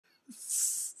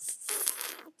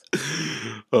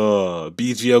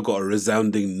BGL got a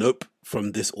resounding nope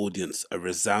from this audience. A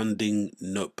resounding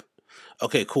nope.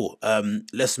 Okay, cool.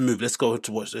 Let's move. Let's go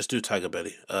to watch. Let's do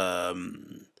TigerBelly.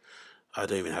 I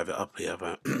don't even have it up here,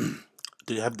 but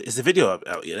do you have? Is the video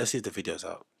out yet? Let's see if the video's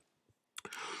out.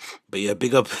 But yeah,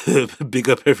 big up, big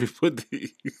up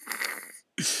everybody.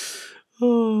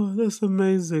 Oh, that's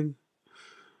amazing.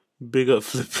 Big up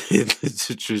flipping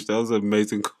Trish. That was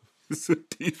amazing. It's a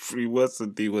D3 worse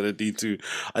than D1 and D2.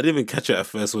 I didn't even catch it at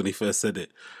first when he first said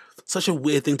it. Such a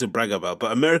weird thing to brag about.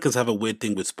 But Americans have a weird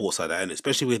thing with sports like that, and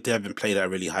especially if they haven't played at a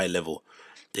really high level.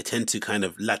 They tend to kind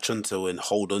of latch onto and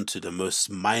hold onto the most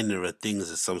minor of things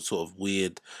as some sort of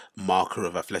weird marker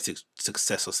of athletic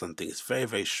success or something. It's very,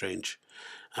 very strange.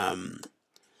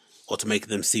 Or to make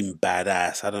them seem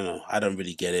badass. I don't know. I don't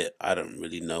really get it. I don't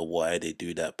really know why they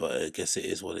do that, but I guess it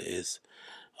is what it is.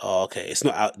 Oh, okay. It's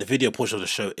not out. The video portion of the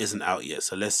show isn't out yet.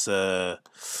 So let's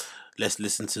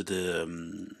listen to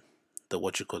the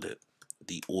what you call it,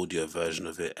 the audio version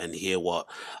of it, and hear what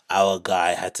our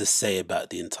guy had to say about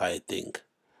the entire thing.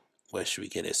 Where should we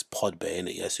get it? It's Podbay,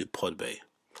 innit? Yes, with Podbay.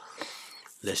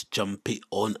 Let's jump it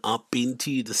on up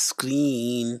into the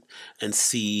screen and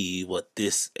see what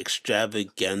this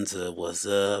extravaganza was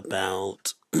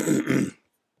about.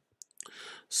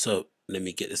 So let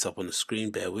me get this up on the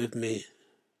screen. Bear with me.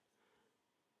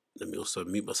 Let me also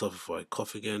mute myself before I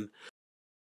cough again.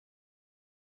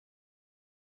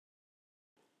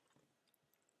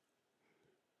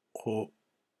 Cool.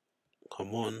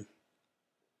 Come on.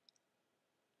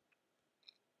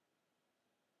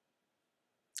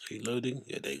 Are you loading?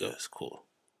 Yeah, there you go. It's cool.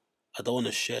 I don't want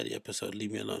to share the episode.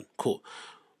 Leave me alone. Cool.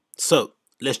 So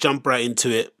let's jump right into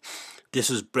it. This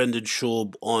is Brendan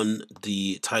Schaub on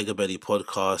the TigerBelly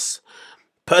podcast.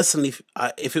 Personally,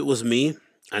 if it was me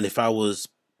and if I was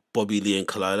Bobby Lee and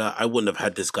Kalila, I wouldn't have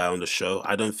had this guy on the show.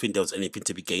 I don't think there was anything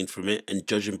to be gained from it. And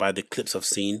judging by the clips I've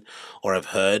seen or I've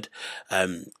heard,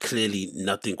 clearly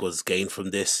nothing was gained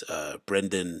from this.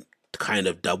 Brendan kind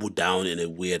of doubled down in a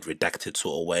weird redacted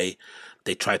sort of way.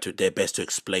 They tried their best to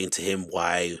explain to him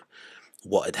why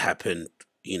what had happened,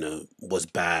 you know, was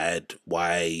bad,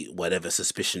 why whatever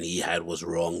suspicion he had was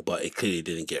wrong, but it clearly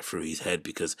didn't get through his head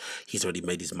because he's already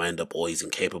made his mind up or he's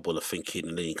incapable of thinking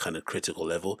on any kind of critical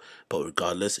level. But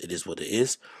regardless, it is what it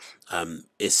is.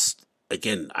 It's,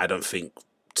 again, I don't think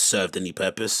served any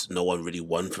purpose. No one really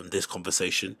won from this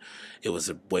conversation. It was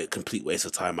a complete waste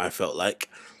of time, I felt like.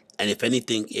 And if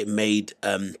anything, it made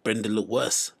Brendan look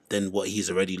worse than what he's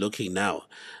already looking now.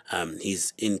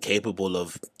 He's incapable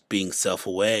of being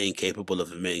self-aware, incapable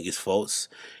of admitting his faults,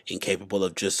 incapable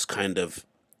of just kind of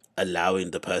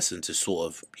allowing the person to sort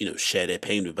of, you know, share their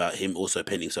pain without him also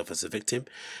painting himself as a victim.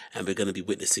 And we're going to be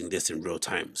witnessing this in real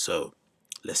time. So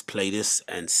let's play this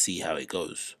and see how it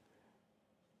goes.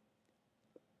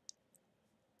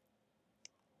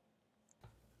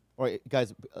 All right,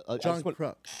 guys. John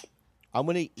Crook. I'm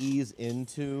going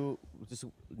to just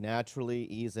naturally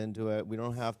ease into it. We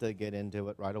don't have to get into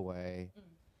it right away.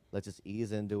 Let's just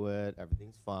ease into it.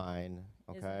 Everything's fine.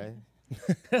 Okay?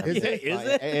 Is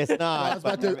it? It's not. I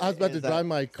was about to drive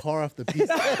my car off the piece.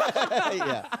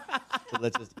 Yeah. So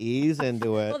let's just ease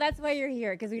into it. Well, that's why you're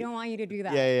here, because we don't want you to do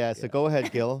that. Yeah. So go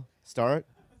ahead, Gil. Start.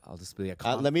 I'll just be a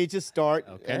let me just start,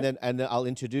 okay. and then I'll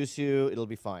introduce you. It'll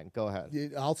be fine. Go ahead. Yeah,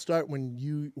 I'll start when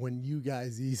you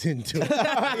guys ease into it.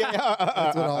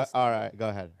 All right, go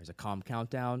ahead. There's a calm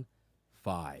countdown.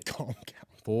 5, Calm count.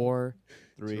 4,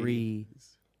 3,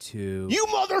 2. You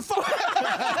motherfucker!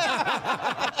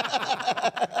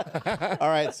 All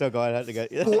right, so go ahead.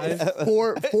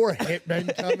 Four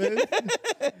hitmen come in.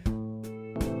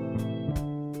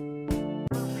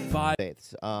 5.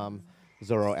 Faiths.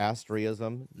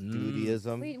 Zoroastrianism,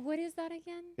 Judaism. Wait, what is that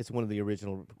again? It's one of the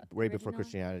original, right before Original?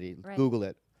 Christianity. Right. Google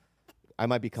it. I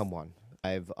might become one.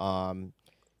 I've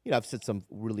said some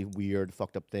really weird,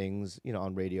 fucked up things,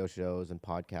 on radio shows and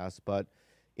podcasts. But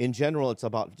in general, it's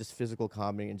about just physical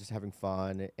comedy and just having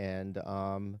fun. And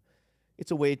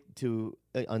it's a way to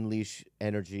unleash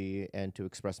energy and to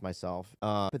express myself.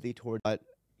 Empathy toward, but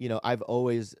I've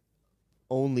always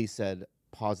only said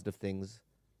positive things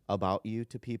about you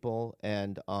to people,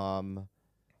 and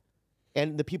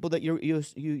the people that you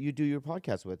do your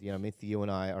podcast with. Theo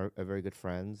and I are very good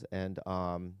friends, and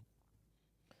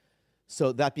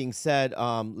so that being said,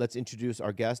 let's introduce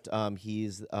our guest.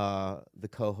 He's the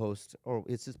co-host, or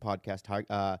it's his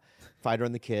podcast, Fighter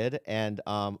and the Kid, and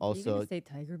also. Are you gonna say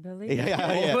TigerBelly?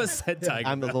 Yeah. Almost said Tiger.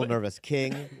 I'm a little nervous.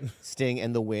 King, Sting,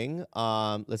 and the Wing.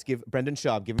 Let's give Brendan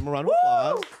Schaub. Give him a round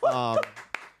of applause.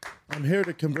 I'm here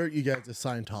to convert you guys to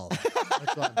Scientology.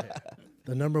 That's why I'm here.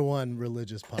 The #1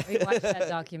 religious We podcast. watched that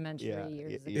documentary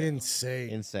years ago. Insane.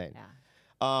 Insane. Yeah.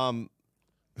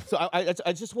 So I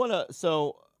just want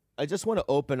to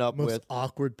open up Most with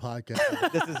awkward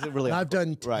podcast. this is really I've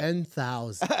done right.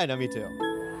 10,000. I know, me too.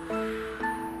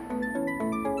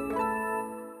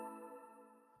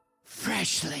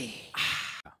 Freshly.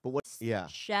 But what? Yeah.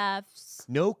 Chefs.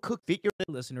 No cook. Feed your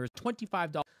Listeners,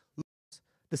 $25.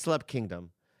 The Celeb Kingdom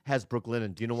has Brooklyn,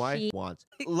 and do you know why? Sheet. Wants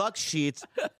Lux Sheets.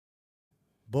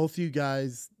 Both you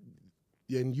guys,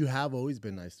 and you have always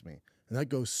been nice to me. And that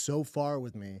goes so far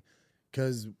with me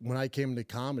because when I came into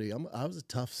comedy, I was a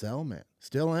tough sell, man.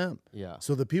 Still am. Yeah.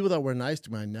 So the people that were nice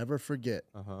to me, I never forget.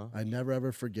 Uh-huh. I never,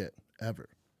 ever forget, ever.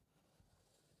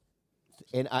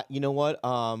 And you know what?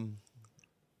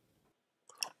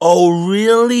 Oh,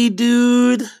 really,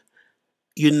 dude?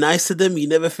 You're nice to them, you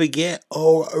never forget?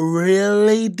 Oh,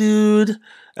 really, dude?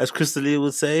 As Crystalia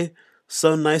would say,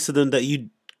 so nice to them that you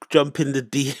jump in the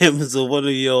DMs of one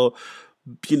of your,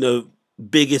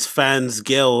 biggest fans,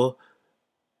 girl,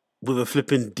 with a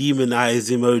flipping demon eyes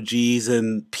emojis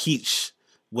and peach,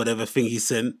 whatever thing he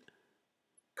sent.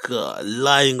 God,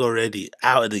 lying already.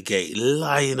 Out of the gate.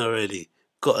 Lying already.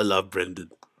 Gotta love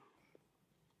Brendan.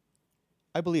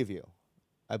 I believe you.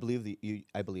 I believe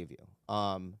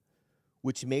you.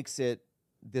 Which makes it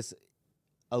this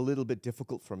a little bit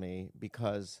difficult for me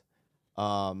because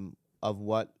of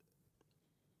what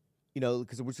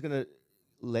because we're just gonna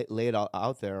lay it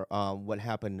out there. What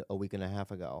happened a week and a half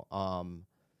ago.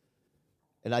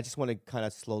 And I just want to kind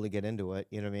of slowly get into it.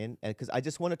 You know what I mean? And because I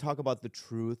just want to talk about the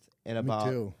truth and about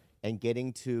Me too. and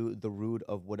getting to the root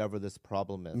of whatever this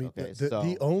problem is. I mean, Okay,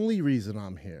 the only reason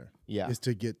I'm here Yeah. is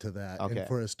to get to that Okay. and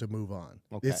for us to move on.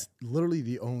 Okay. It's literally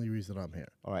the only reason I'm here.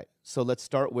 All right. So let's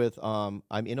start with I'm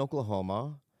in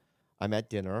Oklahoma. I'm at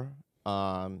dinner.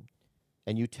 And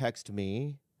you text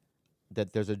me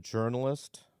that there's a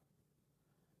journalist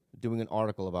doing an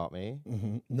article about me.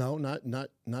 Mm-hmm. No,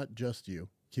 not just you.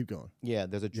 Keep going. Yeah,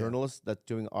 there's a journalist that's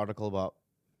doing an article about.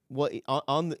 Well,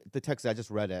 on the text I just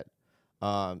read it.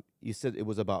 You said it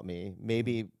was about me.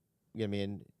 Maybe,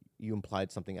 you implied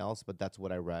something else, but that's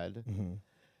what I read. Mm-hmm.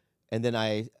 And then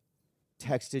I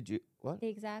texted you. What? The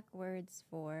exact words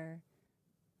for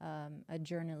a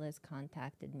journalist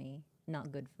contacted me.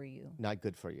 Not good for you. Not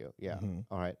good for you. Yeah. Mhm.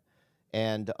 All right.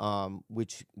 And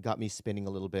which got me spinning a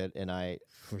little bit. And I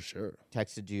For sure.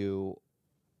 texted you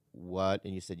what,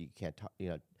 and you said you can't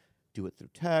do it through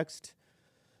text.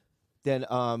 Then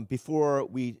before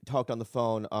we talked on the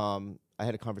phone, I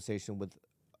had a conversation with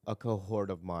a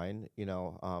cohort of mine. I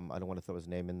don't want to throw his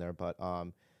name in there, but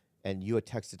and you had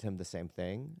texted him the same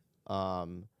thing,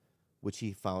 which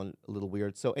he found a little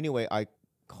weird. So anyway, I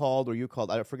called or you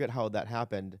called. I forget how that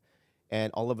happened,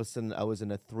 and all of a sudden I was in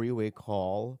a three-way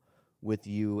call with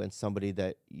you and somebody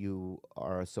that you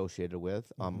are associated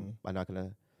with. I'm not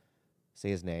gonna say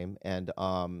his name, and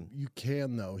You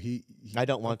can though. He I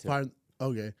don't want to.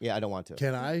 Okay. Yeah, I don't want to.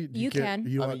 Can I? You can. I mean,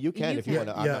 you can You if you can.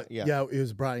 want to. Yeah. It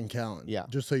was Brian Callen. Yeah.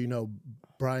 Just so you know,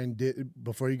 Brian did.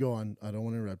 Before you go on, I don't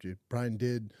want to interrupt you. Brian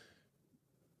did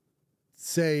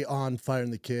say on Fire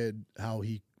and the Kid how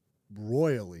he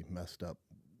royally messed up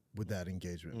with that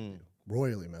engagement. With you.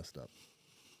 Royally messed up.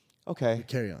 Okay. But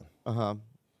carry on.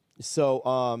 So,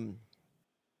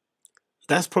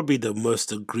 That's probably the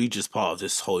most egregious part of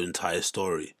this whole entire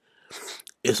story.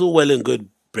 It's all well and good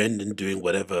Brendan doing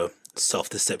whatever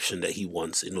self-deception that he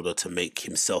wants in order to make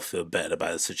himself feel better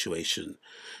about the situation,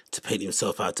 to paint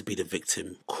himself out to be the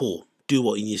victim. Cool. Do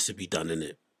what needs to be done in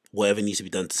it. Whatever needs to be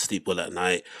done to sleep well at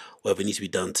night, whatever needs to be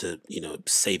done to,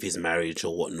 save his marriage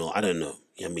or whatnot. I don't know.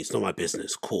 It's not my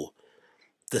business. Cool.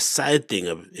 The side thing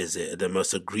the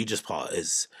most egregious part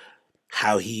is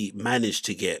how he managed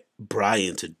to get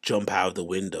Brian to jump out of the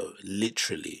window,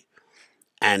 literally,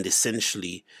 and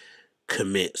essentially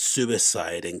commit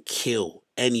suicide and kill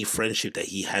any friendship that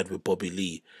he had with Bobby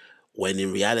Lee, when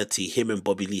in reality him and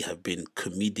Bobby Lee have been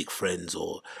comedic friends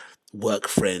or work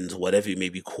friends, whatever it may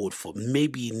be called, for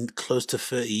maybe close to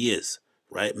 30 years,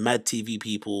 right? Mad TV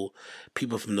people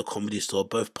from the Comedy Store,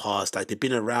 both passed, like they've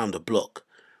been around the block,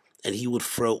 and he would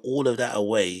throw all of that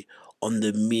away on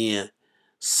the mere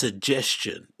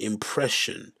suggestion,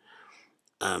 impression,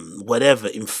 whatever,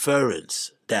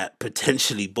 inference that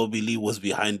potentially Bobby Lee was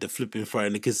behind the flipping Fire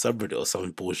and the Kid subreddit or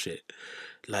some bullshit.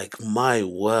 Like, my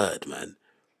word, man.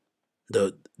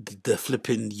 The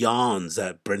flipping yarns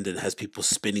that Brendan has people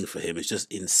spinning for him is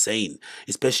just insane.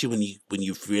 Especially when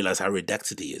you realize how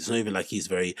redacted he is. It's not even like he's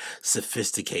very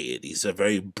sophisticated. He's a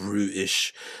very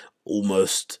brutish,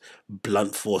 almost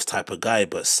blunt force type of guy,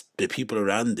 but the people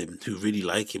around him who really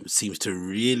like him seems to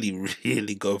really,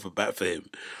 really go for bat for him.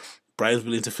 Brian's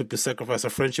willing to flip and sacrifice a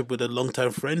friendship with a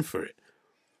long-time friend for it.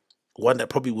 One that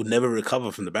probably would never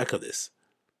recover from the back of this.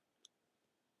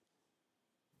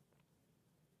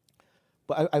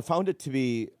 but I found it to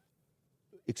be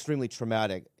extremely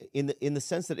traumatic in the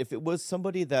sense that if it was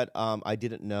somebody that I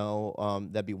didn't know,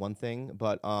 that'd be one thing.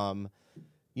 But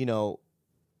you know,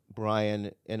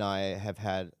 Brian and I have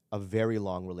had a very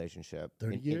long relationship.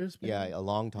 30 years, yeah, maybe? a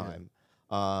long time.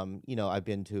 You know, I've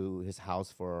been to his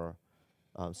house for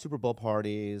Super Bowl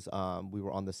parties. We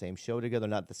were on the same show together,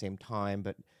 not at the same time,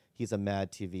 but he's a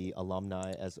Mad TV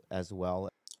alumni as well.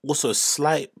 Also, a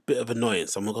slight bit of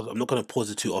annoyance. I'm not gonna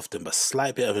pause it too often, but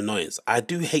slight bit of annoyance. I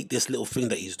do hate this little thing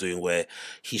that he's doing where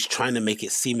he's trying to make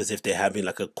it seem as if they're having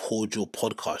like a cordial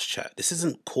podcast chat. This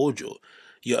isn't cordial.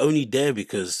 You're only there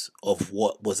because of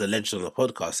what was alleged on the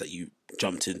podcast that you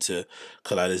jumped into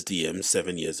Kalila's DM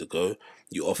 7 years ago.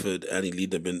 You offered Annie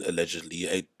Lederman allegedly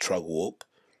a drug walk,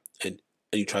 and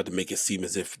you tried to make it seem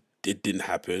as if it didn't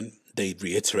happen. They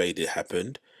reiterated it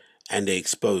happened, and they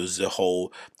exposed the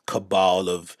whole cabal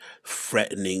of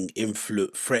threatening,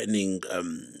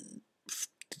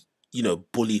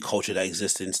 bully culture that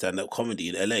exists in stand-up comedy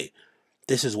in LA.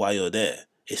 This is why you're there.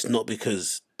 It's not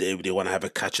because they want to have a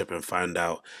catch up and find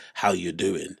out how you're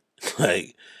doing.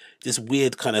 Like, this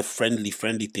weird kind of friendly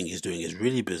thing he's doing is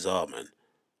really bizarre, man.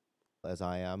 As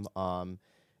I am,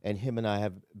 and him and I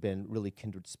have been really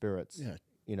kindred spirits. Yeah.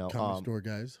 You know, Comedy store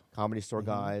guys. comedy store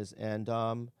guys, and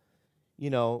you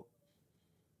know,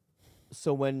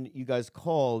 so when you guys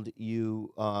called,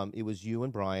 it was you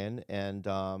and Brian, and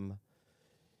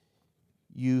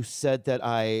you said that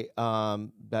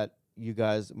that you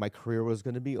guys, my career was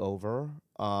going to be over.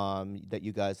 That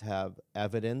you guys have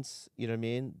evidence, you know what I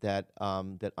mean? That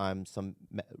that I'm some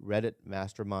Reddit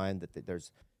mastermind. That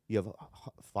you have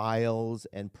files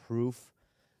and proof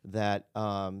that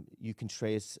you can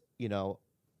trace, you know,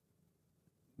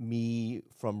 me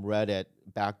from Reddit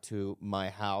back to my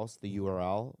house, the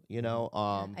URL, you know,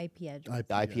 IP address.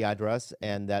 the IP address,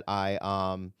 and that I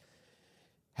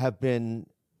have been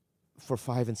for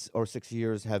 5 or 6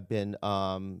 years have been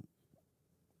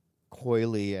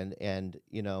coyly and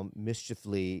you know,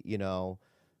 mischiefully, you know,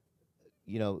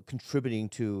 contributing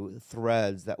to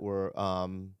threads that were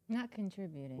Not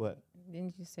contributing. What?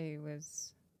 Didn't you say it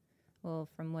was, well,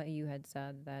 from what you had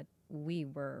said, that we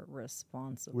were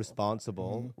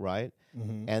responsible. right?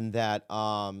 And that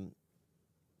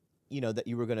you know, that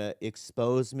you were gonna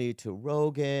expose me to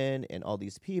Rogan and all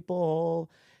these people,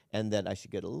 and that I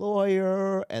should get a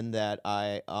lawyer, and that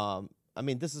I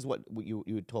mean, this is what you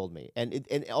had told me, and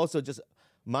also, just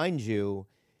mind you,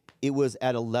 it was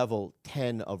at a level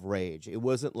 10 of rage. It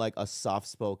wasn't like a soft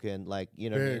spoken, like, you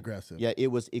know, Very aggressive. Yeah, it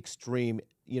was extreme.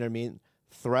 You know what I mean?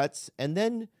 Threats, and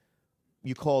then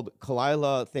you called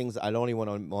Kalila things I don't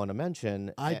even want to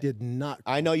mention. I did not.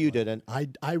 I know you didn't.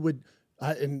 I would.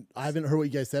 And I haven't heard what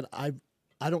you guys said. I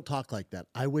don't talk like that.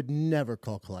 I would never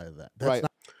call Kalila that. That's Right.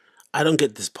 not. I don't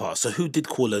get this part. So who did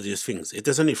call her these things? If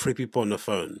there's only 3 people on the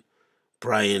phone,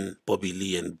 Brian, Bobby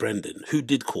Lee, and Brendan, who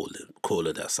did call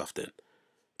her that stuff then?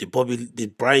 Did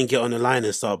Brian get on the line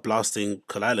and start blasting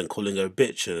Kalila and calling her a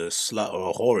bitch and a slut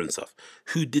or a whore and stuff?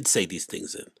 Who did say these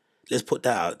things then? Let's put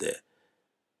that out there.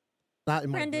 Not in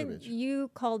my Brendan, verbiage.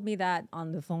 you called me that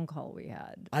on the phone call we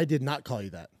had. I did not call you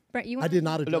that. Brent, you I did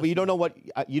not. No, but you address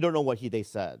don't know what they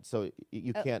said, so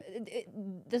you can't.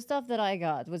 The stuff that I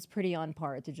got was pretty on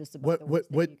par to just about What- the what- worst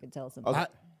thing what- you could tell somebody.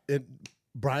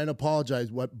 Brian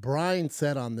apologized. What Brian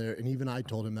said on there, and even I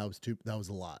told him that was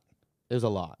a lot. There's a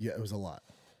lot. Yeah, it was a lot.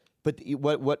 But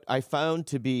what I found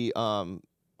to be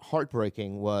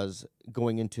heartbreaking was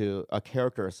going into a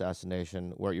character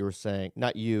assassination where you were saying,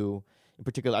 not you in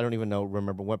particular, I don't even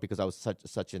remember what, because I was I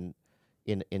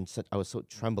was so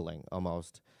trembling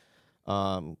almost,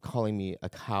 calling me a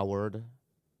coward,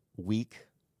 weak,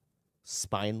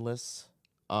 spineless.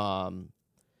 And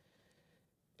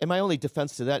my only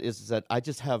defense to that is that I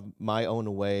just have my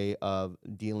own way of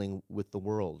dealing with the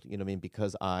world, you know what I mean?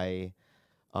 Because I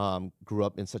grew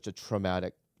up in such a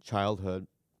traumatic childhood.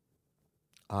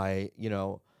 I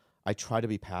try to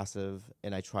be passive,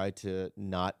 and I try to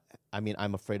not,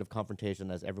 I'm afraid of confrontation,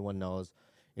 as everyone knows,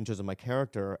 in terms of my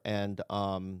character. And,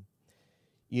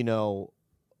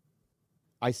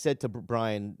 I said to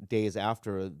Brian days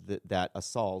after that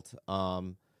assault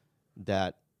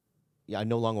that, I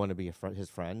no longer want to be his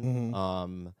friend.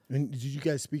 And did you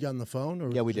guys speak on the phone, or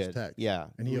Yeah, was we it just did. text? Yeah.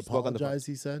 And he We spoke on the phone. apologized.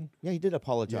 He said, Yeah, he did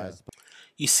apologize.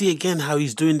 You see again how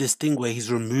he's doing this thing where he's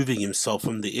removing himself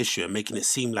from the issue and making it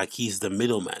seem like he's the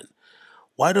middleman.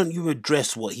 Why don't you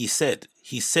address what he said?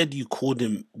 He said you called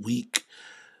him weak,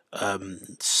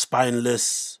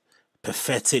 spineless,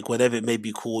 pathetic, whatever it may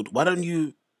be called. Why don't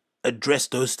you address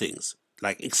those things?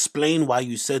 Like, explain why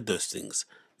you said those things.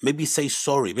 Maybe say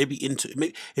sorry. Maybe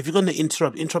if you're gonna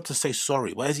interrupt to say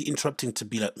sorry. Why is he interrupting to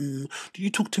be like, "Do you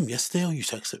talk to him yesterday or you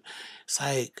text him?" It's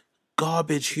like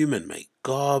garbage human, mate.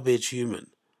 Garbage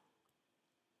human.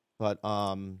 But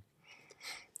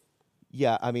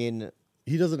yeah, I mean,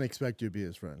 He doesn't expect you to be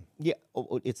his friend. yeah,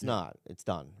 it's not. It's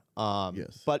done.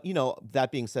 Yes. But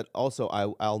that being said, also I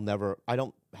will never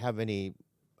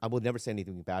say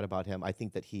anything bad about him. I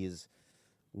think that he is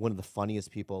one of the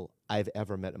funniest people I've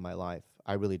ever met in my life.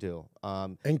 I really do.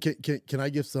 And can I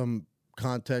give some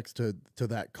context to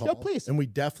that call? No, please. And we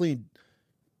definitely,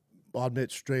 I'll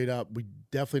admit straight up, we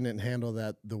definitely didn't handle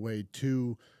that the way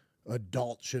two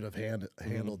adults should have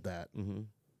handled that. Mm-hmm.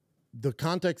 The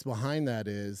context behind that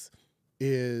is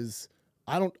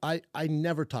I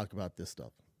never talk about this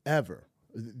stuff ever.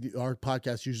 Our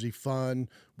podcast is usually fun.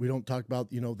 We don't talk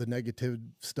about the negative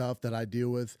stuff that I deal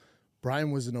with.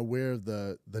 Brian wasn't aware of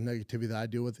the negativity that I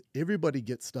deal with. Everybody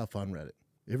gets stuff on Reddit.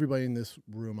 Everybody in this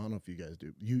room, I don't know if you guys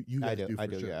do. You guys do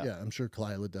for sure. Yeah. Yeah, I'm sure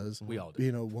Kalila does. We all do.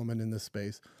 Being a woman in this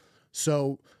space.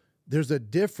 So there's a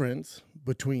difference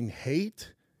between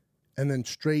hate and then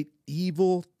straight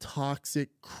evil,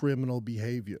 toxic, criminal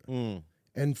behavior.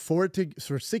 And for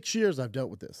 6 years, I've dealt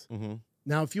with this. Mm-hmm.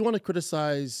 Now, if you want to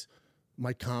criticize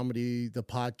my comedy, the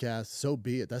podcast, so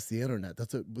be it. That's the internet.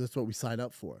 That's what we sign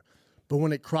up for. But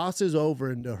when it crosses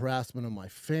over into harassment of my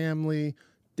family,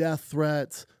 death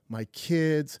threats, my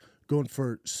kids, going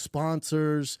for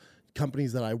sponsors,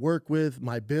 companies that I work with,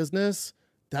 my business,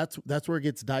 that's where it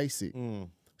gets dicey.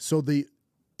 So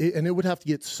it would have to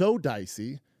get so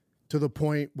dicey to the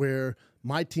point where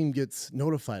my team gets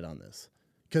notified on this,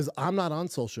 because I'm not on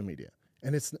social media,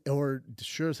 and or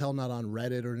sure as hell not on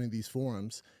Reddit or any of these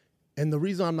forums. And the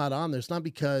reason I'm not on there, it's not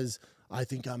because I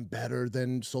think I'm better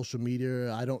than social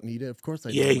media. I don't need it. Of course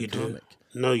I do. Yeah, I'm a you do. comic.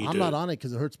 No, you I'm do. not on it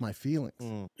because it hurts my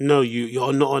feelings. No,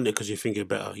 you're not on it because you think you're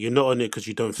better. You're not on it because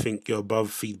you don't think you're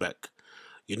above feedback.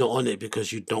 You're not on it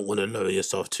because you don't want to lower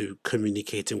yourself to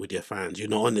communicating with your fans. You're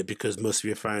not on it because most of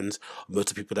your fans, most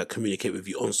of the people that communicate with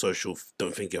you on social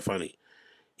don't think you're funny.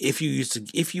 If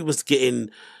you was getting,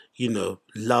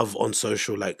 love on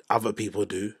social like other people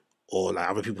do, or like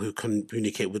other people who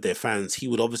communicate with their fans, he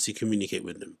would obviously communicate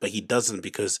with them, but he doesn't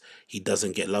because he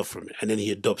doesn't get love from it. And then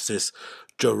he adopts this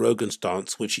Joe Rogan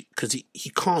stance, because he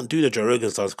can't do the Joe Rogan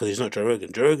stance because he's not Joe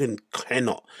Rogan. Joe Rogan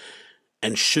cannot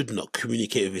and should not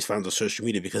communicate with his fans on social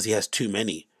media because he has too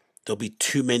many. There'll be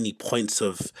too many points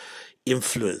of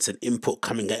influence and input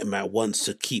coming at him at once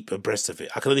to keep abreast of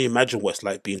it. I can only imagine what it's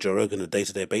like being Joe Rogan on a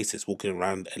day-to-day basis, walking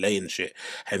around LA and shit,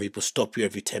 having people stop you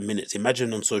every 10 minutes.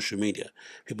 Imagine on social media,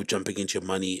 people jumping into your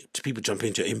money, people jumping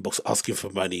into your inbox, asking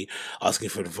for money, asking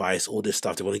for advice, all this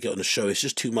stuff. They want to get on the show. It's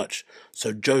just too much.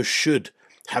 So Joe should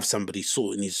have somebody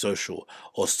sorting his social,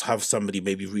 or have somebody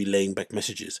maybe relaying back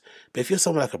messages. But if you're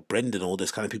someone like a Brendan, all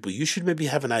this kind of people, you should maybe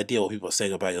have an idea what people are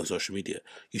saying about you on social media.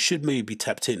 You should maybe be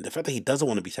tapped in. The fact that he doesn't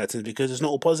want to be tapped in is because it's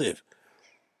not all positive.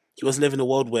 He wants to live in a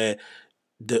world where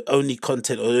the only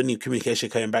content or the only communication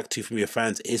coming back to you from your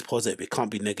fans is positive. It can't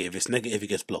be negative. If it's negative, it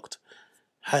gets blocked.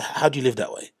 How do you live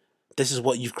that way? This is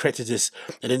what you've created this,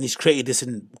 and then he's created this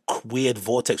in weird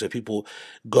vortex where people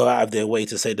go out of their way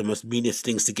to say the most meanest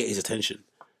things to get his attention.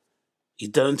 He's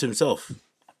done it to himself.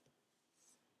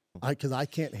 Because I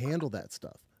can't handle that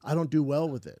stuff. I don't do well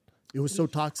with it. It was so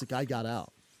toxic, I got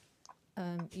out.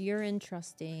 You're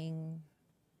entrusting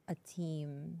a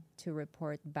team to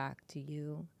report back to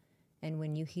you. And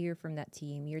when you hear from that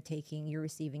team, you're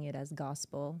receiving it as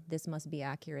gospel. This must be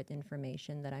accurate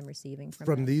information that I'm receiving from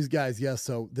them. These guys. Yes.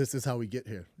 So this is how we get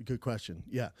here. Good question.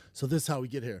 Yeah. So this is how we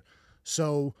get here.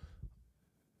 So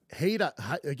hate,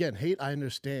 I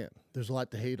understand. There's a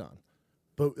lot to hate on.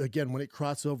 But again, when it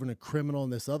crosses over into criminal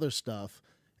and this other stuff,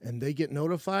 and they get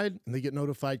notified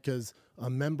because a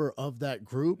member of that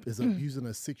group is abusing a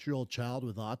 6-year-old child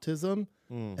with autism,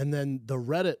 and then the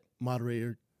Reddit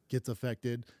moderator gets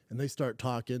affected, and they start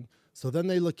talking. So then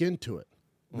they look into it.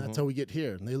 And that's how we get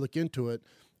here. And they look into it,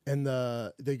 and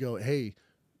they go, hey,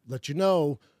 let you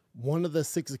know, one of the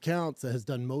 6 accounts that has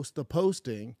done most of the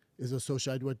posting is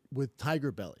associated with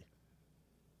TigerBelly.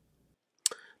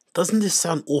 Doesn't this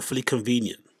sound awfully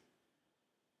convenient?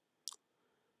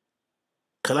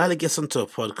 Kalila gets onto a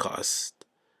podcast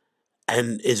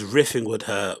and is riffing with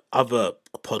her other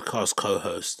podcast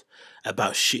co-host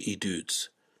about shitty dudes.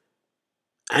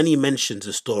 Annie mentions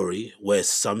a story where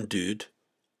some dude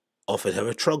offered her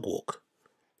a trug walk.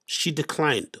 She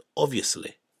declined,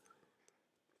 obviously.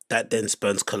 That then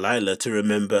spurns Kalila to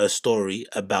remember a story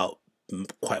about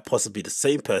quite possibly the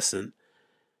same person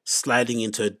sliding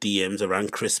into her DMs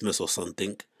around Christmas or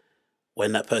something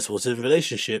when that person was in a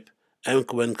relationship, and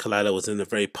when Kalila was in a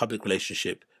very public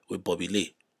relationship with Bobby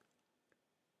Lee.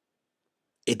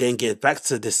 It then gets back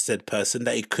to this said person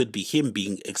that it could be him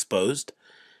being exposed,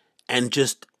 and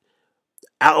just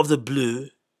out of the blue,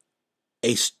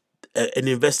 an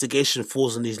investigation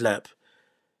falls on his lap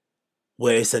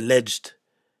where it's alleged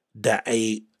that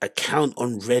a account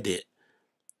on Reddit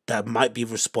that might be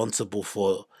responsible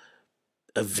for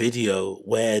a video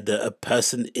where a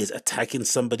person is attacking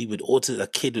somebody with autism, a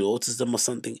kid with autism or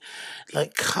something.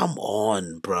 Like, come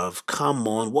on, bruv. Come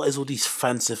on. What is all these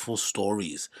fanciful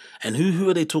stories? And who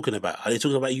are they talking about? Are they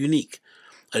talking about Unique?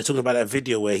 Are they talking about that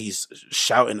video where he's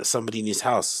shouting at somebody in his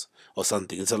house or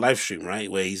something? It's a live stream,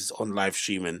 right? Where he's on live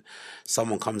stream and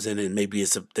someone comes in and maybe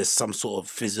there's some sort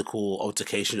of physical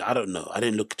altercation. I don't know. I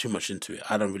didn't look too much into it.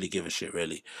 I don't really give a shit,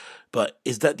 really. But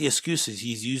is that the excuses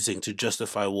he's using to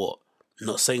justify what?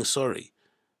 Not saying sorry,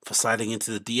 for sliding into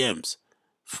the DMs,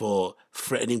 for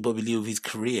threatening Bobby Lee with his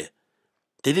career.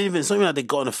 They didn't even, it's not even like they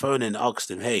got on the phone and asked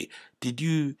him, hey,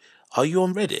 are you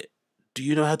on Reddit? Do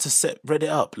you know how to set Reddit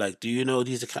up? Like, do you know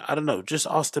these accounts? I don't know. Just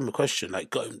ask them a question.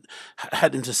 Like,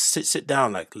 had them to sit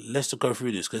down. Like, let's just go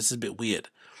through this because this is a bit weird.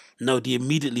 No, they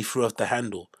immediately threw off the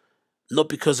handle. Not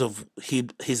because of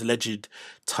his alleged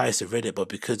ties to Reddit, but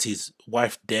because his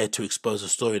wife dared to expose a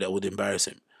story that would embarrass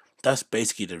him. That's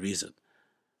basically the reason.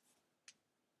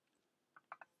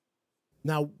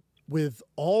 Now, with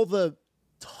all the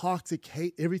toxic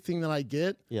hate, everything that I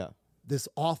get, Yeah. this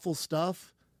awful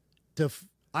stuff,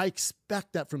 I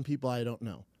expect that from people I don't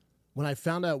know. When I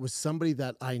found out it was somebody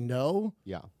that I know,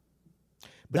 Yeah.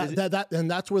 But and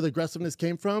that's where the aggressiveness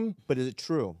came from. But is it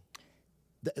true?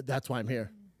 That's why I'm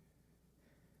here.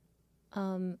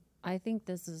 I think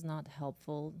this is not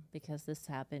helpful because this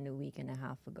happened a week and a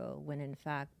half ago when, in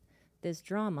fact, this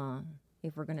drama,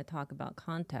 if we're going to talk about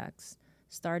context,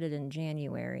 started in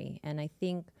January. And I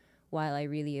think while I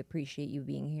really appreciate you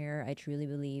being here, I truly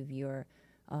believe you're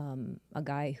a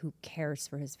guy who cares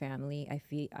for his family.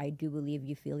 I do believe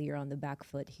you feel you're on the back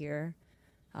foot here.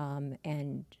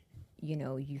 And, you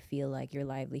know, you feel like your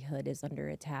livelihood is under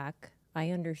attack.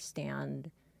 I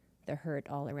understand the hurt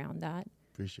all around that.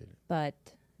 Appreciate it. But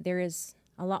there is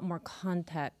a lot more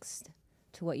context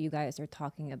to what you guys are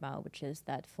talking about, which is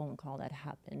that phone call that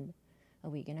happened a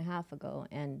week and a half ago.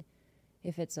 And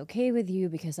if it's okay with you,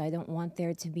 because I don't want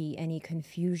there to be any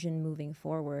confusion moving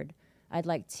forward, I'd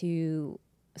like to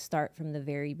start from the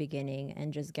very beginning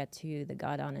and just get to the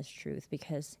God honest truth.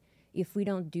 Because if we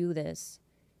don't do this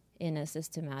in a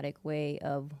systematic way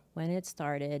of when it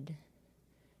started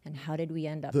and how did we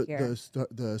end up here?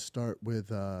 The start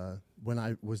with when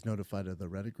I was notified of the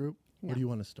Reddit group. No. Where do you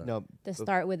want to start? No. To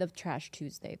start with the Trash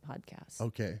Tuesday podcast.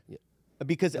 Okay. Yeah.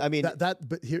 Because I mean,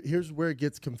 But here's where it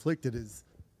gets conflicted: is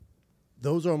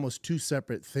those are almost two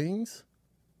separate things.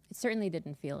 It certainly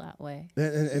didn't feel that way.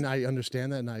 And I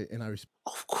understand that, and I respect.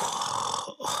 Of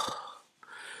course.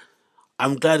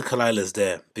 I'm glad Kalila's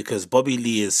there because Bobby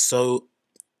Lee is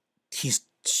he's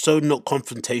so not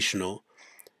confrontational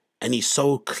and he's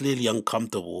so clearly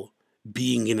uncomfortable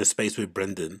being in a space with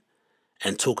Brendan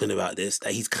and talking about this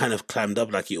that he's kind of clammed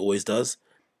up like he always does.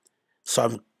 So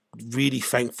I'm really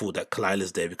thankful that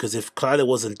Kalila's there because if Kalila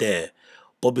wasn't there,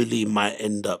 Bobby Lee might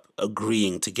end up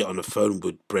agreeing to get on the phone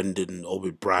with Brendan or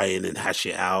with Brian and hash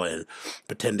it out and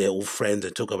pretend they're all friends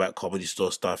and talk about Comedy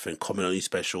Store stuff and comment on his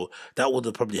special. That would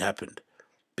have probably happened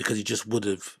because he just would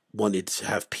have wanted to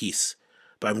have peace.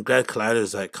 But I'm glad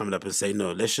Kalila's like coming up and saying,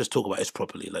 no, let's just talk about this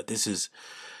properly. Like this is...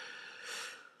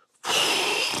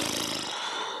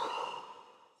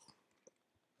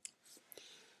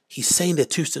 He's saying they're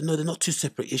not two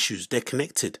separate issues. They're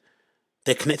connected.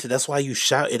 They're connected. That's why you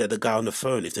shouted at the guy on the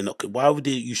phone. If they're not, why would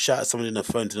you shout at someone on the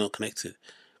phone if they're not connected?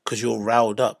 Because you're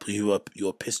riled up.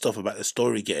 You're pissed off about the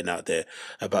story getting out there,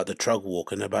 about the drug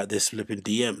walk and about this flipping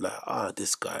DM. Like,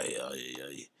 this guy.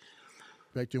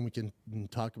 Back and we can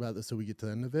talk about this so we get to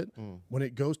the end of it. When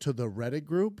it goes to the Reddit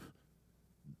group,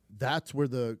 that's where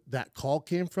that call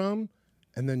came from,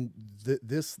 and then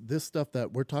this stuff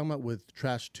that we're talking about with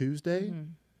Trash Tuesday,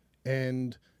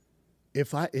 and.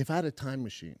 If I had a time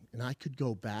machine and I could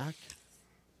go back,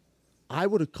 I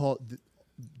would have called.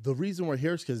 The reason we're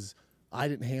here is because I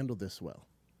didn't handle this well.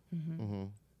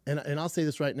 And I'll say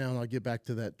this right now, and I'll get back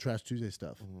to that Trash Tuesday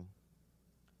stuff.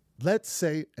 Let's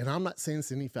say, and I'm not saying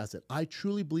this in any facet, I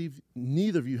truly believe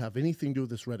neither of you have anything to do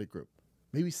with this Reddit group.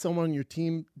 Maybe someone on your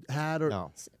team had, or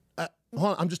no.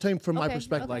 hold on, I'm just telling you from my Okay,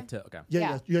 perspective. okay. Like to okay.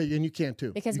 Yeah, and you can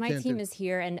too. Because You my can team too. is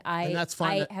here, and And that's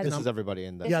fine. This is everybody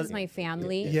in the. This is my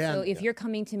family. Yeah. So if you're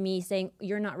coming to me saying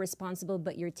you're not responsible,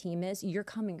 but your team is, you're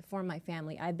coming for my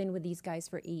family. I've been with these guys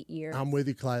for 8 years. I'm with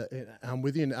you, Clyde. I'm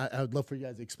with you, and I would love for you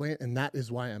guys to explain it. And that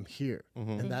is why I'm here.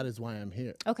 And that is why I'm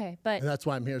here. Okay, but And that's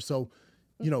why I'm here. So,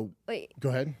 wait. go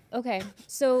ahead. Okay,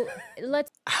 so let's.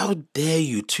 How dare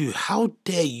you too? How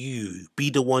dare you be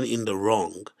the one in the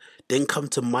wrong, then come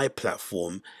to my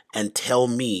platform and tell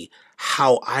me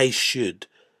how I should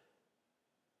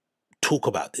talk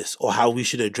about this or how we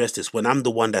should address this when I'm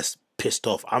the one that's pissed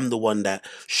off. I'm the one that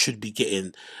should be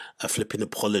getting a flipping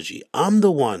apology. I'm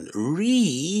the one. Do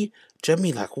you know what I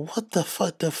mean? Like, what the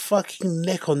fuck? The fucking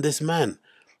neck on this man.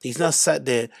 He's now sat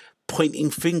there pointing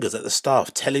fingers at the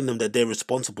staff, telling them that they're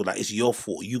responsible, like it's your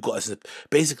fault. You got us.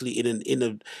 Basically, in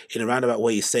a roundabout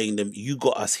way, he's saying them, you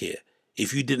got us here.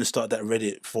 If you didn't start that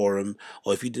Reddit forum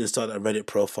or if you didn't start that Reddit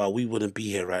profile, we wouldn't be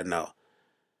here right now.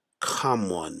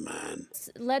 Come on, man.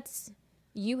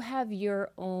 You have your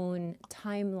own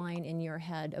timeline in your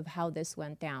head of how this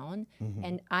went down,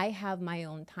 and I have my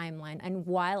own timeline. And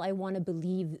while I want to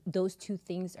believe those two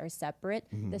things are separate,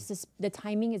 the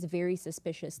timing is very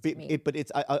suspicious to me. But it's.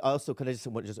 I also can I just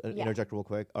interject real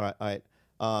quick. All right.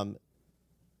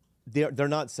 They're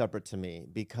not separate to me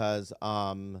because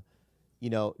during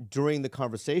the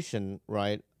conversation,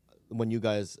 right, when you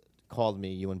guys called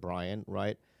me, you and Brian,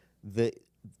 right, the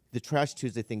Trash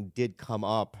Tuesday thing did come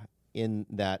up in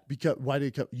that. Because why did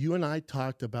it come? You and I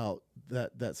talked about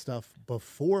that stuff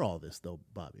before all this, though,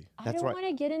 Bobby. I don't want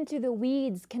to get into the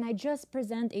weeds. Can I just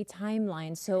present a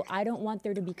timeline? So I don't want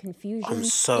there to be confusion. I'm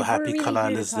so if happy we're really Kalal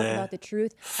here to is talk there. about the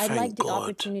truth, I'd Thank like the God.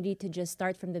 opportunity to just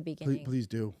start from the beginning. Please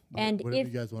do. And Whatever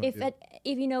you guys want to do.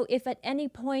 if at any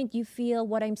point you feel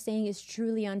what I'm saying is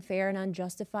truly unfair and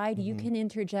unjustified, you can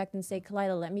interject and say,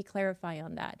 Kalila, let me clarify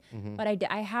on that. But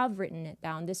I have written it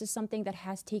down. This is something that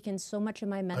has taken so much of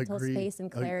my mental Agreed. space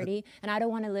and clarity, and I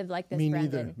don't want to live like this, Me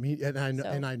Brandon. neither. And I know, So-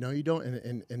 and I know you don't.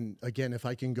 And again, if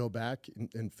I can go back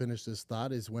and finish this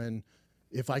thought, is when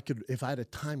if I had a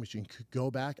time machine, could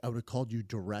go back, I would have called you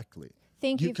directly.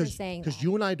 Thank you for saying Because that.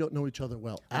 you and I don't know each other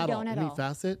well at all, don't at any all.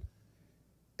 facet.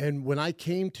 And when I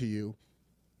came to you,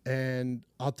 and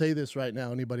I'll tell you this right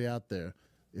now, anybody out there,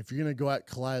 if you're gonna go at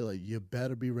Kalila, you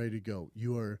better be ready to go.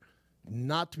 You are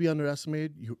not to be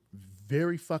underestimated. You're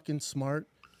very fucking smart,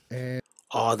 and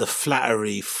Oh, the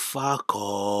flattery. Fuck off.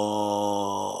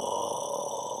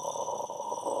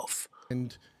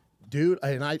 dude,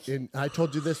 and I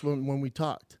told you this when we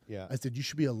talked. Yeah. I said you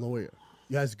should be a lawyer.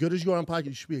 Yeah, as good as you are on podcast,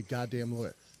 you should be a goddamn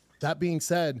lawyer. That being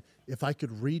said, if I could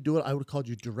redo it, I would have called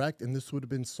you direct, and this would have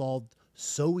been solved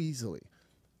so easily.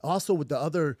 Also, with the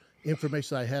other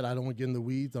information I had, I don't want to get in the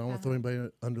weeds. I don't want to throw anybody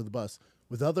under the bus.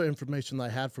 With other information that I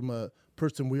had from a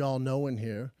person we all know in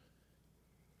here,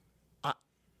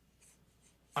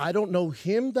 I don't know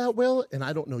him that well, and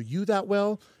I don't know you that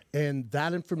well, and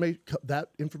that information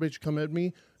coming at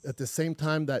me at the same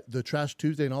time that the Trash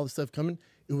Tuesday and all this stuff coming,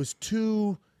 it was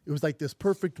like this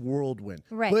perfect whirlwind.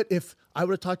 Right. But if I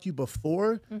would have talked to you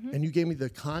before and you gave me the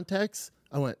context,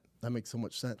 I went, that makes so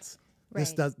much sense. Right.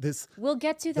 This We'll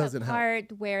get to that doesn't help.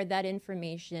 part where that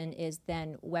information is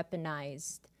then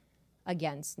weaponized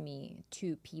against me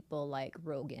to people like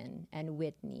Rogan and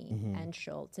Whitney and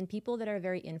Schultz and people that are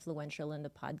very influential in the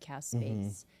podcast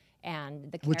space.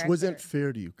 And the which wasn't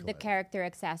fair to you, the Colette. character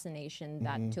assassination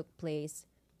that took place,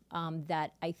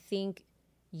 that I think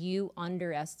you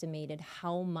underestimated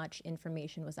how much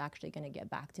information was actually going to get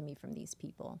back to me from these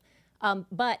people.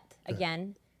 But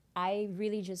again, I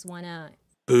really just want to.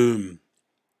 Boom.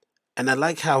 And I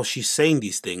like how she's saying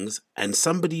these things, and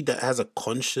somebody that has a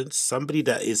conscience, somebody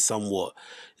that is somewhat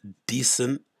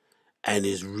decent and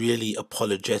is really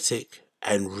apologetic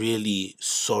and really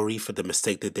sorry for the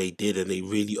mistake that they did and they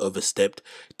really overstepped,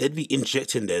 they'd be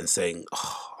injecting there and saying,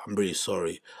 oh, I'm really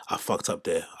sorry. I fucked up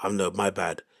there. I'm no, my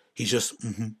bad. He's just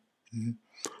doing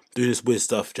this weird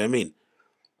stuff. Do you know what I mean?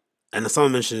 And as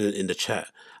someone mentioned it in the chat,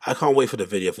 I can't wait for the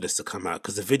video for this to come out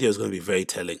because the video is going to be very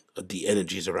telling of the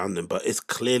energies around them. But it's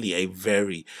clearly a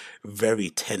very, very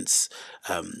tense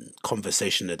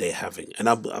conversation that they're having. And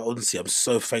I'm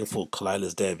so thankful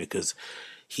Kalila's there because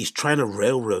he's trying to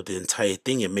railroad the entire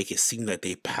thing and make it seem like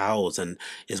they pals. And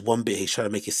it's one bit he's trying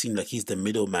to make it seem like he's the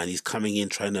middleman. He's coming in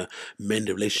trying to mend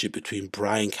the relationship between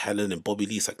Brian Callen and Bobby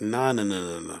Lee. It's like,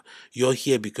 no. You're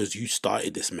here because you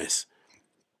started this mess.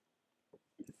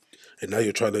 And now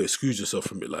you're trying to excuse yourself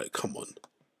from it. Like, come on.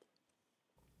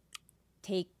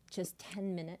 Take just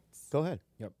 10 minutes Go ahead.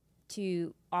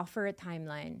 to offer a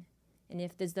timeline. And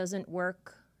if this doesn't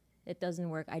work, it doesn't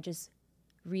work. I just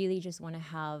really just want to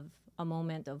have a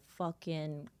moment of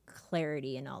fucking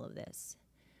clarity in all of this.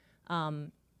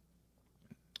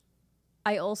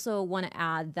 I also want to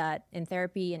add that in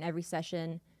therapy, in every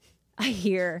session, I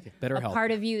hear a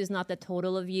part of you is not the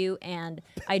total of you. And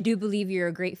I do believe you're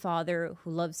a great father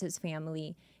who loves his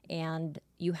family, and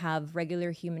you have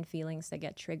regular human feelings that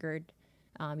get triggered.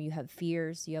 You have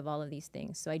fears, you have all of these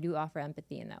things. So I do offer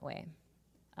empathy in that way.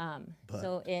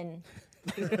 So in,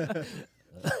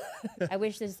 I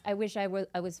wish I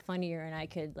was funnier and I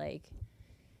could like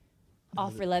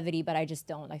offer levity, but I just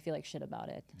don't. I feel like shit about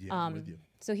it. Yeah, I'm with you.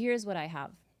 So here's what I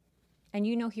have. And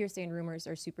you know hearsay and rumors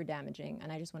are super damaging,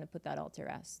 and I just want to put that all to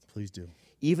rest. Please do.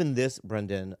 Even this,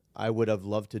 Brendan, I would have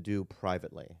loved to do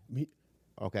privately. Me,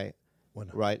 Okay, 100%.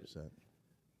 right.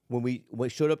 When we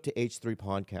showed up to H3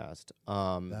 podcast,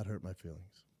 That hurt my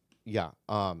feelings. yeah,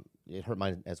 it hurt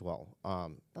mine as well.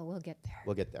 But we'll get there.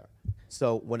 We'll get there.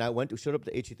 So when I showed up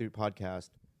to H3 podcast,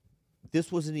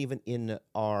 this wasn't even in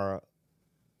our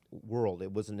world.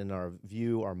 It wasn't in our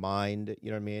view, our mind.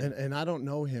 You know what I mean? And I don't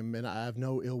know him, and I have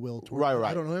no ill will towards Right, him.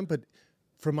 right. I don't know him, but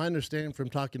from my understanding from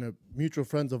talking to mutual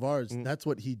friends of ours, that's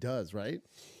what he does, right?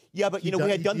 Yeah, but we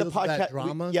had done the deals with that podcast.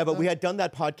 drama Yeah, but we stuff? had done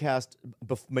that podcast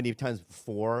many times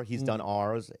before. He's done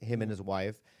ours. Him and his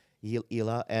wife,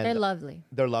 Ela, and They're lovely.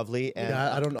 they're lovely. And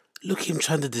Yeah, I don't know. Look him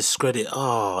trying to discredit.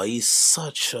 Oh, he's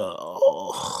such a.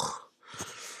 Oh.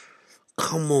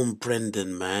 Come on,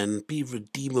 Brendan, man. Be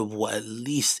redeemable at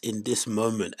least in this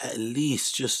moment. At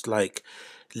least just like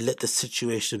let the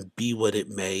situation be what it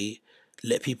may.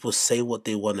 Let people say what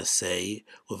they want to say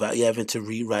without you having to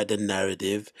rewrite the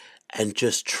narrative, and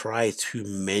just try to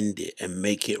mend it and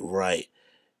make it right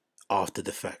after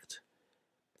the fact.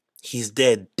 He's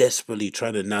there desperately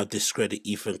trying to now discredit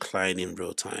Ethan Klein in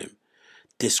real time.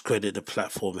 Discredit the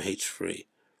platform H3.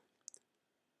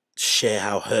 Share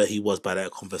how hurt he was by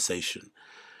that conversation.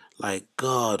 Like,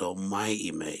 God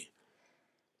almighty, mate.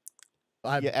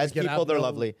 as people, they're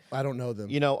lovely. I don't know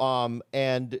them.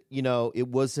 And it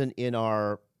wasn't in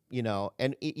our,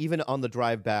 and even on the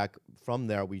drive back from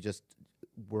there, we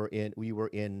were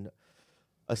in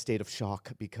a state of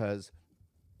shock because,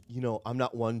 I'm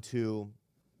not one to,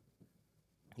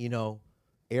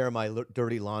 air my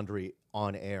dirty laundry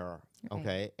on air.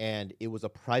 Okay. And it was a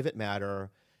private matter.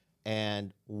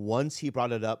 And once he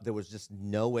brought it up, there was just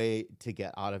no way to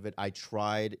get out of it. I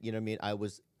tried, I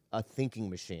was a thinking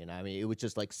machine. I mean, it was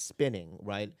just like spinning,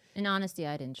 right? In honesty,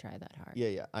 I didn't try that hard.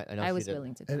 Yeah. I know I she was did.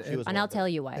 willing to And- talk. and- was And willing I'll to. tell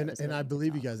you why. And, was and I willing to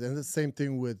believe you talk. guys. And the same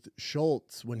thing with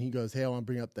Schultz when he goes, "Hey, I want to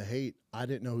bring up the hate." I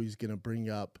didn't know he's going to bring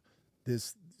up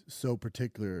this so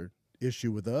particular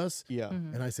issue with us. Yeah.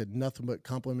 And I said nothing but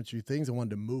complimentary things. I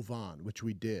wanted to move on, which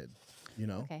we did.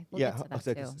 Okay, we'll Yeah. get to that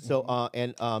Okay, too. so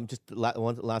and just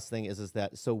one last thing is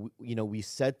that we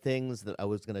said things that I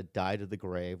was gonna die to the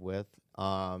grave with.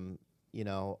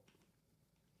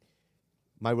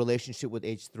 My relationship with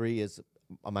H3 is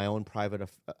my own private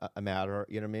matter.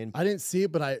 You know what I mean? I didn't see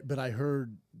it, but I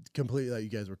heard completely that you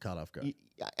guys were caught off guard.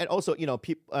 And also,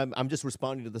 I'm just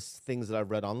responding to the things that I've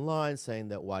read online saying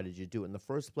that why did you do it in the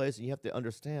first place? And you have to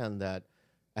understand that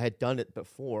I had done it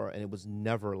before, and it was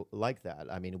never like that.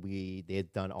 I mean, they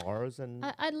had done ours, and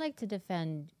I'd like to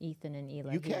defend Ethan and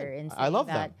Ela You can. here and I say love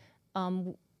that,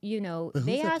 them. But who's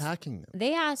they asked attacking them?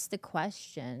 they asked the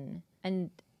question, and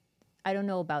I don't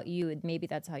know about you. Maybe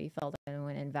that's how you felt. I don't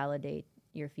want to invalidate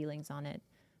your feelings on it,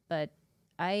 but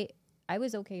I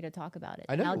was okay to talk about it.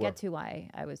 I know and I'll you get were. to why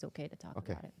I was okay to talk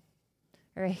Okay. about it.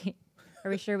 All right.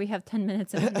 Are we sure we have 10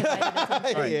 minutes of undivided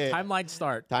attention? All right, Yeah. timeline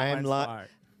start. Timeline.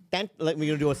 Let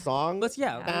me do a song. Let's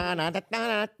Timeline.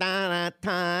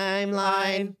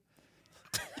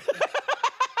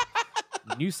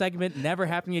 New segment never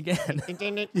happening again.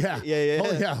 Yeah. Yeah.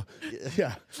 Oh,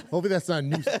 yeah. Hopefully that's not a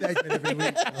new segment every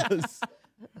week.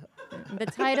 The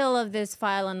title of this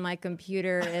file on my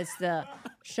computer is the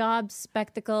Schaub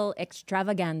Spectacle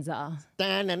Extravaganza.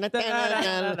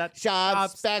 Schaub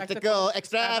Spectacle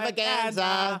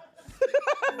Extravaganza.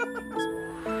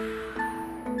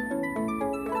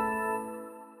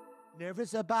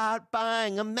 Nervous about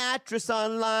buying a mattress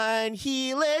online.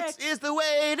 Helix is the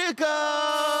way to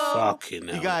go. Fucking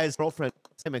hell. You guys, girlfriend,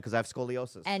 because I have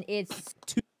scoliosis. And it's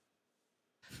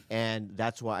And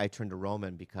that's why I turned to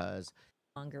Roman because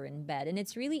longer in bed. And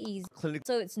it's really easy. clinic.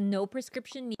 So it's no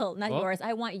prescription needle, not Oh. yours.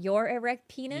 I want your erect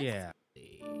penis. Yeah.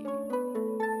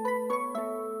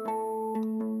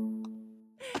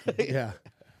 Yeah.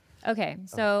 Okay,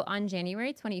 so on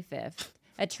January 25th,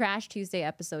 a Trash Tuesday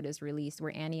episode is released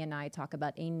where Annie and I talk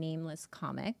about a nameless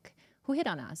comic who hit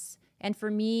on us. And for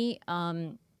me,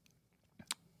 that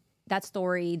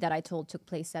story that I told took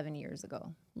place 7 years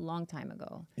ago, long time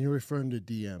ago. You're referring to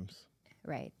DMs.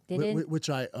 Right. Didn't. which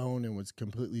I own and was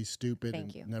completely stupid Thank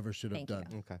and you. never should have Thank you.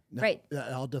 done. Okay. Now, Right.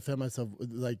 I'll defend myself.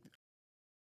 Like,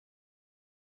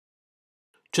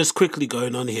 Just quickly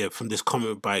going on here from this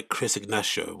comment by Chris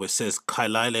Ignacio, which says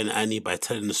Kailila and Annie, by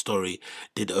telling the story,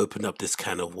 did open up this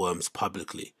can of worms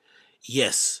publicly.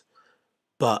 Yes,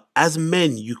 but as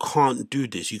men, you can't do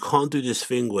this. You can't do this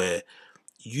thing where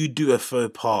you do a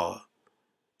faux pas,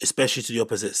 especially to the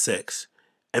opposite sex,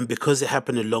 and because it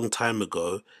happened a long time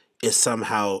ago, it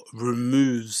somehow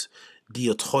removes the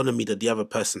autonomy that the other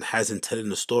person has in telling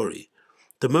the story.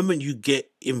 The moment you get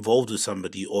involved with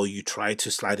somebody, or you try to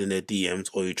slide in their DMs,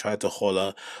 or you try to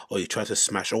holler, or you try to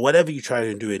smash, or whatever you try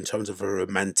to do in terms of a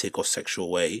romantic or sexual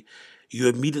way, you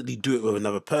immediately do it with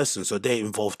another person, so they're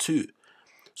involved too.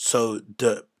 So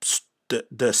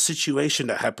the situation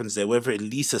that happens there, whether it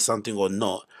leads to something or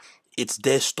not, it's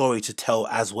their story to tell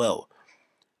as well.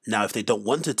 Now, if they don't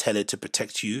want to tell it to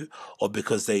protect you, or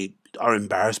because they are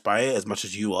embarrassed by it as much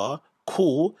as you are,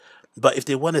 cool. But if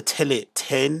they want to tell it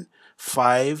 10,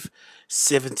 5,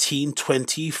 17,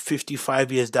 20,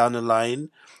 55 years down the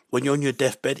line, when you're on your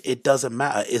deathbed, it doesn't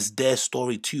matter. It's their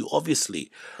story too.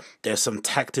 Obviously, there's some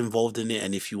tact involved in it.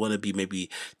 And if you want to be maybe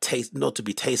not to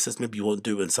be tasteless, maybe you won't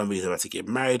do it when somebody's about to get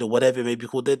married or whatever it may be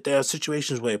called. There are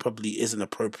situations where it probably isn't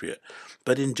appropriate.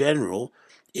 But in general,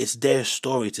 it's their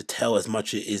story to tell as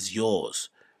much as it is yours.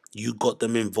 You got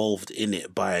them involved in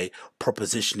it by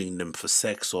propositioning them for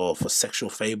sex or for sexual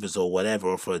favors or whatever,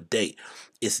 or for a date.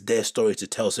 It's their story to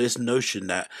tell. So this notion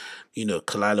that,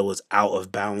 Kalila was out of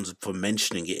bounds for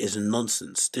mentioning it is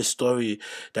nonsense. This story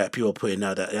that people are putting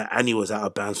out that Annie was out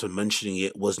of bounds for mentioning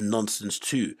it was nonsense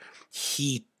too.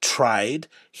 He tried,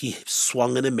 he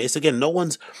swung and a miss. Again, no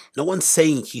one's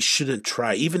saying he shouldn't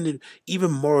try, even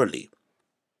morally.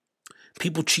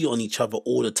 People cheat on each other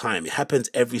all the time. It happens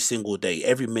every single day,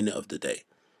 every minute of the day.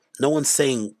 No one's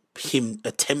saying him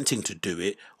attempting to do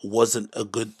it wasn't a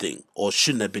good thing or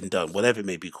shouldn't have been done, whatever it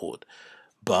may be called.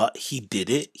 But he did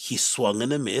it. He swung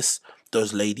and a miss.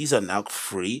 Those ladies are now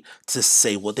free to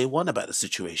say what they want about the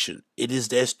situation. It is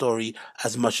their story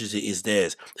as much as it is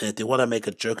theirs. And if they want to make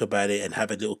a joke about it and have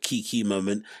a little kiki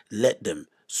moment, let them.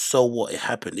 So what? It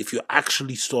happened. If you're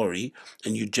actually sorry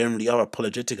and you generally are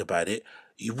apologetic about it,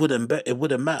 it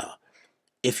wouldn't matter.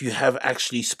 If you have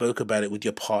actually spoke about it with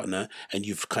your partner and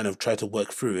you've kind of tried to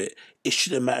work through it, it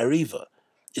shouldn't matter either.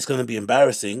 It's going to be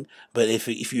embarrassing, but if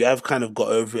you have kind of got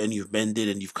over it and you've mended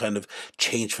and you've kind of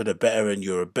changed for the better and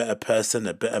you're a better person,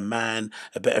 a better man,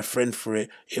 a better friend for it,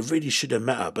 it really shouldn't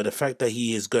matter. But the fact that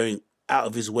he is going out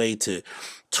of his way to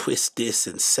twist this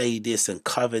and say this and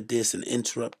cover this and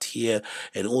interrupt here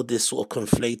and all this sort of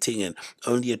conflating and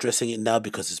only addressing it now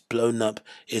because it's blown up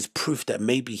is proof that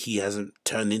maybe he hasn't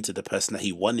turned into the person that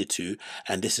he wanted to,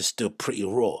 and this is still pretty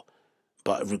raw.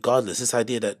 But regardless, this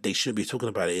idea that they shouldn't be talking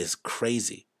about it is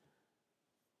crazy.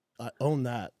 I own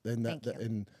that, and Thank you.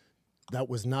 and that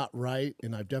was not right,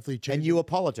 and I've definitely changed. And you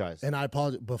apologize. And I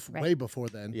apologize Right. way before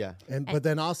then. Yeah. But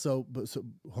then also, so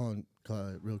hold on,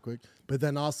 Clyde, real quick. But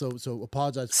then also, so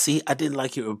apologize. See, I didn't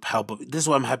like it with how Bobby. This is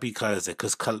why I'm happy Kyle's there,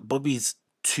 because Bobby's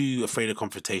too afraid of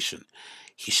confrontation.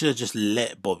 He should have just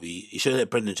let Bobby. He should have let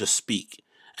Brendan just speak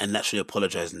and naturally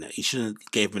apologize in that. He shouldn't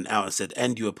have gave him an out and said,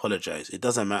 "And you apologize." It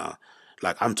doesn't matter.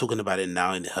 Like, I'm talking about it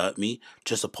now and it hurt me.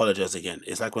 Just apologize again.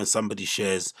 It's like when somebody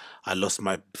shares, "I lost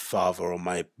my father or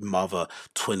my mother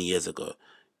 20 years ago."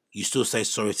 You still say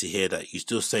sorry to hear that. You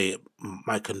still say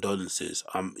my condolences.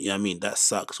 You know what I mean? That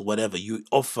sucks. Whatever. You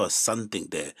offer something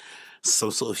there, some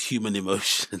sort of human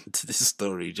emotion to this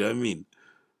story. Do you know what I mean?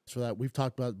 For that, we've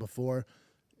talked about it before.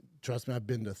 Trust me, I've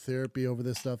been to therapy over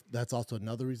this stuff. That's also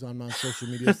another reason I'm on social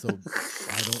media, so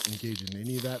I don't engage in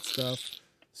any of that stuff.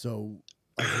 So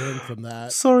I've learned from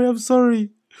that. Sorry, I'm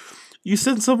sorry. You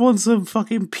sent someone some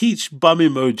fucking peach bum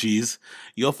emojis.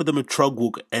 You offer them a trug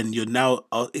walk, and you're now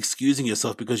excusing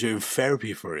yourself because you're in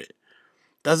therapy for it.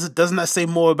 Doesn't that say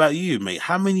more about you, mate?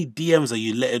 How many DMs are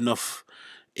you letting off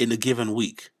in a given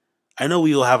week? I know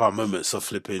we all have our moments of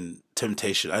flipping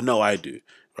temptation. I know I do.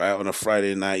 Right, on a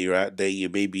Friday night, you're out there, you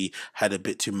maybe had a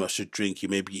bit too much to drink, you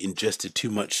maybe ingested too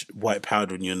much white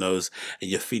powder in your nose,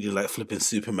 and you're feeling like flipping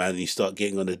Superman, and you start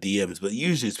getting on the DMs. But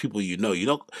usually it's people you know. You're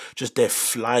not just there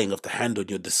flying off the handle on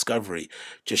your discovery,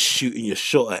 just shooting your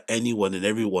shot at anyone and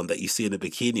everyone that you see in a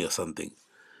bikini or something.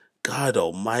 God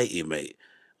almighty, mate.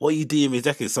 What you DM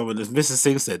exactly? Someone, as Mrs.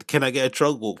 Singh said, "Can I get a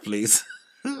trunk walk, please?"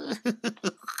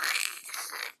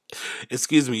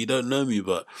 Excuse me, you don't know me,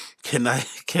 but can I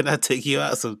take you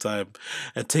out sometime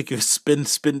and take you spin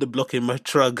the block in my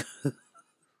truck?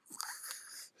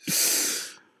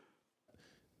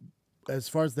 As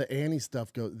far as the Annie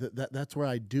stuff goes, that's where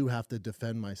I do have to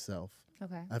defend myself.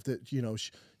 Okay. I have to, you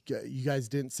guys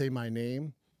didn't say my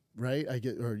name, right?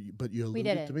 But you We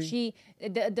alluded to didn't. me.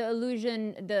 The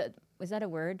illusion, was that a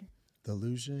word? The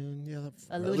illusion, yeah.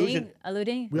 Alluding?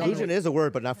 We all Illusion is a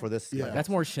word, but not for this. Yeah. That's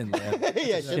more Shinlin.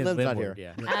 Yeah, Shinlin's not here. word,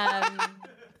 yeah.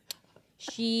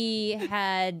 She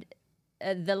had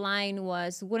the line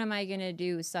was, "What am I gonna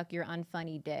do? Suck your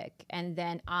unfunny dick?" And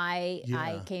then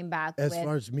I came back As with,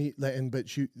 far as me, but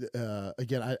she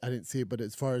again, I didn't see it. But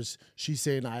as far as she's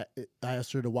saying, I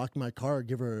asked her to walk my car, or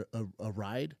give her a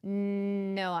ride.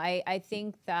 no, I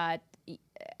think that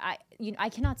I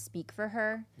cannot speak for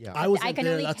her. Yeah. I wasn't I can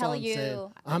there, only that's tell all I'm you.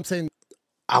 saying. I'm saying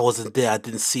I wasn't there. I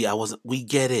didn't see. I wasn't. We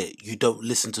get it. You don't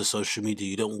listen to social media.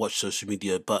 You don't watch social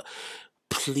media. But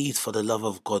please, for the love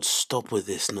of God, stop with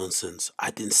this nonsense. I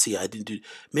didn't see. I didn't do.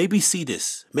 Maybe see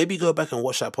this. Maybe go back and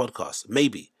watch that podcast.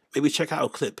 Maybe check out a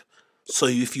clip. So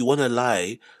if you want to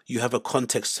lie, you have a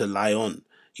context to lie on.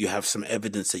 You have some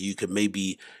evidence that you can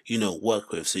maybe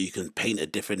work with, so you can paint a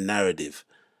different narrative.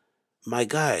 My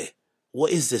guy,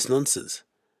 what is this nonsense?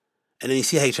 And then you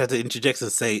see how he tried to interject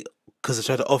and say, because I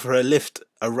tried to offer her a lift,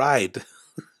 a ride.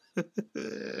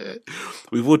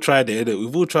 We've all tried it, innit?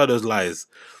 We've all tried those lies.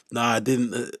 Nah, I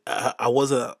didn't. I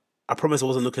wasn't. I promise I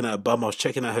wasn't looking at a bum. I was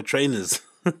checking out her trainers.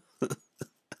 I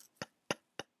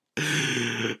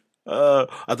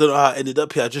don't know how I ended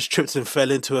up here. I just tripped and fell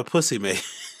into her pussy, mate.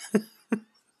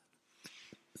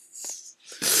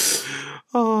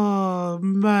 Oh,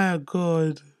 my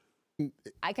God.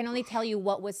 I can only tell you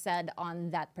what was said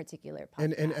on that particular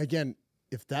podcast. and again,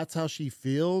 if that's how she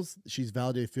feels, she's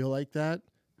validated to feel like that.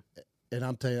 And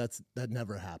I'm telling you, that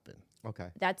never happened. Okay.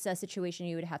 That's a situation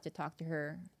you would have to talk to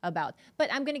her about.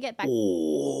 But I'm gonna get back.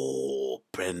 Oh,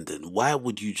 Brendan, why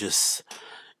would you just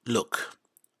look?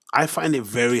 I find it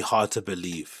very hard to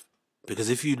believe, because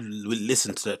if you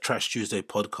listen to that Trash Tuesday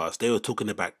podcast, they were talking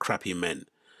about crappy men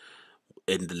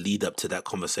in the lead up to that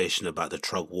conversation about the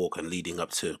drug walk and leading up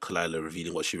to Kalila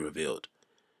revealing what she revealed.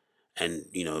 And,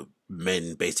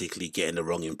 men basically getting the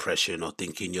wrong impression or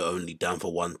thinking you're only down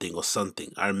for one thing or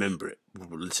something. I remember it.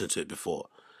 We listened to it before.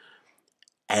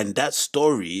 And that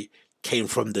story came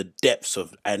from the depths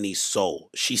of Annie's soul.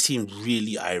 She seemed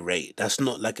really irate. That's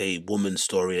not like a woman's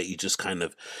story that you just kind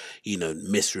of,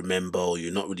 misremember, or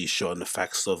you're not really sure on the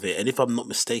facts of it. And if I'm not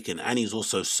mistaken, Annie's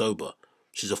also sober.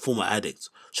 She's a former addict.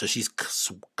 So she's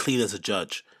clean as a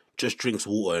judge. Just drinks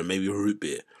water and maybe root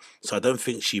beer. So I don't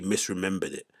think she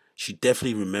misremembered it. She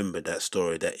definitely remembered that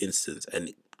story, that instance,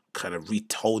 and kind of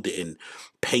retold it in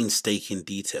painstaking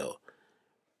detail.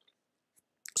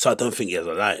 So I don't think he's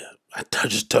a liar. I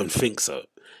just don't think so.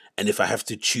 And if I have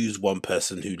to choose one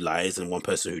person who lies and one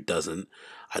person who doesn't,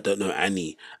 I don't know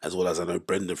Annie as well as I know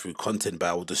Brendan through content, but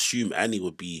I would assume Annie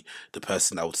would be the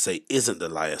person I would say isn't the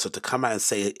liar. So to come out and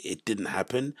say it didn't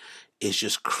happen is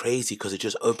just crazy, because it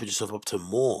just opens yourself up to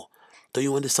more. Don't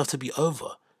you want this stuff to be over?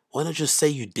 Why not just say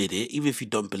you did it, even if you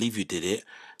don't believe you did it,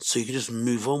 so you can just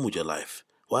move on with your life?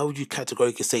 Why would you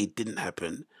categorically say it didn't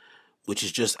happen, which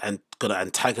is just going to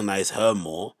antagonize her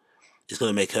more? It's going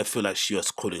to make her feel like she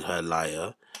was calling her a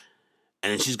liar,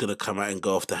 and then she's going to come out and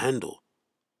go off the handle.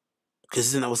 Because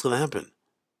isn't that what's going to happen?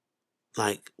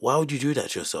 Like, why would you do that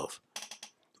to yourself?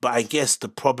 But I guess the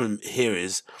problem here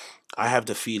is, I have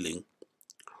the feeling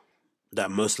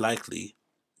that most likely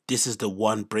this is the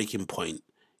one breaking point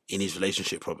in his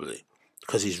relationship, probably,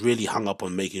 because he's really hung up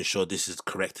on making sure this is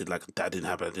corrected, like that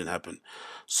didn't happen.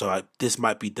 So this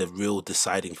might be the real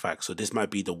deciding fact. So this might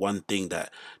be the one thing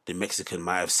that the Mexican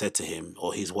might have said to him,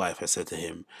 or his wife has said to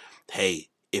him, hey,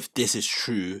 if this is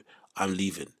true, I'm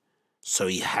leaving. So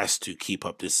he has to keep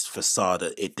up this facade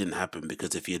that it didn't happen,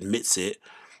 because if he admits it,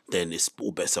 then it's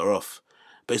all bets are off.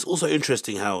 But it's also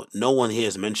interesting how no one here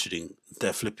is mentioning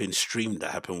the flipping stream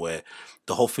that happened, where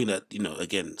the whole thing that,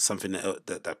 again, something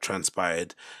that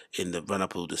transpired in the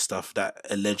run-up of all this stuff, that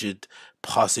alleged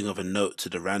passing of a note to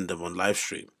the random on live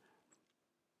stream.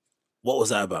 What was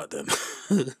that about then?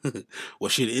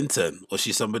 Was she an intern? Was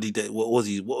she somebody that, what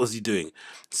was he doing?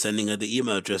 Sending her the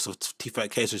email address of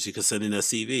T-Fat K so she could send in her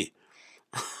CV?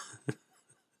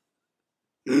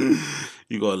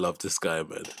 You gotta love this guy,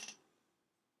 man.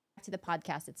 To the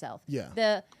podcast itself.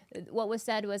 Yeah. What was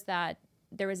said was that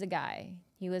there was a guy.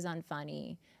 He was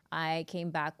unfunny. I came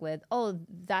back with, oh,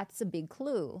 that's a big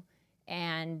clue.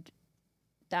 And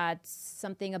that's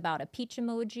something about a peach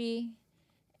emoji.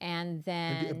 And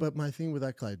then... But my thing with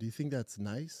that, Clyde, do you think that's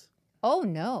nice? Oh,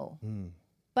 no.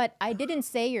 But I didn't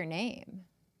say your name.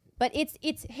 But it's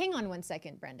hang on one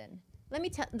second, Brendan.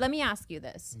 Let me ask you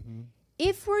this.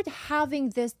 If we're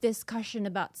having this discussion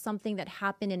about something that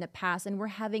happened in the past and we're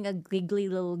having a giggly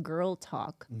little girl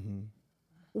talk,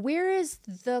 Where is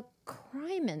the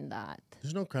crime in that?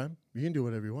 There's no crime. You can do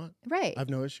whatever you want. Right. I have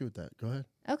no issue with that. Go ahead.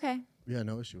 Okay. Yeah,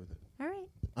 no issue with it. All right.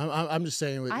 I'm just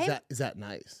saying, is that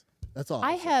nice? That's all.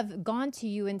 I I'm saying. have gone to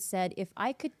you and said, if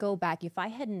I could go back, if I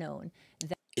had known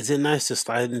that. Is it nice to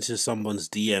slide into someone's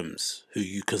DMs who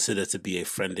you consider to be a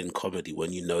friend in comedy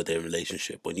when you know their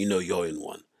relationship, when you know you're in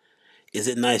one? Is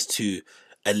it nice to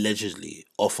allegedly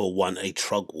offer one a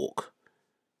trug walk,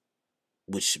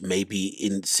 which maybe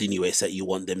insinuates that you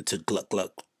want them to gluck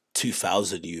gluck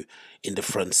 2000 you in the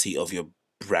front seat of your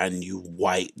brand new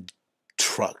white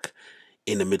truck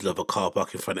in the middle of a car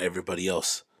park in front of everybody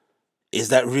else? Is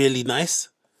that really nice?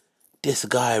 This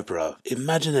guy, bro.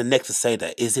 Imagine the neck to say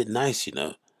that. Is it nice, you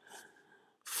know?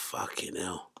 Fucking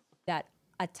hell. That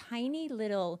a tiny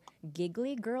little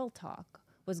giggly girl talk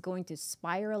was going to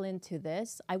spiral into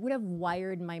this, I would have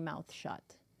wired my mouth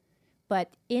shut.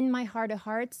 But in my heart of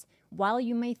hearts, while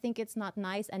you may think it's not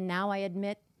nice, and now I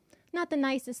admit, not the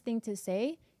nicest thing to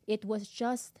say, it was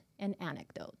just an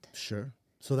anecdote. Sure.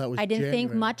 So that was. I didn't think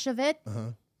January. much of it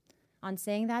on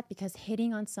saying that because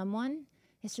hitting on someone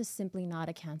is just simply not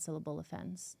a cancelable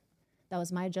offense. That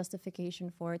was my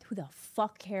justification for it. Who the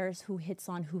fuck cares who hits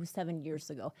on who 7 years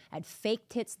ago? I had fake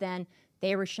tits then.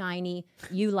 They were shiny.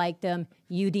 You liked them.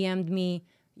 You DM'd me.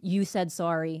 You said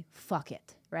sorry. Fuck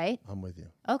it. Right? I'm with you.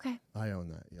 Okay. I own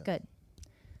that. Yeah. Good.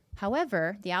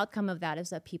 However, the outcome of that is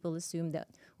that people assumed that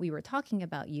we were talking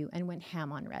about you and went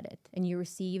ham on Reddit. And you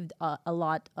received a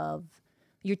lot of,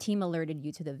 your team alerted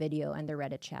you to the video and the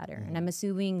Reddit chatter. And I'm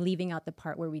assuming leaving out the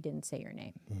part where we didn't say your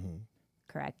name.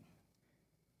 Correct?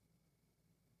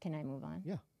 Can I move on?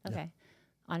 Yeah. Okay.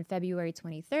 On February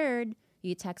 23rd,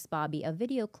 you text Bobby a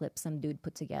video clip some dude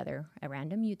put together, a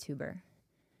random YouTuber,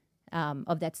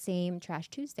 of that same Trash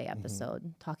Tuesday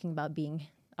episode, talking about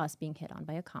us being hit on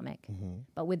by a comic.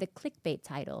 But with the clickbait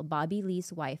title, Bobby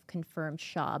Lee's wife confirmed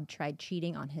Schaub tried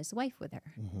cheating on his wife with her.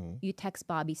 You text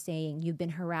Bobby saying, you've been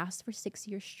harassed for 6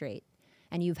 years straight,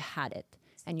 and you've had it.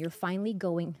 And you're finally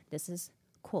going, this is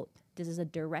a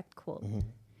direct quote.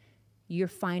 You're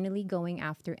finally going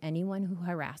after anyone who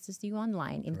harasses you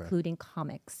online, including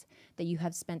comics, that you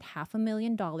have spent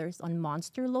 $500,000 on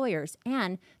monster lawyers,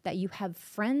 and that you have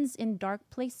friends in dark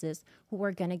places who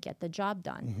are going to get the job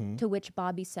done. To which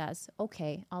Bobby says,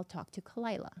 okay, I'll talk to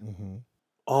Kalila.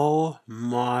 Oh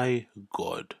my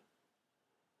God.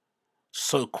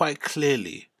 So quite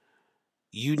clearly,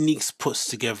 Uniques puts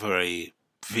together a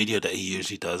video that he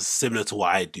usually does, similar to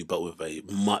what I do, but with a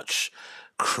much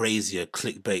crazier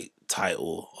clickbait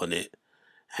title on it,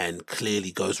 and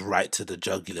clearly goes right to the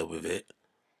jugular with it,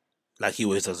 like he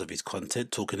always does with his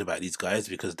content, talking about these guys,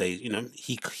 because they, you know,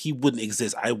 he wouldn't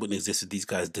exist, I wouldn't exist if these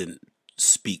guys didn't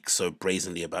speak so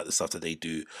brazenly about the stuff that they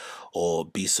do, or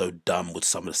be so dumb with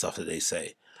some of the stuff that they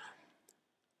say.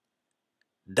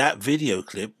 That video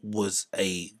clip was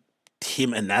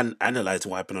him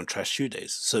analyzing what happened on Trash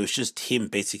Tuesdays. So it's just him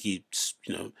basically,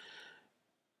 you know,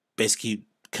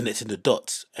 connecting the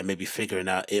dots and maybe figuring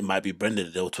out it might be Brendan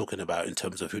that they were talking about in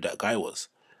terms of who that guy was.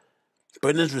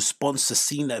 Brendan's response to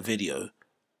seeing that video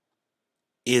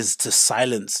is to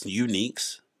silence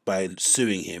Uniques by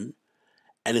suing him,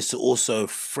 and is to also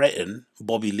threaten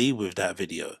Bobby Lee with that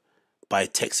video by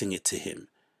texting it to him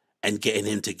and getting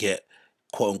him to get,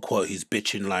 quote unquote, his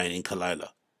bitching line in Kalila.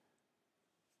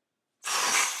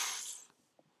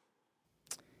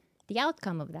 The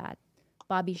outcome of that,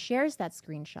 Bobby shares that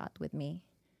screenshot with me.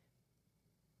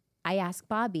 I ask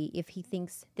Bobby if he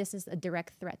thinks this is a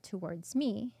direct threat towards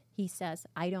me. He says,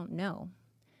 I don't know.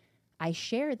 I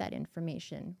share that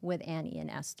information with Annie and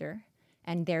Esther,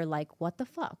 and they're like, what the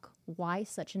fuck? Why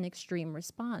such an extreme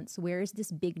response? Where is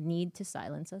this big need to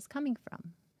silence us coming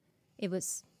from? It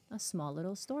was a small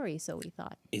little story, so we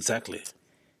thought. Exactly.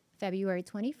 February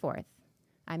 24th,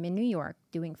 I'm in New York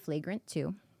doing Flagrant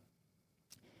 2.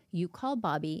 You call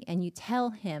Bobby and you tell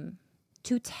him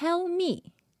to tell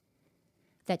me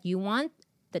that you want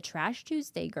the Trash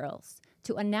Tuesday girls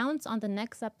to announce on the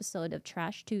next episode of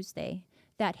Trash Tuesday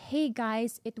that, hey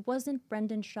guys, it wasn't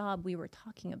Brendan Schaub we were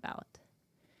talking about.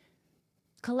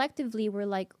 Collectively, we're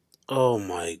like, oh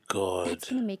my God. that's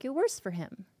going to make it worse for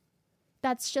him.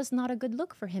 That's just not a good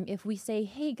look for him if we say,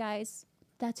 hey guys,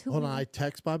 that's who Hold on, I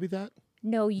text Bobby that?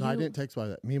 No, you... No, I didn't text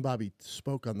Bobby that. Me and Bobby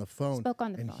spoke on the phone. Spoke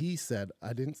on the and phone. he said,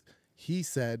 I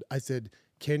said,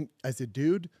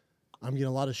 dude, I'm getting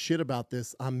a lot of shit about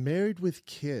this. I'm married with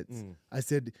kids. I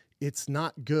said, it's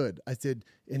not good. I said,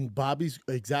 and Bobby's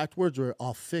exact words were,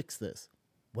 I'll fix this.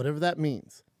 Whatever that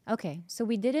means. Okay, so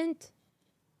we didn't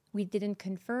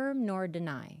confirm nor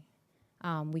deny.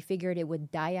 We figured it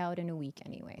would die out in a week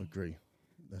anyway. Agree.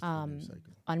 That's the news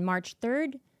cycle. On March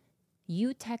 3rd,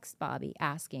 You text Bobby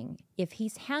asking if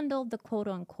he's handled the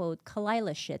quote-unquote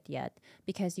Kalila shit yet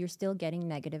because you're still getting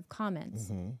negative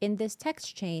comments. In this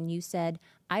text chain, you said,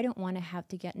 I don't want to have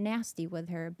to get nasty with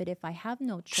her, but if I have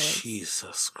no choice,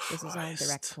 Jesus Christ. this is all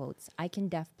direct quotes, I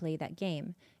can play that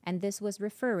game. And this was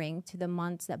referring to the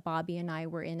months that Bobby and I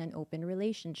were in an open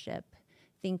relationship,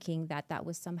 thinking that that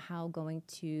was somehow going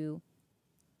to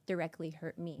directly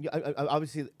hurt me. Yeah,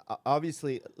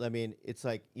 obviously, I mean, it's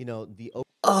like, you know,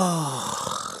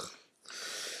 Oh.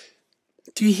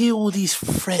 Do you hear all these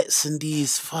threats and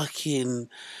these fucking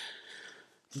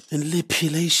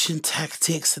manipulation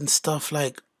tactics and stuff?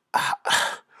 Like,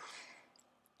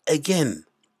 again,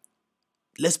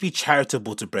 let's be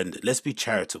charitable to Brendan. Let's be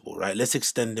charitable, right? Let's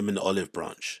extend him an olive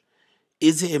branch.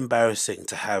 Is it embarrassing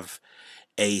to have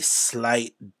a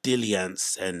slight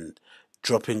dalliance and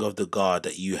dropping of the guard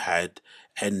that you had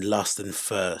and lust and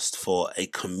thirst for a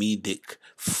comedic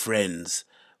friend's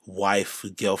wife,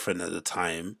 girlfriend at the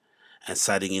time, and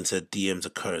sliding into a DM's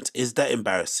occurrence? Is that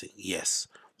embarrassing? Yes.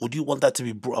 Would you want that to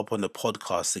be brought up on the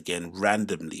podcast again,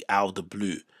 randomly, out of the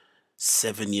blue,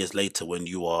 7 years later, when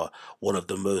you are one of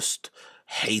the most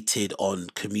hated on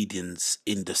comedians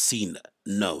in the scene?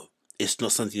 No. It's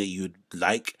not something that you would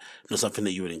like, not something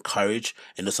that you would encourage,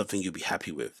 and not something you'd be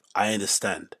happy with. I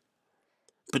understand.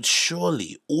 But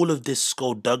surely all of this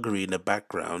skullduggery in the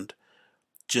background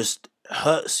just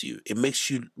hurts you. It makes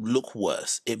you look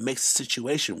worse. It makes the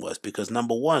situation worse because,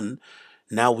 number one,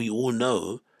 now we all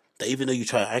know that even though you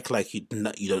try to act like you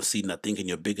don't see nothing and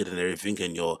you're bigger than everything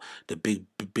and you're the big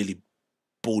Billy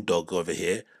Bulldog over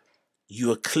here, you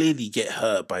will clearly get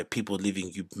hurt by people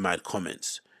leaving you mad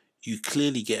comments. You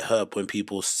clearly get hurt when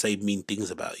people say mean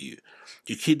things about you.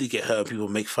 You clearly get hurt when people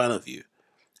make fun of you.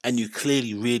 And you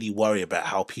clearly really worry about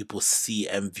how people see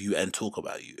and view and talk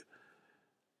about you.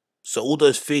 So all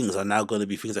those things are now going to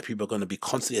be things that people are going to be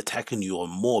constantly attacking you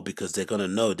on more because they're going to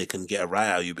know they can get a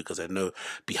rise out of you because they know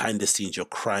behind the scenes you're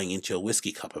crying into your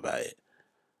whiskey cup about it.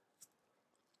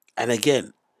 And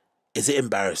again, is it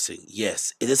embarrassing?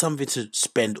 Yes. Is it something to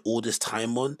spend all this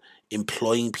time on?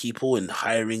 Employing people and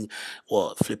hiring,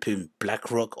 flipping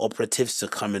BlackRock operatives to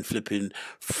come and flipping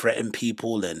threaten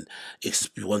people and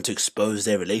you want to expose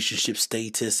their relationship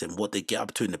status and what they get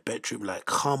up to in the bedroom? Like,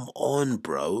 come on,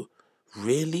 bro.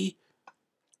 Really?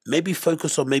 Maybe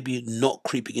focus on maybe not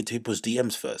creeping into people's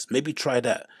DMs first. Maybe try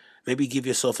that. Maybe give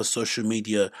yourself a social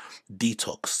media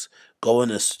detox. Go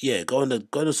on a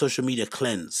social media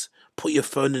cleanse. Put your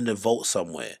phone in the vault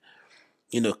somewhere.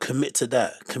 You know, commit to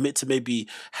that. Commit to maybe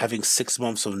having 6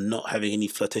 months of not having any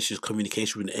flirtatious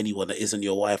communication with anyone that isn't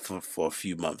your wife for a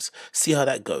few months. See how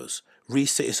that goes.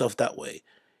 Reset yourself that way.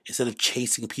 Instead of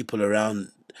chasing people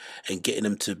around and getting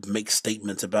them to make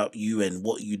statements about you and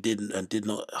what you did and did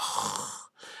not.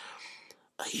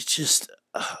 He's just,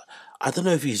 I don't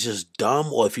know if he's just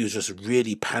dumb or if he was just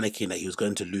really panicking that he was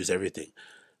going to lose everything.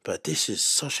 But this is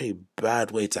such a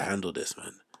bad way to handle this,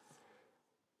 man.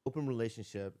 open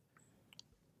relationship,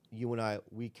 you and I,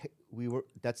 we were.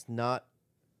 That's not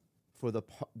for the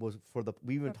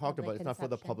we even talked about it. It's not for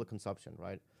the public consumption,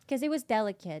 right? Because it was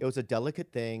delicate. It was a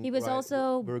delicate thing. He was right?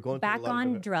 also we were going back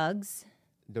on drugs.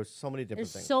 There's so many different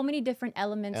things. So many different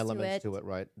elements to it,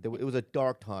 right? It was a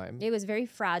dark time. It was very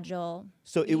fragile.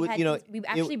 So it was, we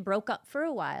actually broke up for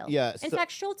a while. Yeah. In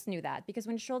fact, Schultz knew that because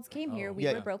when Schultz came here, we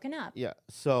were broken up. Yeah.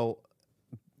 So.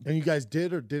 And you guys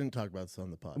did or didn't talk about this on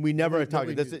the pod? We never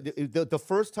talked. The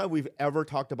first time we've ever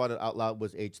talked about it out loud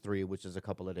was H3, which is a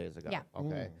couple of days ago. Yeah.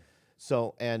 Okay.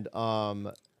 So, and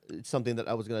it's something that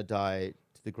I was gonna die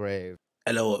to the grave.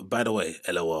 LOL. By the way,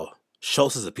 LOL.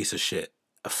 Schultz is a piece of shit.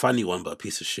 A funny one, but a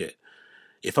piece of shit.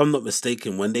 If I'm not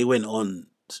mistaken, when they went on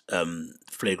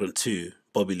Flagrant 2,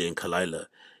 Bobby Lee and Kalila,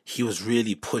 he was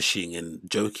really pushing and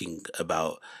joking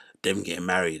about them getting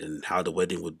married and how the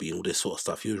wedding would be and all this sort of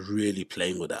stuff. He was really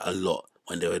playing with that a lot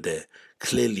when they were there,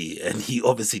 clearly, and he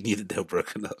obviously knew that they were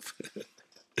broken up.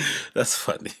 That's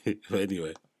funny. But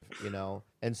anyway.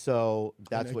 And so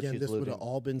that's and what again, she's this would alluding. have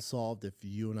all been solved if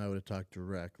you and I would have talked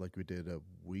direct like we did a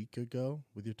week ago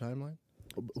with your timeline.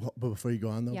 But before you go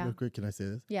on, though, real quick, can I say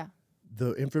this? Yeah.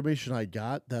 The information I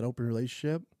got, that open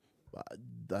relationship,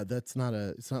 it's not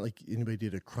like anybody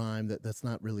did a crime. That's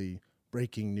not really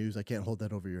breaking news. I can't hold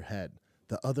that over your head.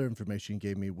 The other information you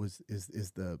gave me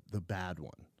is the bad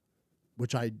one,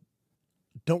 which I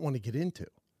don't want to get into.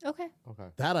 Okay.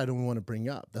 That I don't want to bring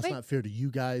up. That's not fair to you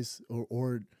guys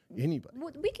or anybody.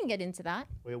 We can get into that.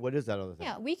 Wait, what is that other thing?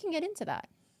 Yeah, we can get into that.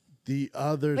 The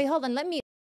other. Wait, hold on. Let me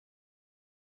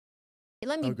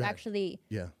actually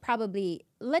probably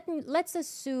let's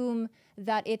assume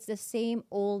that it's the same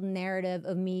old narrative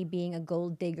of me being a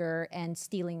gold digger and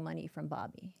stealing money from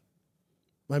Bobby.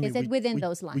 I mean, Is it within we,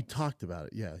 those We lines? talked about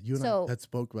it. Yeah, you and So- I had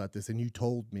spoke about this, and you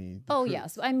told me. the Oh truth.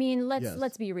 yes. I mean, Yes.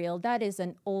 let's be real. That is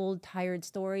an old, tired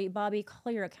story. Bobby,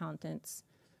 call your accountants.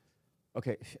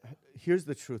 Okay, here's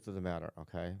the truth of the matter.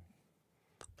 Okay,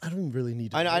 I don't really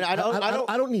need to. I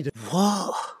don't need to.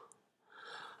 What?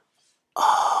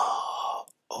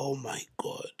 Oh my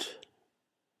God.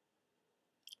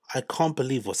 I can't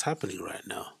believe what's happening right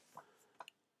now.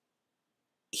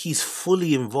 He's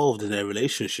fully involved in their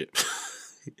relationship.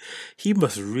 He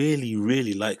must really,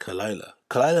 really like Kalila.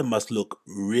 Kalila must look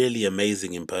really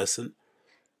amazing in person,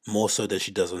 more so than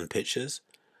she does on pictures.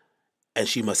 And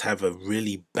she must have a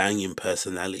really banging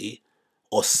personality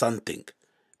or something.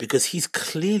 Because he's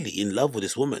clearly in love with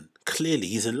this woman. Clearly,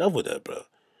 he's in love with her, bro.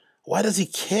 Why does he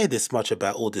care this much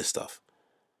about all this stuff?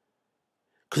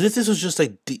 Because if this was just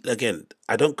like, again,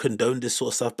 I don't condone this sort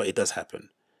of stuff, but it does happen,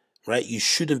 right? You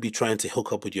shouldn't be trying to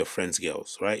hook up with your friends'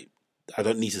 girls, right? I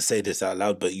don't need to say this out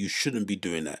loud, but you shouldn't be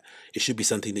doing that. It should be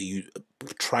something that you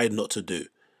try not to do.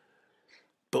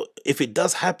 But if it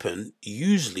does happen,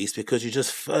 usually it's because you're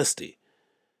just thirsty.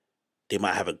 They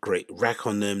might have a great rack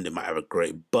on them. They might have a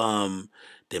great bum.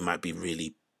 They might be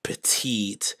really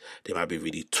petite. They might be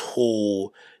really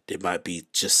tall. They might be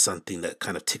just something that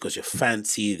kind of tickles your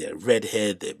fancy. They're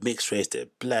redhead, they're mixed race, they're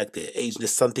black, they're Asian.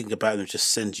 There's something about them that just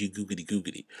sends you googly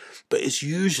googly. But it's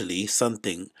usually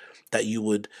something that you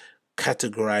would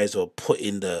categorize or put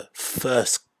in the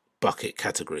first bucket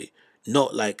category.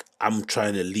 Not like I'm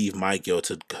trying to leave my girl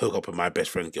to hook up with my best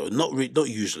friend girl. Not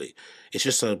usually. It's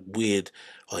just a weird,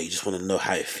 oh, you just want to know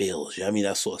how it feels. You know what I mean?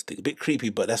 That sort of thing. A bit creepy,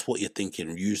 but that's what you're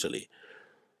thinking usually.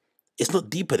 It's not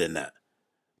deeper than that.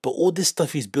 But all this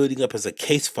stuff he's building up as a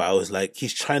case file is like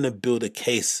he's trying to build a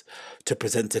case to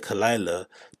present to Kalila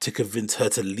to convince her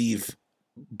to leave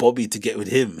Bobby to get with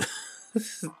him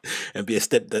and be a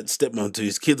stepmom to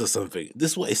his kids or something.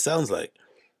 This is what it sounds like.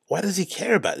 Why does he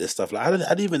care about this stuff? Like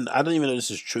I don't even know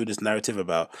this is true. This narrative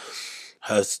about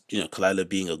her, Kalila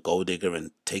being a gold digger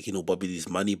and taking all Bobby's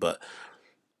money, but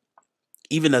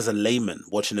even as a layman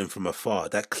watching him from afar,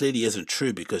 that clearly isn't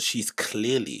true because she's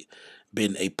clearly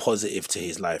been a positive to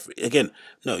his life. Again,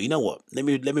 no, you know what? Let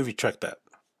me retract that.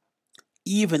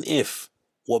 Even if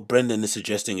what Brendan is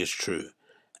suggesting is true,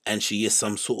 and she is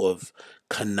some sort of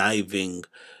conniving,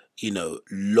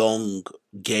 long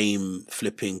game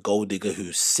flipping gold digger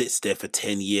who sits there for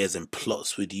 10 years and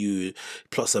plots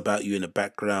about you in the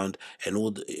background, and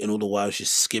all the while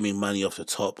she's skimming money off the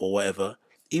top or whatever.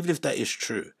 Even if that is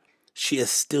true, she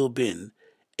has still been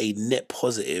a net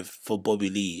positive for Bobby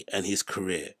Lee and his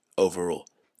career overall.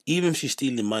 Even if she's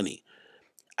stealing money,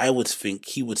 I would think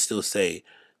he would still say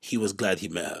he was glad he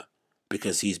met her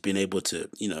because he's been able to,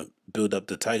 build up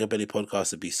the TigerBelly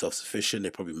podcast to be self-sufficient. They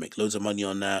probably make loads of money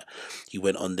on that. He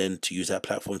went on then to use that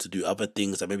platform to do other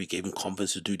things that maybe gave him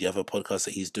confidence to do the other podcasts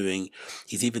that he's doing.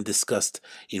 He's even discussed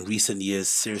in recent years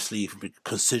seriously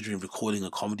considering recording a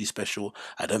comedy special.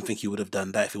 I don't think he would have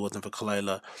done that if it wasn't for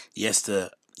Kalila. Yes,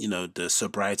 the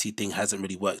sobriety thing hasn't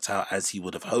really worked out as he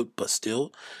would have hoped, but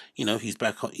still, he's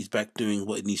back doing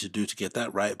what he needs to do to get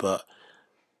that right. But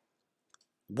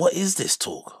what is this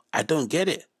talk? I don't get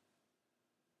it.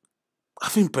 I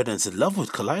think Brendan's in love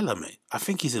with Kalila, mate. I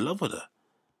think he's in love with her.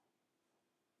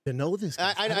 To know this.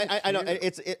 I know.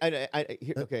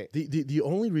 Okay. The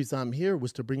only reason I'm here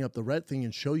was to bring up the red thing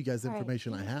and show you guys the All right,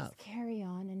 information I can we have. just carry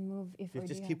on and move if we're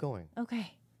Just doing- keep going.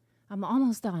 Okay. I'm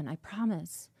almost done. I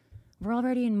promise. We're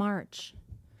already in March.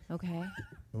 Okay.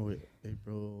 Oh, wait,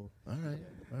 April. All right.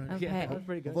 Okay. Yeah, that was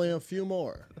pretty good. Hopefully a few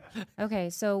more. Okay,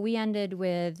 so we ended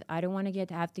with I don't want to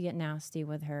have to get nasty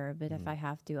with her, but if I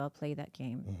have to, I'll play that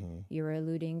game. You were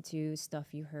alluding to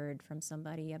stuff you heard from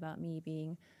somebody about me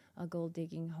being a gold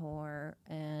digging whore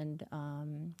and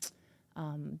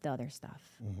the other stuff,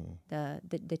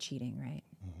 the cheating, right?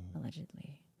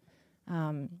 Allegedly.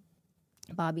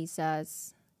 Bobby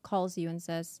calls you and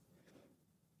says,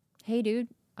 "Hey, dude,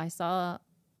 I saw."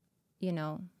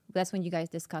 That's when you guys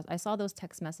discussed. I saw those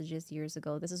text messages years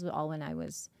ago. This is all when I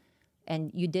was, and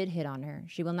you did hit on her.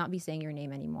 She will not be saying your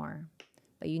name anymore,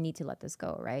 but you need to let this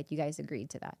go, right? You guys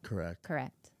agreed to that. Correct.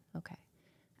 Correct. Okay.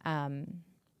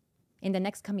 In the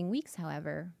next coming weeks,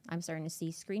 however, I'm starting to see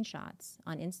screenshots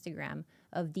on Instagram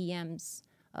of DMs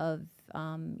of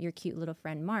your cute little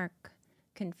friend Mark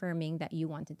confirming that you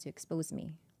wanted to expose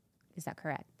me. Is that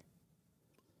correct?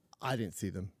 I didn't see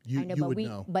them. I know, you but would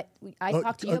know. I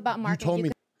talked to you about Mark. You told and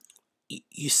me.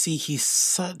 You see, he's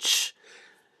such...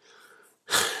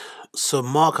 So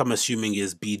Mark, I'm assuming,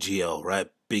 is BGL, right?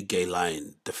 Big Gay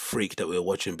Lion, the freak that we were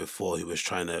watching before, who was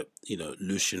trying to,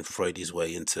 Lucian Freud his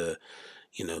way into,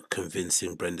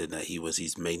 convincing Brendan that he was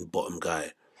his main bottom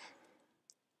guy.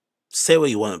 say what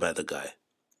you want about the guy,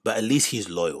 but at least he's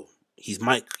loyal. He's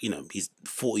Mike, he's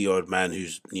 40-year-old man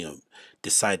who's,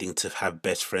 deciding to have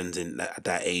best friends at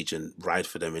that age and ride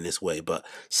for them in this way. But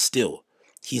still,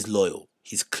 he's loyal.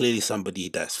 He's clearly somebody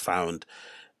that's found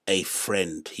a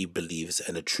friend he believes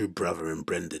and a true brother in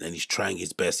Brendan, and he's trying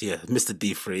his best. Yeah, Mr.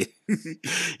 D3.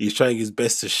 He's trying his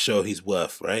best to show his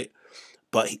worth, right?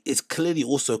 But it's clearly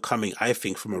also coming, I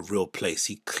think, from a real place.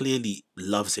 He clearly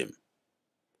loves him,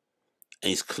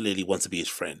 and he's clearly wants to be his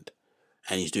friend,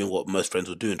 and he's doing what most friends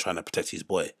will do and trying to protect his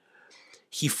boy.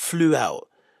 He flew out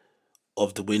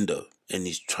of the window and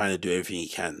he's trying to do everything he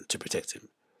can to protect him.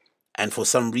 And for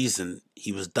some reason,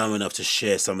 he was dumb enough to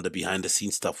share some of the behind the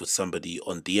scenes stuff with somebody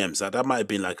on DMs. Now, that might have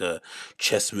been like a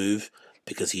chess move,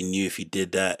 because he knew if he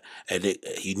did that,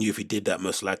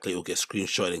 most likely it will get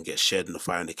screenshot and get shared in the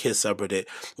Fire and the Kids subreddit,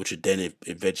 which would then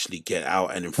eventually get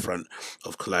out and in front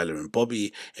of Kalila and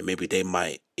Bobby, and maybe they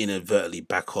might inadvertently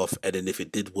back off. And then if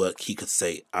it did work, he could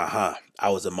say, aha, I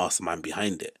was a mastermind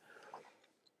behind it.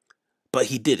 But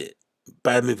he did it.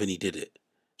 Bad move, and he did it.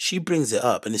 She brings it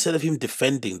up, and instead of him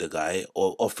defending the guy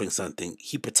or offering something,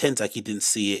 he pretends like he didn't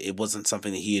see it. It wasn't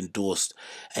something that he endorsed,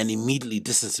 and immediately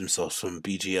distanced himself from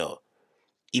BGL,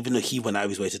 even though he went out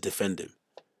of his way to defend him.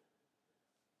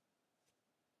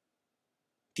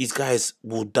 These guys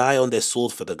will die on their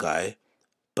sword for the guy,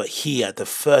 but he, at the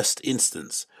first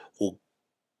instance, will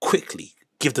quickly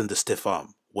give them the stiff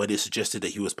arm where they suggested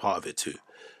that he was part of it too.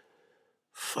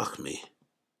 Fuck me.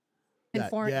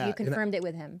 You confirmed it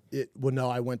with him. Well, no,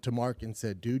 I went to Mark and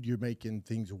said, dude, you're making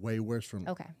things way worse from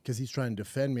Okay. Because he's trying to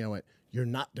defend me. I went, you're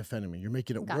not defending me. You're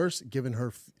making it worse, giving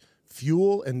her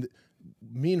fuel, and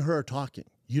me and her are talking.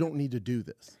 You don't need to do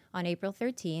this. On April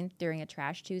 13th, during a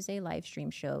Trash Tuesday live stream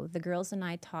show, the girls and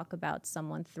I talk about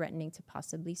someone threatening to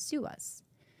possibly sue us.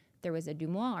 There was a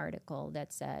Dumois article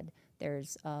that said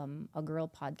there's a girl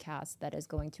podcast that is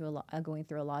going through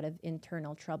a lot of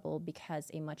internal trouble because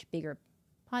a much bigger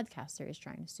podcaster is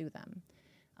trying to sue them.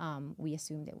 We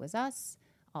assumed it was us,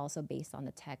 also based on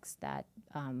the text that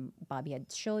Bobby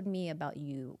had showed me about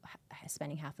you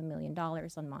spending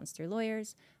 $500,000 on monster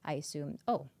lawyers. I assumed,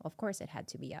 of course it had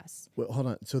to be us. Well, hold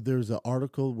on. So there's an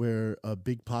article where a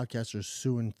big podcaster is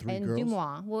suing three girls?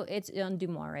 Dumois. Well, it's on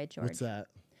Dumois, right, George? What's that?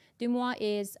 Dumois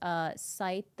is a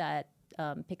site that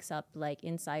picks up like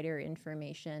insider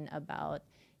information about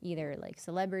either like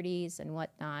celebrities and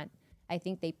whatnot. I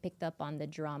think they picked up on the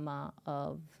drama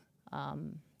of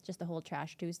just the whole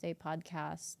Trash Tuesday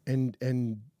podcast. And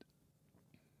in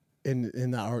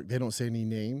the art, they don't say any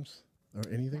names or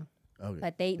anything? No. Okay.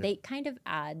 But they kind of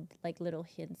add like little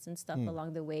hints and stuff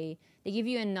along the way. They give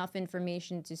you enough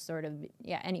information to sort of,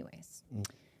 anyways.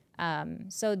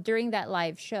 So during that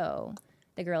live show,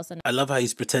 the girls and I love how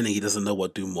he's pretending he doesn't know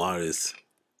what Dumois is.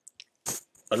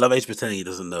 I love how he's pretending he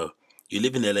doesn't know. You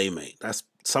live in LA, mate. That's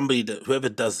somebody that, whoever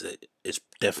does it, is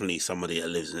definitely somebody that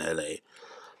lives in LA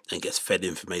and gets fed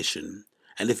information.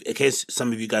 And if, in case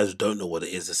some of you guys don't know what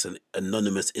it is, it's an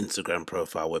anonymous Instagram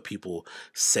profile where people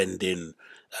send in,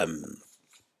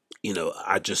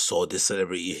 I just saw this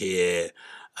celebrity here.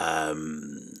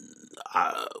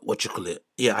 What you call it?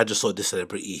 Yeah, I just saw this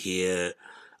celebrity here.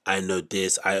 I know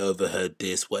this, I overheard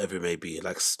this, whatever it may be,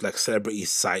 like celebrity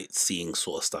sightseeing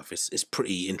sort of stuff. It's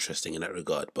pretty interesting in that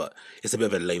regard, but it's a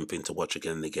bit of a lame thing to watch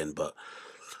again and again. But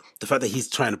the fact that he's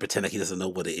trying to pretend like he doesn't know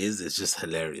what it is just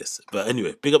hilarious. But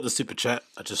anyway, big up the super chat.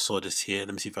 I just saw this here.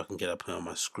 Let me see if I can get up here on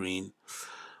my screen.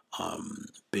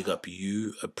 Big up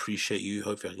you, appreciate you.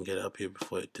 Hopefully I can get it up here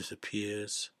before it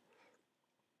disappears.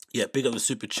 Yeah, big up the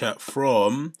super chat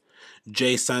from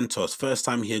Jay Santos. First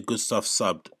time here, good stuff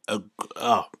subbed.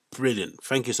 Brilliant.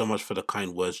 Thank you so much for the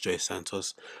kind words, Jay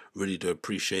Santos. Really do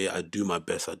appreciate it. I do my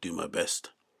best.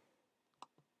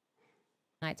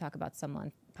 I talk about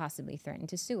someone possibly threatening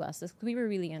to sue us. We were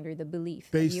really under the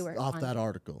belief Based that you were off that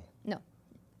article? No.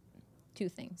 Two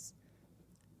things.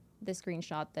 The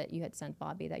screenshot that you had sent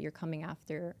Bobby that you're coming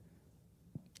after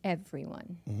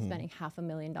everyone, spending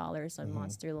 $500,000 on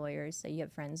monster lawyers, that you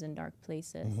have friends in dark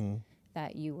places,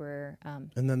 that you were...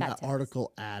 and then that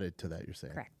article added to that, you're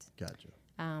saying? Correct. Gotcha.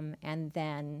 And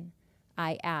then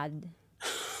I add...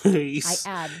 He's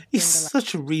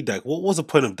such a redact. What was the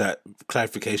point of that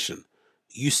clarification?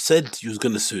 You said you was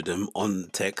going to sue them on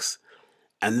text,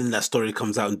 and then that story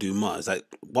comes out in Dumas. It's like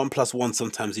 1 + 1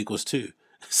 sometimes equals 2.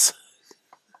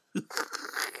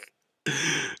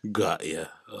 Got ya.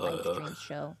 Live stream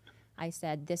show. I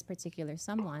said, this particular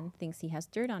someone thinks he has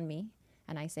dirt on me,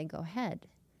 and I say, go ahead.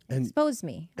 Expose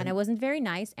me. And I wasn't very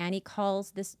nice. And he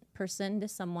calls this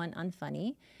someone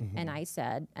unfunny. And I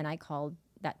said, and I called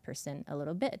that person a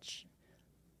little bitch.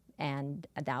 And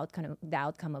the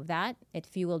outcome of that, it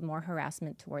fueled more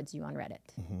harassment towards you on Reddit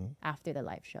after the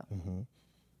live show.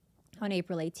 On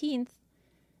April 18th,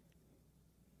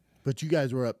 But you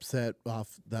guys were upset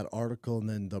off that article and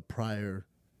then the prior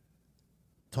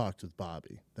talks with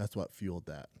Bobby. That's what fueled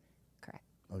that. correct.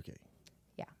 Okay.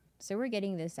 Yeah. So we're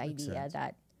getting this idea sense.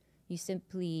 that you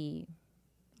simply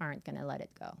aren't going to let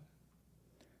it go.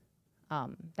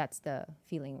 That's the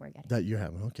feeling we're getting. That you're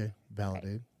having. Okay.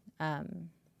 Validated. I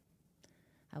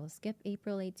will skip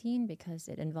April 18 because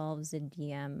it involves a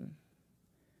DM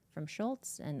from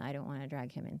Schultz, and I don't want to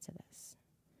drag him into this.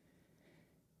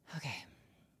 Okay.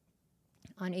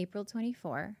 On April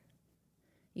 24,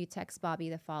 you text Bobby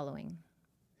the following.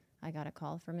 I got a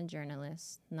call from a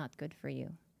journalist. Not good for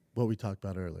you. What we talked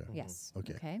about earlier. Yes.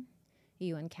 Okay.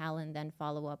 You and Callan then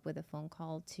follow up with a phone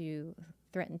call to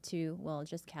threaten to, well,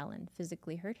 just Callan,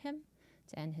 physically hurt him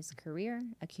to end his career,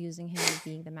 accusing him of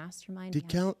being the mastermind.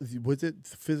 Was it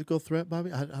physical threat,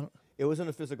 Bobby? I don't. It wasn't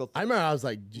a physical I remember I was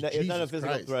like, No, it's not a Jesus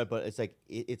physical Christ. threat, but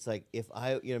it's like if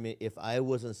I, you know what I mean, if I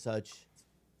wasn't such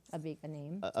a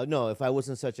name. no, if I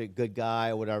wasn't such a good guy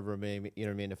or whatever, maybe, you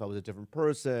know what I mean, if I was a different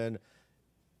person,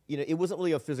 you know, it wasn't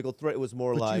really a physical threat. It was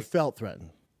more But like, you felt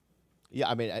threatened. yeah,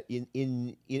 I mean,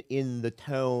 in the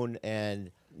tone, and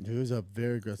It was a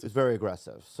very it's aggressive. very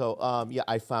aggressive. So yeah,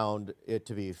 I found it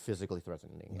to be physically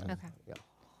threatening. Yeah. Okay. Yeah.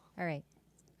 All right.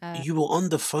 You were on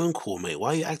the phone call, mate. Why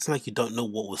are you acting like you don't know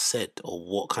what was said or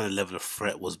what kind of level of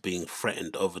threat was being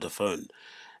threatened over the phone?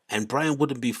 And Brian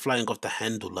wouldn't be flying off the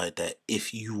handle like that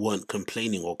if you weren't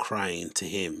complaining or crying to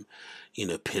him, you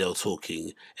know, pillow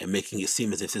talking and making it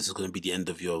seem as if this is going to be the end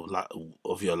of your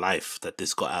life that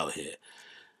this got out here.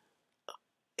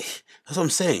 That's what I'm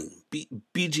saying.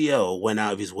 BGL went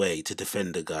out of his way to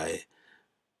defend the guy,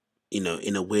 you know,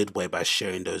 in a weird way by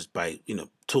sharing those, by, you know,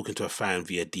 talking to a fan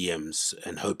via DMs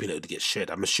and hoping it would get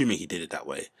shared. I'm assuming he did it that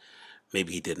way.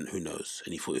 Maybe he didn't, who knows?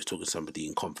 And he thought he was talking to somebody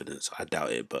in confidence. I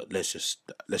doubt it, but let's just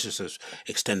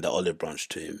extend the olive branch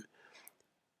to him.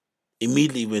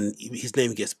 Immediately when his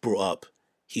name gets brought up,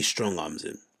 he strong arms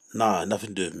him. Nah, nothing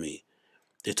to do with me.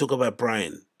 They talk about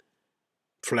Brian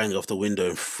flying off the window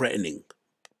and threatening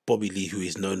Bobby Lee, who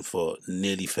is known for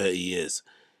nearly 30 years.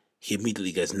 He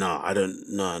immediately goes, nah,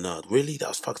 really? That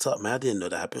was fucked up, man. I didn't know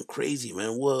that happened. Crazy,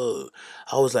 man. Whoa.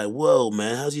 I was like, whoa,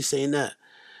 man, how's he saying that?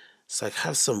 It's like,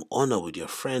 have some honor with your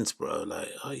friends, bro. Like,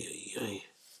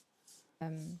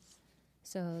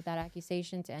 So that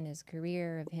accusation to end his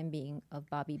career of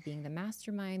Bobby being the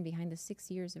mastermind behind the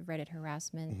 6 years of Reddit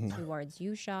harassment towards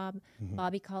you, Schaub.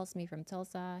 Bobby calls me from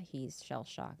Tulsa. He's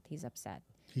shell-shocked. He's upset.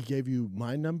 He gave you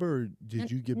my number, or did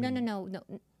you give me?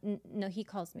 No. He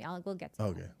calls me. We'll get to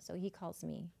Okay. that. So he calls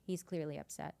me. He's clearly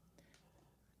upset.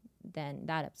 Then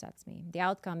that upsets me. The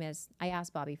outcome is I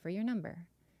asked Bobby for your number.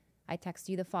 I text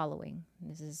you the following.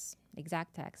 This is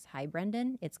exact text. Hi,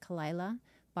 Brendan. It's Kalila.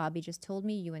 Bobby just told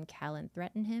me you and Callan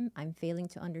threatened him. I'm failing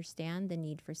to understand the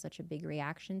need for such a big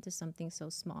reaction to something so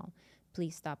small.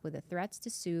 Please stop with the threats to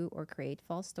sue or create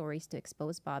false stories to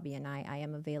expose Bobby and I. I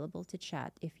am available to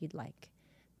chat if you'd like.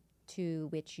 To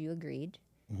which you agreed,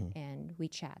 and we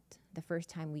chat. The first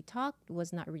time we talked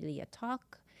was not really a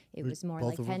talk. It was more Both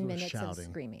like of us 10 were minutes of shouting.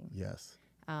 screaming. Yes.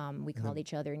 We called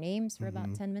each other names for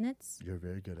about 10 minutes. You're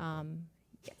very good at that.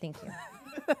 Yeah, thank you.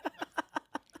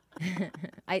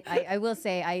 I will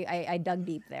say I dug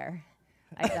deep there.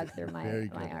 I dug through my Very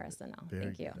good. arsenal. Very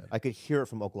Thank you. good at I could hear it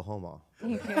from Oklahoma,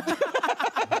 Thank you.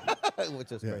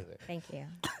 which is crazy. Thank you.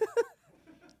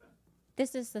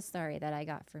 This is the story that I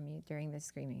got from you during the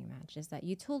screaming match, is that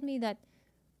you told me that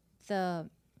the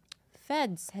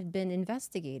feds had been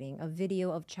investigating a video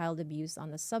of child abuse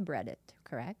on the subreddit,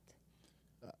 correct?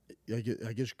 I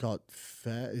guess you call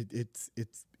it it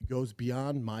goes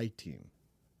beyond my team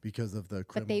because of the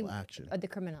criminal action. The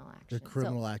criminal action. The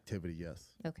criminal activity,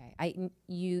 yes. Okay.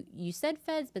 You said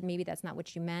feds, but maybe that's not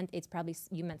what you meant. It's probably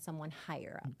you meant someone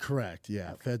higher up. Correct,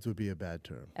 yeah. Feds would be a bad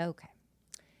term. Okay.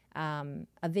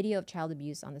 A video of child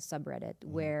abuse on the subreddit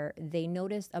where they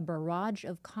noticed a barrage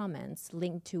of comments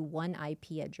linked to one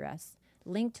IP address,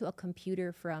 linked to a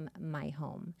computer from my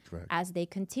home. Correct. As they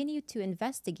continued to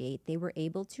investigate, they were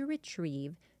able to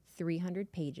retrieve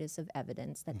 300 pages of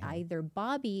evidence that either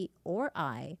Bobby or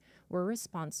I were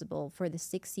responsible for the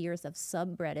 6 years of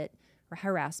subreddit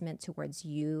harassment towards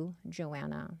you,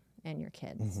 Joanna, and your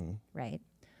kids, right?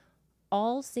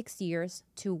 All 6 years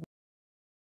to...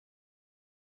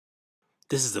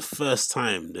 This is the first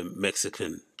time the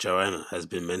Mexican Joanna has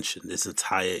been mentioned this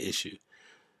entire issue.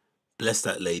 Bless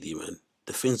that lady, man.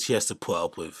 The things she has to put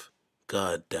up with.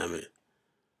 God damn it.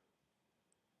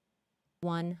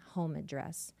 one home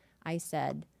address. I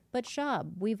said, But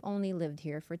Schaub, we've only lived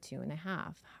here for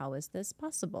 2.5. How is this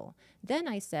possible? Then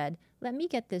I said, let me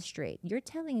get this straight. You're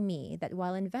telling me that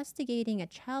while investigating a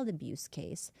child abuse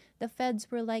case, the feds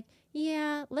were like,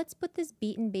 yeah, let's put this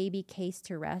beaten baby case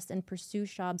to rest and pursue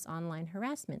Schaub's online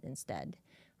harassment instead.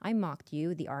 I mocked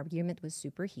you. The argument was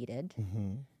super heated.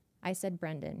 I said,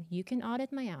 Brendan, you can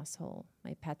audit my asshole,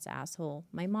 my pet's asshole,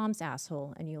 my mom's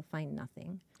asshole, and you'll find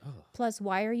nothing. Plus,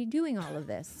 why are you doing all of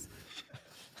this?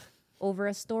 Over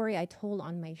a story I told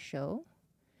on my show,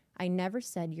 I never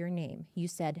said your name. You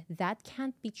said, that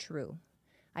can't be true.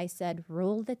 I said,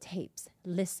 roll the tapes,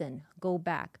 listen, go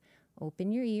back,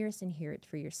 open your ears and hear it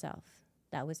for yourself.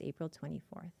 That was April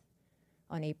 24th.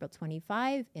 On April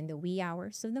 25, in the wee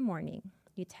hours of the morning,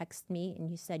 you text me and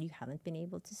you said you haven't been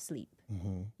able to sleep.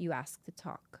 You asked to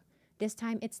talk. This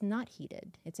time it's not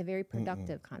heated. It's a very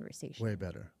productive conversation. Way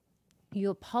better.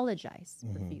 You apologize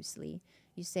profusely.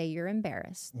 You say you're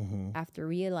embarrassed after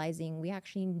realizing we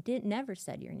actually never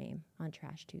said your name on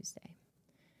Trash Tuesday.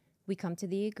 We come to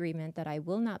the agreement that I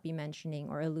will not be mentioning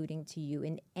or alluding to you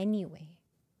in any way.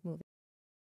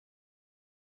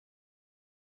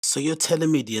 So you're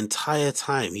telling me the entire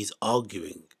time he's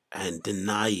arguing and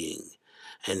denying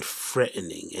and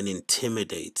threatening and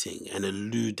intimidating and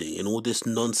alluding and all this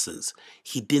nonsense,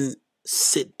 he didn't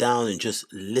sit down and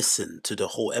just listen to the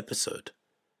whole episode?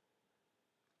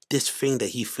 This thing that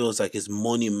he feels like is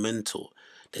monumental,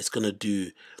 that's going to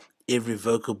do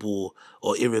irrevocable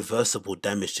or irreversible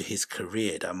damage to his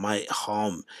career, that might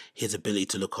harm his ability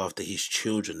to look after his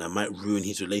children, that might ruin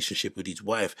his relationship with his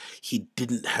wife. He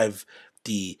didn't have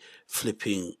the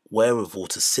flipping wherewithal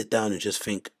to sit down and just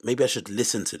think, maybe I should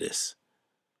listen to this.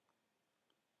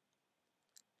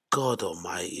 God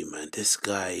almighty, man, this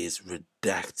guy is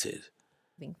redacted.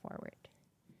 Moving forward.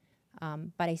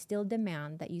 But I still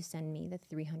demand that you send me the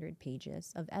 300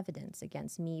 pages of evidence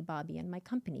against me, Bobby, and my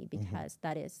company, because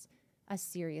that is a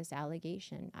serious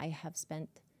allegation. I have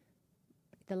spent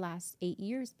the last 8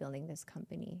 years building this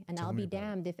company, and I'll be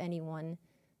damned if anyone,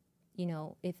 you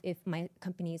know, if my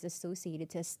company is associated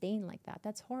to a stain like that.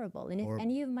 That's horrible. And if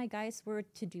any of my guys were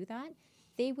to do that,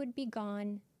 they would be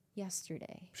gone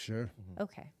yesterday. Sure.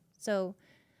 Okay. So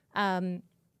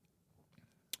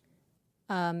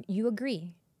you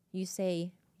agree. You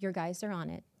say your guys are on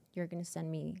it. You're going to send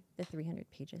me the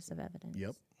 300 pages of evidence.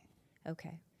 Yep.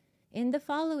 Okay. In the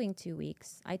following 2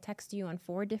 weeks, I text you on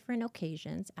 4 different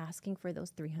occasions asking for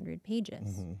those 300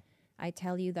 pages. I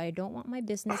tell you that I don't want my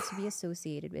business to be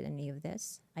associated with any of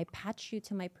this. I patch you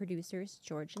to my producers,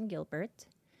 George and Gilbert,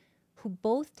 who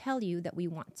both tell you that we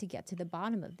want to get to the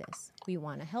bottom of this. We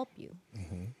want to help you.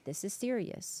 This is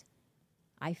serious.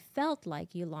 I felt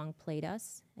like you long played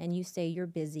us, and you say you're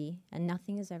busy, and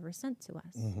nothing is ever sent to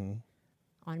us.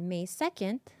 On May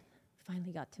 2nd,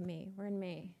 finally got to May. We're in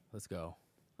May. Let's go.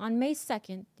 On May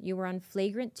 2nd, you were on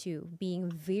Flagrant 2,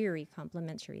 being very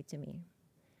complimentary to me.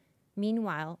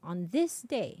 Meanwhile, on this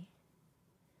day,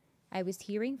 I was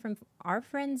hearing from our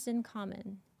friends in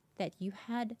common that you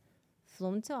had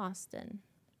flown to Austin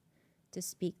to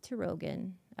speak to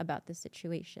Rogan about the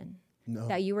situation. No.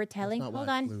 That you were telling, not why hold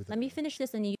I on, flew let there. me finish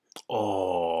this. And you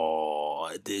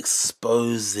Oh, the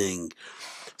exposing.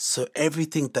 So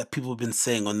everything that people have been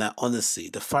saying on that, honestly,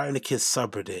 the Fire and the Kids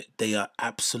subreddit, they are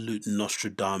absolute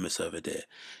Nostradamus over there.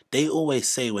 They always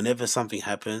say whenever something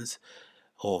happens,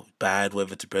 or bad,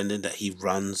 whether to Brendan, that he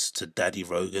runs to Daddy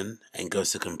Rogan and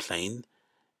goes to complain.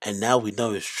 And now we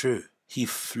know it's true. He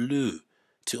flew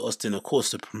to Austin, of course,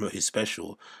 to promote his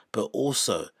special, but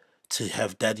also to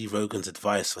have Daddy Rogan's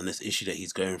advice on this issue that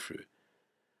he's going through.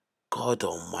 God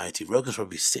almighty. Rogan's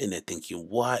probably sitting there thinking,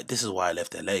 why? This is why I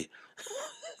left LA.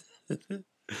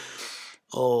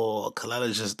 Oh,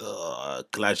 Kalala's just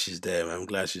glad she's there, man. I'm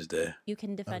glad she's there. you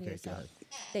can defend Okay, yourself. go ahead.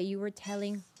 That you were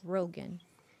telling Rogan,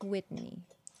 Whitney,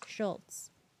 Schultz,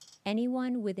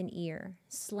 anyone with an ear,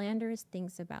 slanderous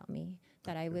things about me,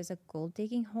 that I was a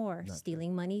gold-digging whore,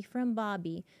 stealing money from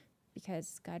Bobby,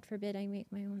 because God forbid I make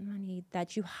my own money,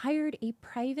 that you hired a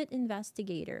private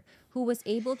investigator who was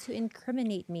able to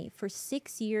incriminate me for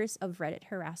 6 years of Reddit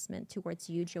harassment towards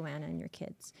you, Joanna, and your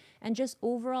kids, and just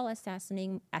overall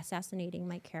assassinating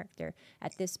my character.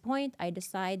 At this point, I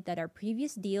decide that our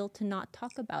previous deal to not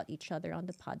talk about each other on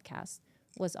the podcast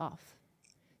was off.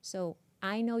 So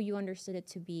I know you understood it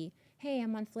to be, hey,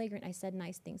 I'm on Flagrant. I said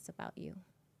nice things about you.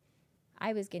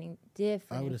 I was getting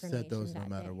different I would have information said those no that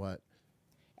matter day. what.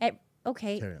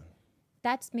 Okay, Carry on.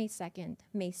 that's May 2nd.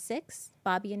 May 6th,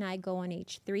 Bobby and I go on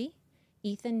H3.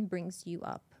 Ethan brings you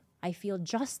up. I feel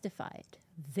justified,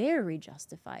 very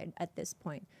justified at this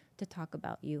point to talk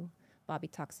about you. Bobby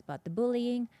talks about the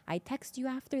bullying. I text you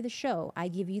after the show. I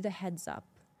give you the heads up.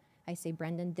 I say,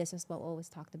 Brendan, this is what was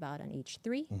talked about on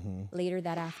H3. Later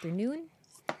that afternoon,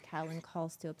 Callan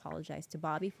calls to apologize to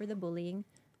Bobby for the bullying,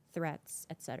 threats,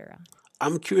 etc.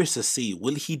 I'm curious to see,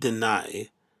 will he deny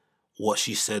what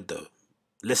she said though?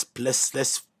 Let's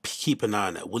keep an eye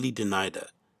on that. Will he deny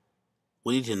that?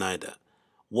 Will he deny that?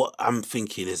 What I'm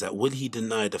thinking is that will he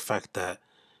deny the fact that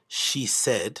she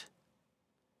said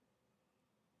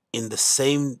in the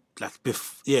same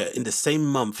in the same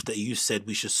month that you said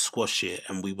we should squash it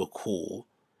and we were cool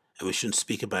and we shouldn't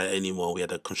speak about it anymore, we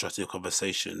had a constructive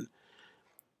conversation,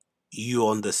 you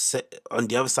on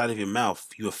the other side of your mouth,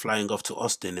 you were flying off to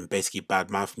Austin and basically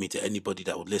badmouthed me to anybody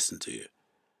that would listen to you.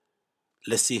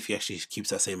 Let's see if he actually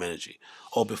keeps that same energy.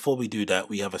 Oh, before we do that,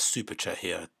 we have a super chat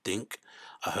here, I think.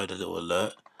 I heard a little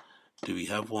alert. Do we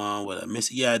have one? Well, I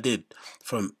missed it. Yeah, I did.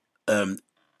 From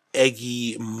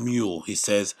Eggy Mule. He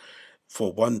says,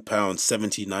 for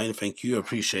 £1.79, thank you,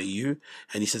 appreciate you.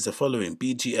 And he says the following: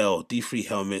 BGL, D3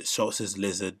 helmet, Schultz's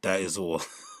lizard, that is all.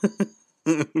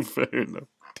 Fair enough.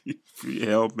 D3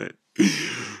 helmet.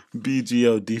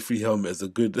 BGL, D3 helmet is a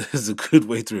good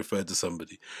way to refer to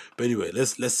somebody. But anyway,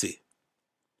 let's see.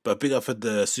 But big up for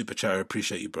the super chat. I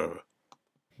appreciate you, brother.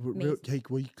 Hey,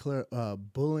 will you clear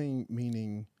bullying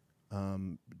meaning?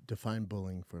 Define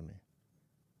bullying for me.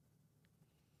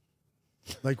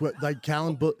 Like what? Like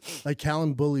Callan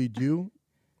bullied you,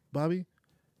 Bobby?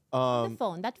 The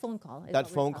phone, that phone call. is That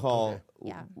what we're phone talking call. about.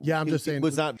 Yeah. Yeah, I'm just saying.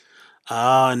 Was not.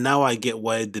 Now I get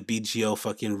where the BGL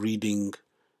fucking reading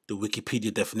the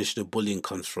Wikipedia definition of bullying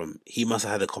comes from. He must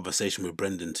have had a conversation with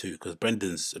Brendan too, because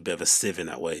Brendan's a bit of a sieve in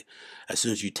that way. As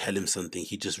soon as you tell him something,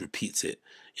 he just repeats it.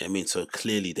 You know what I mean? So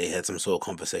clearly they had some sort of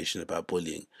conversation about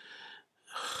bullying.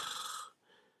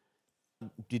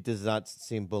 Does that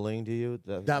seem bullying to you?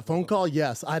 That phone call,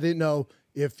 yes. I didn't know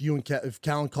if you and if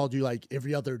Callan called you like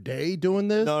every other day doing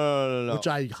this. No. Which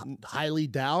I highly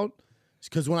doubt.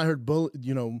 Because when I heard I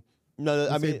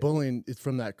mean bullying, it's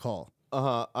from that call.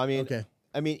 I mean, Okay.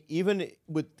 I mean, even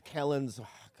with Callan's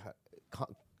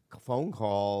phone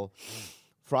call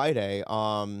Friday, Okay,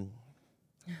 I'm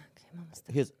almost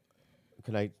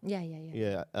done.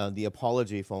 Yeah, the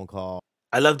apology phone call.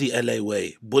 I love the LA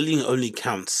way. Bullying only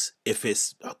counts if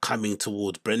it's coming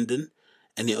towards Brendan,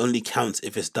 and it only counts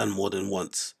if it's done more than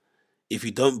once. If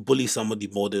you don't bully somebody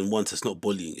more than once, it's not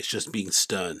bullying. It's just being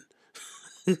stern.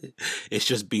 It's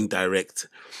just being direct.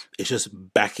 It's just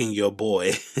backing your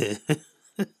boy.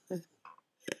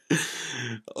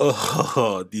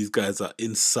 Oh, these guys are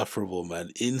insufferable,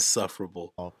 man.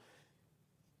 Insufferable.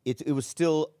 It was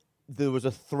still, there was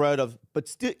a thread of, but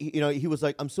still, he was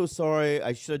like, I'm so sorry,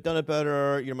 I should have done it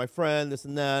better, you're my friend, this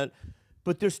and that.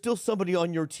 But there's still somebody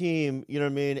on your team, you know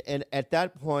what I mean? And at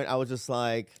that point, I was just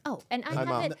like... Oh, and I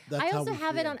have it. That's I how also we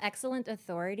have it feel. on excellent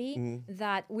authority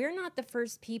that we're not the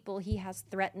first people he has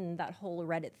threatened that whole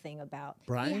Reddit thing about.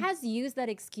 Brian? He has used that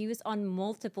excuse on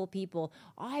multiple people.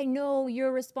 I know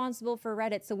you're responsible for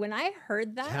Reddit. So when I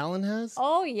heard that... Callan has?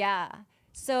 Oh, yeah.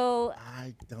 So...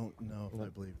 I don't know if I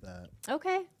believe that.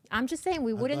 Okay. I'm just saying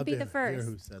we wouldn't I'd be love the to hear first.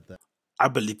 who said that. I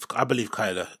believe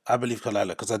Kyla. I believe Kalila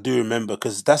because I do remember,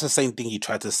 because that's the same thing he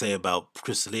tried to say about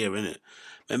Crystalia, innit?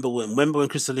 Remember when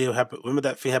Crystalia happened? Remember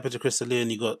that thing happened to Crystalia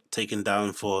and he got taken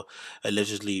down for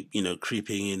allegedly,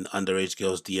 creeping in underage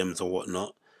girls' DMs or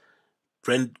whatnot.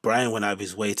 Brian went out of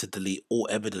his way to delete all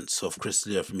evidence of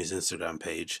Crystalia from his Instagram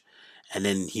page, and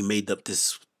then he made up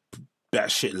this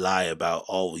batshit lie about,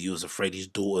 he was afraid his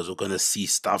daughters were gonna see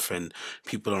stuff and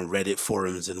people on Reddit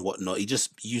forums and whatnot. He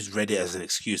just used Reddit as an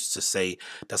excuse to say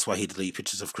that's why he deleted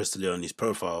pictures of Crystalia on his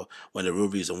profile, when the real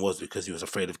reason was because he was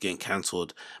afraid of getting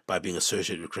cancelled by being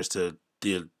associated with Crystalia,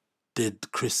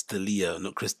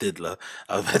 not Chris Diddler.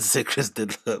 I was about to say Chris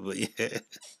Diddler, but yeah.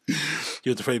 He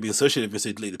was afraid of being associated with him, so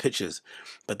he deleted the pictures.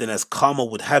 But then, as karma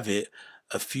would have it,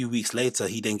 a few weeks later,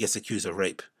 he then gets accused of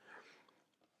rape.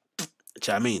 Do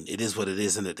you know what I mean? It is what it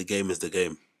is, isn't it? The game is the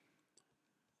game.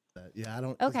 Yeah, I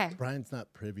don't... Okay. Brian's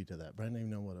not privy to that. Brian doesn't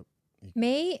even know what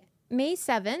May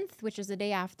 7th, which is the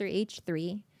day after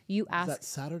H3, you Is asked... that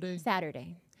Saturday?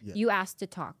 Saturday. Yeah. You asked to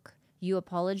talk. You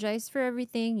apologize for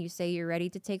everything. You say you're ready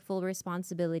to take full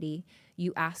responsibility.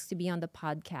 You asked to be on the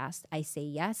podcast. I say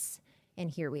yes,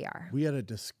 and here we are. We had a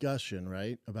discussion,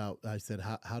 right? About, I said,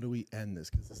 how do we end this?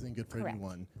 Because this isn't good for Correct.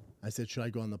 anyone. I said, should I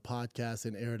go on the podcast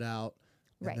and air it out?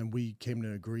 And Right. then we came to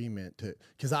an agreement to,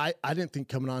 because I didn't think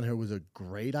coming on here was a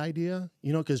great idea,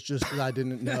 because just 'cause I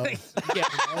didn't know.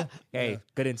 Yeah. Hey,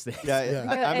 good instinct. Yeah,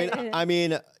 Yeah. I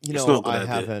mean, not a good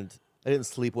idea. I didn't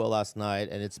sleep well last night,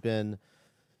 and it's been,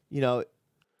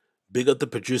 Big up the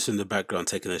producer in the background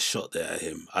taking a shot there at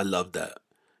him. I love that,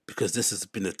 because this has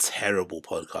been a terrible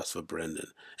podcast for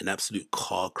Brendan. An absolute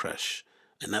car crash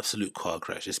an absolute car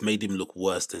crash. It's made him look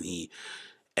worse than he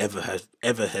ever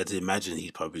had imagined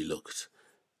he probably looked.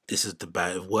 This is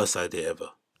the worst idea ever.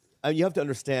 You have to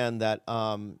understand that,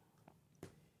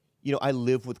 you know, I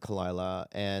live with Kalila,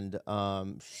 and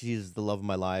she's the love of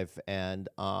my life. And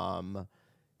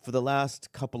for the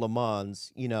last couple of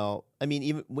months, you know, I mean,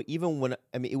 even when,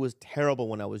 I mean, it was terrible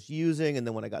when I was using, and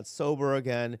then when I got sober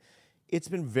again, it's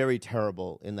been very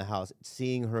terrible in the house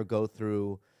seeing her go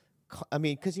through. I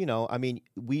mean, because, you know, I mean,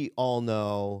 we all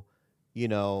know, you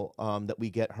know, that we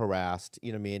get harassed,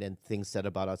 you know what I mean, and things said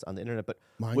about us on the internet. But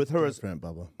Mine's with her, different,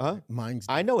 Bubba. huh? Mine's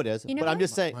I know it is, You know but I'm what?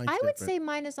 just saying. Mine's I would different. say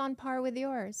mine is on par with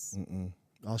yours.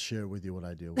 I'll share with you what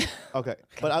I do. Okay,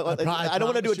 but I don't want to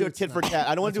promise do it to you a it's tit for not. tat.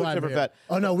 I don't want to do That's a tit why for I'm here. tat.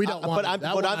 Oh, no, we don't want but it. I'm,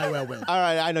 That but one I'm, I will win. All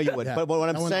right, I know you would. Yeah, But what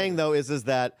I'm that one I saying will. though is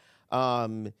that,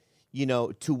 you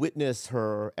know, to witness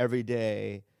her every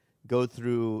day go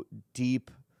through deep,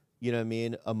 you know what I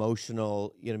mean,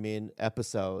 emotional, you know what I mean,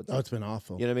 episodes. Oh, it's been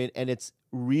awful. You know what I mean, and it's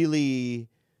really,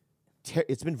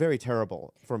 it's been very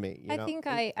terrible for me. You I know? think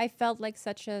I felt like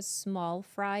such a small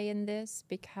fry in this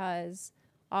because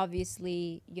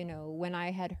obviously, you know, when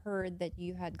I had heard that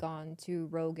you had gone to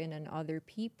Rogan and other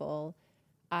people,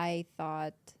 I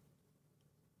thought,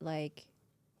 like,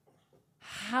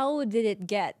 how did it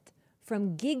get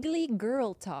from giggly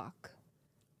girl talk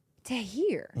to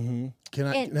here? Can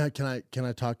I And- can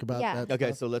I talk about Yeah. that? Okay,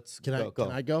 stuff? so let's Can go. I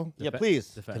can I go? Yeah,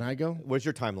 please. Can I go? Where's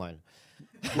your timeline?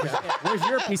 Where's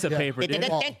your piece of paper, dude?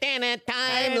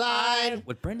 Timeline.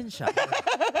 With Brendan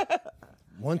Schaub.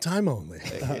 One time only.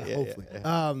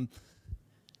 Hopefully.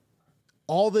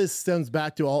 All this stems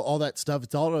back to all that stuff.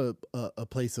 It's all a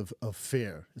place of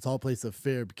fear. It's all a place of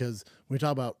fear because when we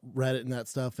talk about Reddit and that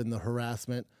stuff and the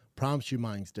harassment, promise you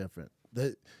mine's different.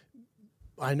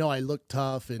 I know I look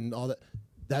tough and all that.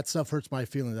 That stuff hurts my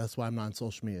feelings. That's why I'm not on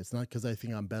social media. It's not because I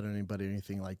think I'm better than anybody or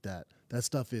anything like that. That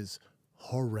stuff is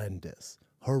horrendous.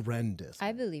 Horrendous.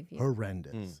 I believe you.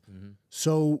 Horrendous.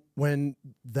 So when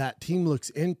that team looks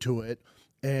into it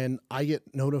and I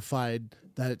get notified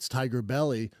that it's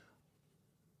TigerBelly,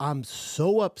 I'm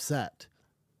so upset.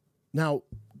 Now,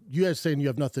 you guys saying you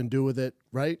have nothing to do with it,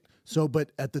 right? So,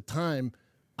 but at the time,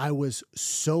 I was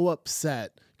so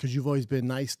upset because you've always been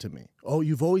nice to me. Oh,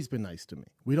 you've always been nice to me.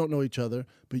 We don't know each other,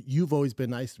 but you've always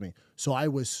been nice to me. So I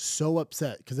was so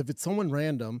upset because if it's someone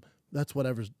random, that's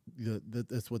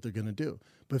that's what they're going to do.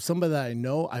 But if somebody that I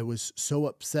know, I was so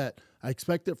upset. I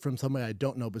expect it from somebody I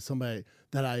don't know, but somebody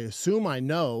that I assume I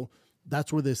know.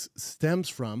 That's where this stems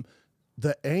from.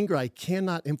 The anger, I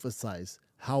cannot emphasize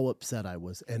how upset I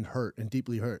was and hurt and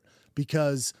deeply hurt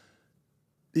because,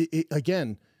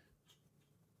 again,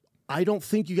 I don't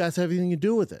think you guys have anything to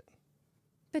do with it.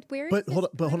 But where is But this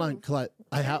hold on, proof? Colette.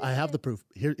 I have the proof.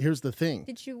 Here's the thing.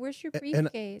 Where's your And-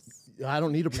 briefcase? I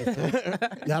don't need a briefcase.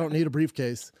 I don't need a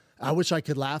briefcase. I wish I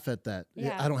could laugh at that.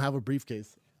 Yeah. I don't have a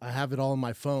briefcase. I have it all on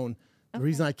my phone. The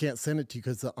reason I can't send it to you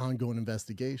because the ongoing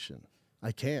investigation.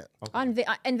 I can't. On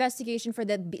investigation for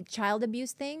the child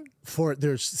abuse thing?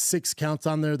 There's 6 counts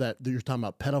on there that you're talking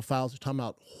about pedophiles. You're talking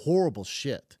about horrible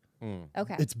shit.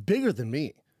 Okay. It's bigger than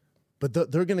me, but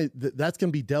that's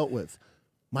gonna be dealt with.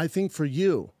 My thing for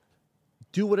you,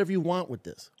 do whatever you want with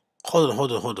this. Hold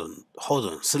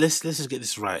on. So let's just get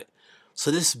this right.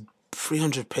 So this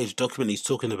 300-page document he's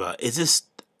talking about, is this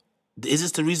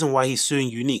the reason why he's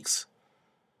suing Uniques?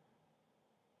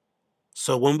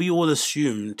 So when we all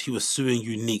assumed he was suing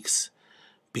Uniques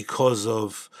because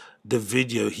of the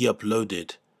video he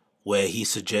uploaded where he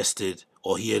suggested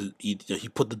or he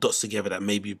put the dots together that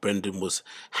maybe Brendan was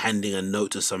handing a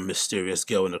note to some mysterious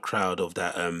girl in the crowd of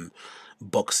that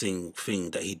boxing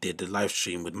thing that he did, the live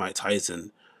stream with Mike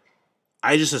Tyson,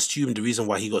 I just assumed the reason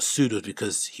why he got sued was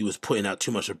because he was putting out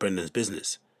too much of Brendan's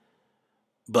business.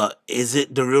 But is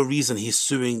it the real reason he's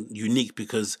suing Unique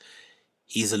because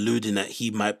he's alluding that he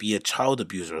might be a child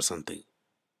abuser or something?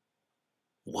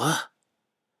 What?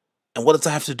 And what does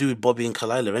that have to do with Bobby and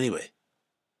Kalila anyway?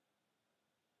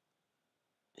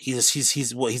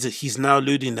 He's now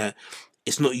alluding that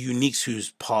it's not Unique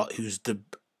who's the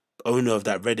owner of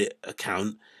that Reddit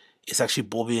account. It's actually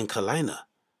Bobby and Kalila.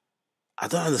 I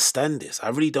don't understand this. I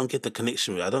really don't get the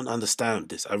connection with it. I don't understand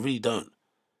this. I really don't.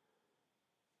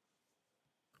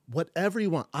 Whatever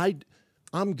you want.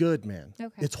 I'm good, man.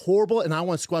 Okay. It's horrible, and I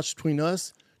want to squash between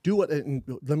us. Do what? And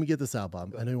let me get this out,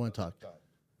 Bob. I know you want to talk.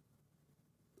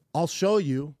 I'll show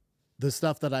you the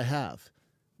stuff that I have.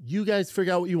 You guys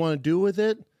figure out what you want to do with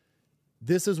it.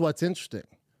 This is what's interesting.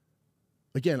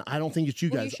 Again, I don't think it's you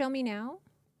Will guys. you show me now?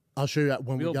 I'll show you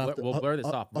when We'll got. we'll blur this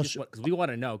off because we want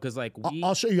to know because like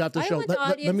I'll show you after the I show. want the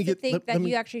audience let me to get. think Let, that me,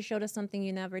 you actually showed us something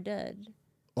you never did.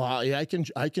 Well, yeah,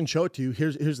 I can show it to you.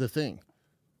 Here's the thing.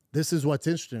 this is what's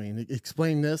interesting.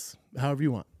 Explain this however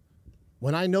you want.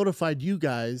 When I notified you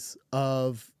guys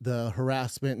of the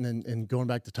harassment and going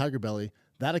back to TigerBelly,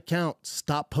 that account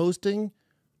stopped posting,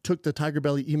 took the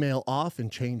TigerBelly email off,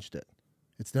 and changed it.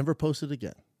 It's never posted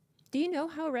again. Do you know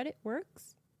how Reddit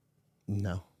works?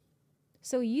 No.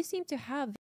 So you seem to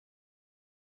have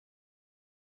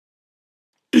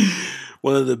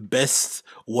one of the best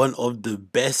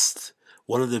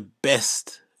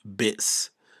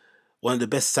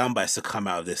sound bites to come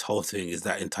out of this whole thing is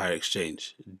that entire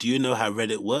exchange. Do you know how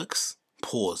Reddit works?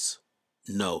 Pause.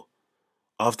 No.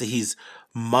 After he's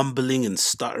mumbling and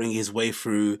stuttering his way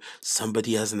through,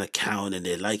 somebody has an account and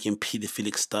they're liking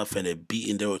pedophilic stuff and they're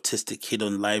beating their autistic kid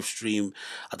on live stream.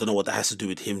 I don't know what that has to do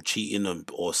with him cheating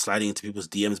or sliding into people's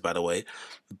DMs, by the way.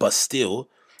 But still,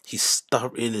 he's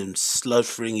stuttering and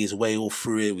sluthering his way all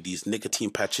through it with these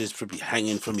nicotine patches probably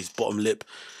hanging from his bottom lip.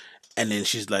 And then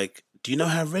she's like, do you know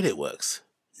how Reddit works?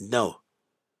 No.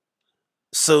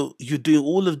 So you're doing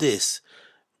all of this,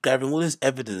 gathering all this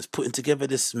evidence, putting together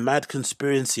this mad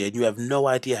conspiracy, and you have no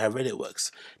idea how Reddit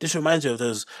works. This reminds me of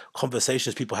those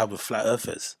conversations people have with flat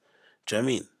earthers. Do you know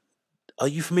what I mean? Are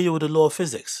you familiar with the law of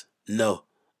physics? No.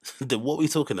 Then what are we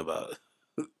talking about?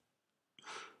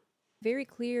 very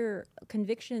clear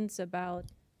convictions about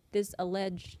this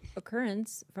alleged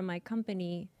occurrence from my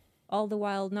company, all the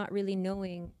while not really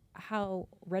knowing how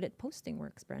Reddit posting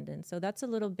works, Brendan. So that's a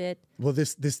little bit. Well,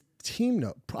 this team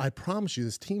note, I promise you,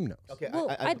 this team knows. Okay,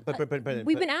 Well,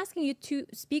 we've been asking you to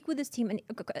speak with this team, and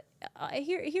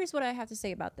here's what I have to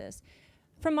say about this.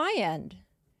 From my end,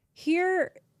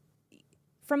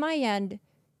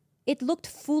 it looked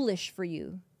foolish for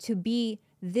you to be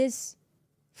this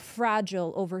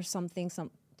fragile over something some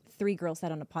three girls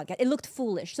said on a podcast. It looked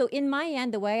foolish. So in my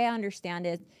end, the way I understand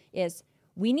it is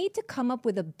we need to come up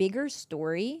with a bigger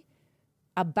story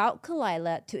about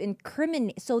Kalila to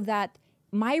incriminate so that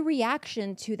my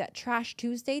reaction to that Trash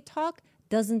Tuesday talk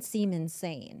doesn't seem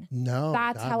insane. No.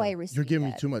 That's how I receive it. You're giving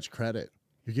me too much credit.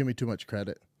 You're giving me too much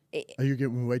credit. You're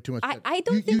giving me way too much credit. I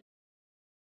don't think...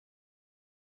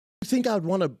 You think I would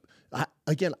want to...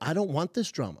 Again, I don't want this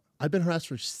drama. I've been harassed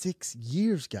for 6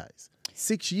 years, guys.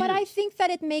 6 years. But I think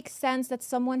that it makes sense that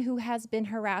someone who has been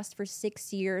harassed for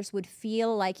 6 years would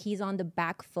feel like he's on the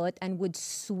back foot and would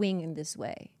swing in this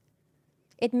way.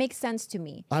 It makes sense to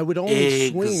me. I would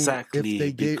only swing Exactly, if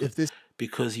they gave... If this...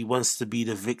 because he wants to be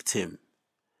the victim.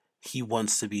 He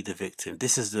wants to be the victim.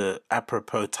 This is the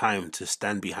apropos time to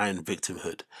stand behind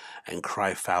victimhood and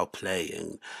cry foul play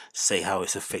and say how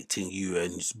it's affecting you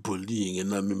and it's bullying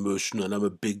and I'm emotional and I'm a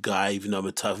big guy even though I'm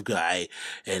a tough guy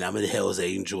and I'm a Hell's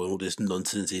Angel and all this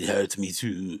nonsense. It hurts me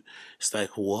too. It's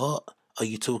like, what are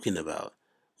you talking about?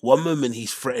 One moment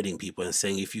he's threatening people and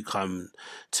saying, if you come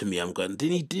to me, I'm going.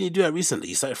 Didn't he do that recently?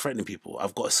 He started threatening people.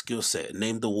 I've got a skill set.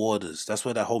 Name the warders. That's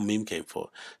where that whole meme came from.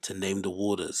 To name the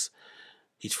warders.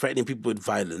 He's threatening people with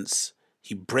violence.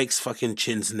 He breaks fucking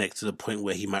Chin's neck to the point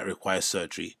where he might require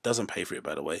surgery. Doesn't pay for it,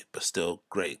 by the way, but still,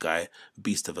 great guy,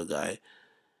 beast of a guy.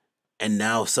 And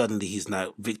now suddenly he's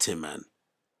now victim man.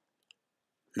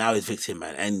 Now he's victim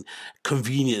man. And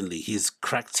conveniently, his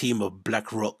crack team of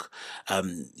BlackRock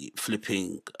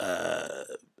flipping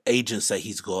agents that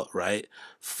he's got, right?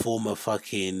 Former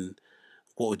fucking,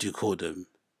 what would you call them?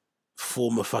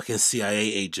 Former fucking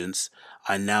CIA agents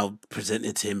are now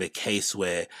presenting to him a case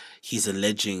where he's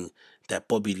alleging that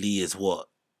Bobby Lee is what?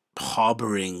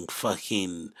 Harboring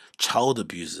fucking child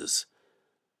abusers.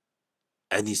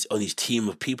 And he's on his team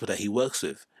of people that he works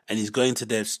with. And he's going to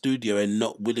their studio and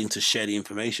not willing to share the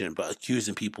information, but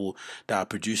accusing people that are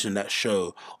producing that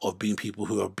show of being people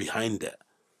who are behind it.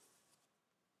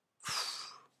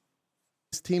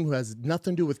 This team who has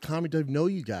nothing to do with comedy, doesn't know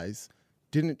you guys,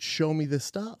 didn't show me this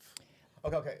stuff.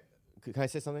 Okay. Can I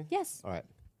say something? Yes. All right.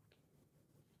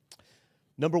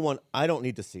 Number one, I don't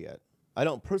need to see it. I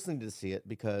don't personally need to see it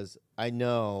because I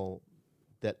know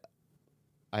that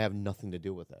I have nothing to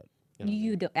do with it.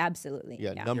 You do, absolutely.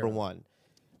 Yeah, number one.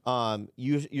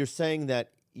 You're saying that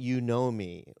you know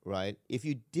me, right? If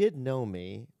you did know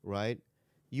me, right,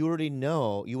 you would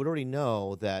already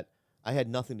know that I had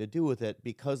nothing to do with it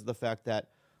because of the fact that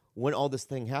when all this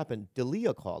thing happened,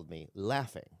 Delia called me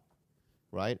laughing,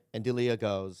 right? And Delia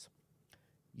goes,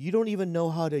 you don't even know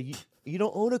how to, you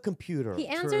don't own a computer. He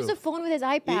answers the phone with his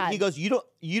iPad. He goes, you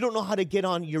don't know how to get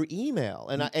on your email.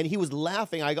 And he was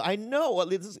laughing. I go, I know.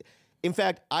 In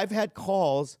fact, I've had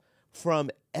calls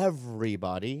from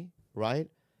everybody, right?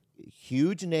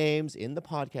 Huge names in the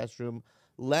podcast room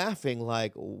laughing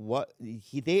like what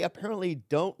they apparently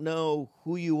don't know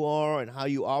who you are and how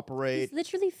you operate. He's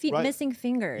literally right? missing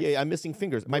fingers. Yeah, I'm missing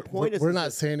fingers. My point is we're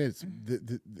not saying it's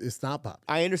not Bob.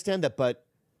 I understand that, but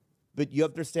But you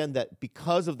understand that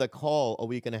because of the call a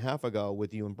week and a half ago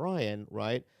with you and Brian,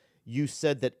 right? You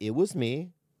said that it was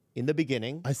me in the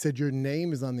beginning. I said your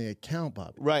name is on the account,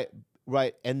 Bobby.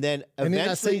 Right. And then And in that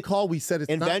eventually, same call, we said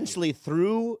it's eventually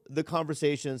through the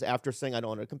conversations after saying I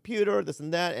don't own a computer, this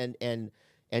and that,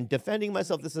 and defending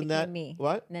myself, this and that. Me.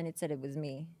 What? And then it said it was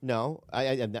me. No,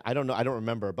 I don't know. I don't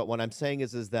remember. But what I'm saying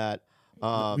is that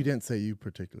we didn't say you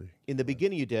particularly. in the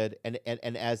beginning you did, and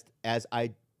as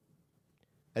I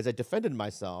defended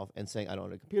myself and saying I don't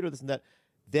own a computer, this and that,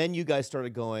 then you guys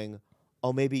started going,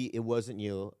 oh, maybe it wasn't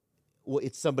you. Well,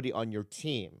 it's somebody on your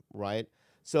team, right?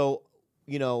 So,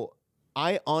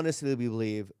 I honestly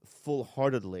believe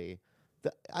full-heartedly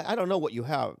that I don't know what you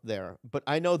have there, but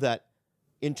I know that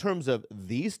in terms of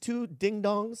these two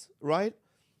ding-dongs, right?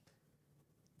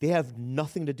 They have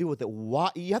nothing to do with it. Why?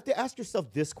 You have to ask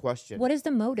yourself this question. What is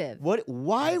the motive?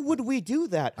 Why would we do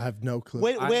that? I have no clue.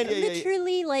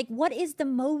 Literally, like, what is the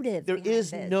motive? There behind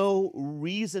is this? no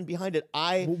reason behind it.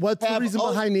 What's the reason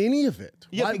behind any of it?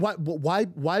 Yeah,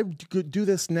 why do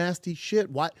this nasty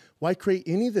shit? Why create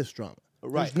any of this drama?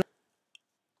 Right.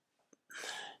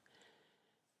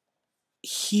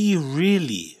 He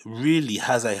really, really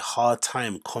has a hard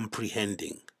time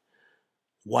comprehending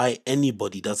why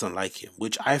anybody doesn't like him,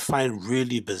 which I find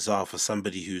really bizarre for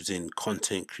somebody who's in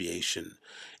content creation,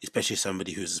 especially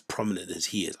somebody who's as prominent as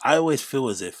he is. I always feel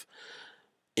as if,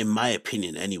 in my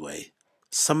opinion anyway,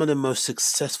 some of the most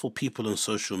successful people on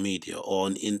social media or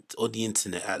on the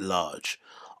internet at large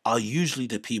are usually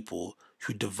the people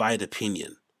who divide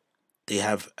opinion. They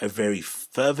have a very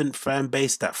fervent fan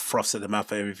base that froths at the mouth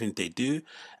for everything they do.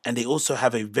 And they also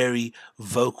have a very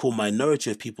vocal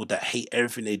minority of people that hate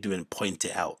everything they do and point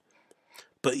it out.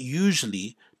 But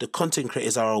usually the content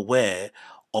creators are aware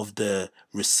of the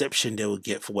reception they will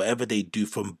get for whatever they do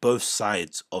from both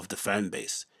sides of the fan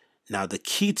base. Now, the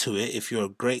key to it, if you're a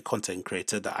great content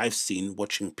creator that I've seen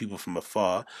watching people from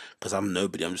afar, because I'm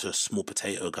nobody, I'm just a small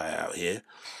potato guy out here,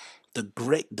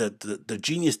 the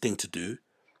genius thing to do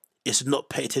is not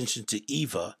pay attention to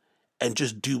either and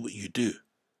just do what you do.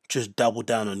 Just double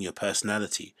down on your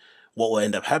personality. What will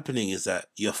end up happening is that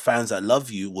your fans that love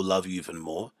you will love you even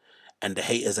more, and the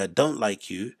haters that don't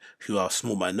like you, who are a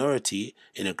small minority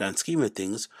in a grand scheme of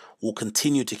things, will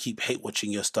continue to keep hate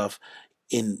watching your stuff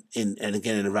in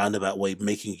a roundabout way,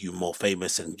 making you more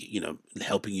famous and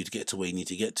helping you to get to where you need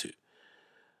to get to.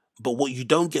 But what you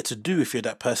don't get to do if you're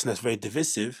that person that's very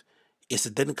divisive is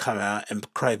to then come out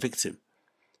and cry victim.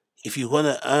 If you're going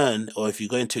to earn, or if you're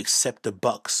going to accept the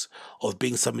bucks of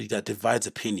being somebody that divides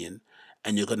opinion,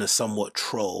 and you're going to somewhat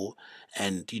troll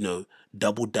and,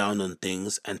 double down on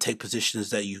things and take positions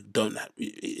that you don't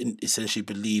essentially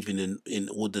believe in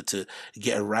order to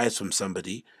get a rise from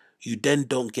somebody, you then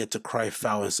don't get to cry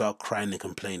foul and start crying and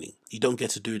complaining. You don't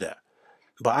get to do that.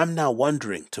 But I'm now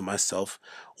wondering to myself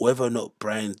whether or not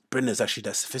Brendan's actually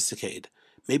that sophisticated.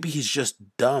 Maybe he's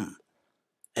just dumb.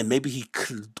 And maybe he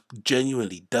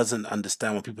genuinely doesn't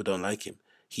understand why people don't like him.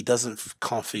 He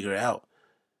can't figure it out.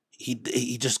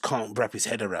 He just can't wrap his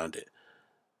head around it.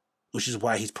 Which is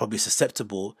why he's probably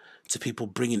susceptible to people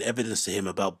bringing evidence to him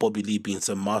about Bobby Lee being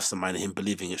some mastermind and him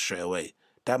believing it straight away.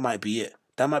 That might be it.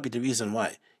 That might be the reason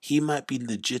why. He might be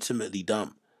legitimately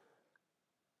dumb.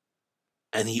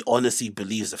 And he honestly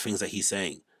believes the things that he's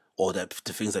saying, or that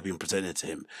the things that are being presented to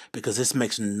him. Because this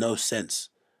makes no sense.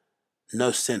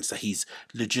 No sense that he's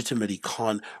legitimately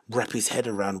can't wrap his head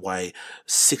around why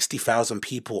 60,000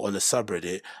 people on the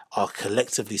subreddit are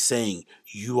collectively saying,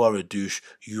 you are a douche,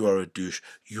 you are a douche,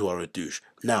 you are a douche.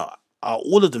 Now, are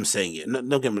all of them saying it?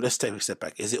 No, let's take a step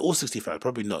back. Is it all 65?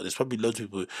 Probably not. There's probably loads of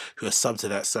people who are subbed to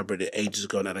that subreddit ages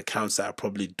ago and accounts that are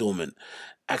probably dormant.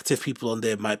 Active people on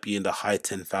there might be in the high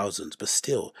 10,000s, but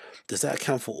still, does that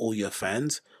account for all your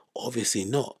fans? Obviously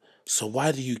not. So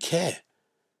why do you care?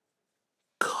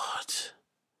 God.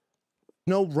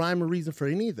 No rhyme or reason for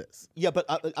any of this. Yeah, but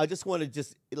I just want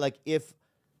to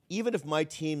even if my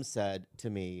team said to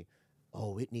me,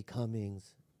 oh, Whitney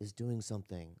Cummings is doing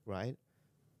something, right?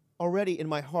 Already in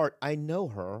my heart, I know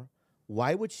her.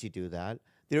 Why would she do that?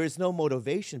 There is no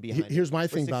motivation behind it. Here's my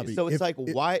thing, Bobby. So it's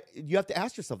why? You have to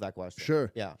ask yourself that question.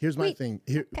 Sure. Yeah. Here's my thing.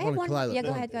 Here, I have one. Yeah, go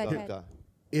ahead.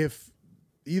 If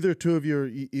either two of your,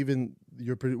 even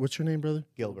your, what's your name, brother?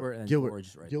 Gilbert.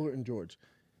 George, right. Gilbert and George.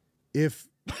 If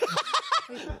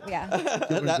Yeah.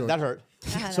 that hurt.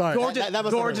 Sorry,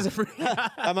 George is a freak.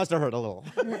 That must have hurt a little.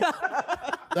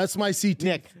 that's my CT.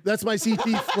 Nick. That's my CT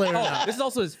flare. Oh, this is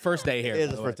also his first day here. It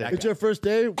is his first day. It's your first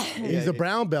day. He's a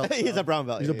brown belt. He's a brown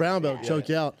belt. He's a brown belt. Choke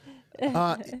you out. And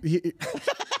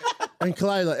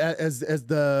Kalila, as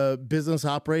the business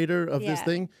operator of this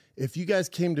thing, if you guys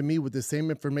came to me with the same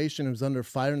information and was under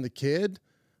fire in the kid,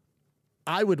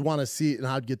 I would want to see it and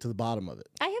I'd get to the bottom of it.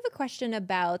 I have a question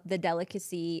about the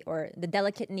delicacy or the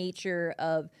delicate nature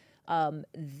of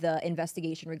the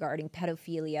investigation regarding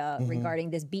pedophilia, regarding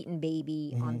this beaten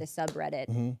baby on the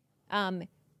subreddit.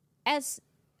 As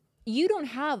you don't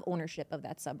have ownership of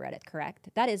that subreddit, correct?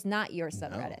 That is not your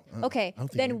subreddit. Okay,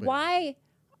 then why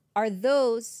are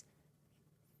those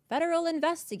federal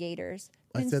investigators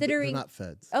considering? I said they're not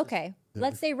feds. Okay,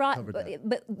 let's say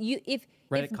but you if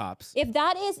Reddit cops. If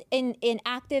that is in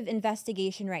active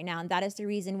investigation right now, and that is the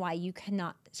reason why you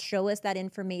cannot show us that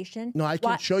information. No, I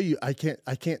can show you. I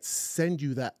can't send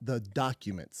you the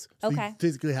documents. So Okay. you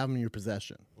physically have them in your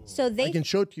possession. So I can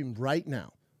show it to you right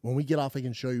now. When we get off, I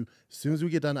can show you. As soon as we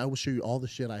get done, I will show you all the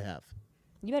shit I have.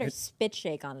 you better spit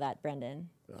shake on that, Brendan,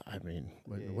 I mean,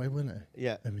 why wouldn't I?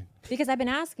 Yeah. I mean, because I've been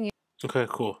asking you. Okay,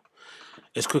 cool.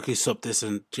 Let's quickly stop this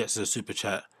and get to the super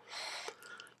chat.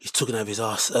 He's talking out of his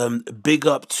ass. Big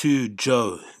up to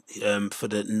Joe for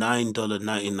the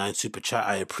 $9.99 super chat.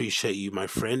 I appreciate you, my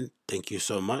friend. Thank you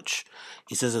so much.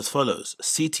 He says as follows: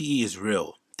 CTE is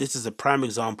real. This is a prime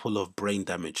example of brain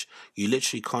damage. You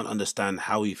literally can't understand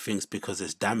how he thinks because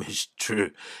it's damaged.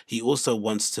 True. He also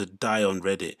wants to die on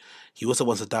Reddit. He also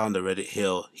wants to die on the Reddit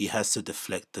hill. He has to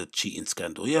deflect the cheating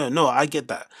scandal. Yeah, no, I get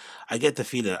that. I get the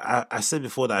feeling. I said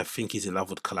before that I think he's in love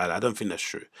with Kalila. I don't think that's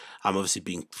true. I'm obviously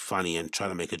being funny and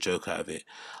trying to make a joke out of it.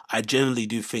 I generally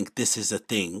do think this is a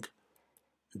thing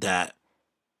that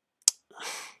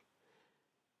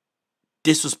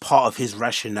this was part of his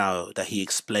rationale that he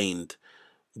explained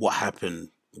what happened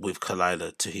with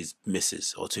Kalila to his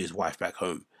missus or to his wife back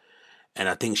home. And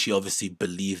I think she obviously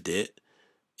believed it,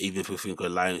 even if we think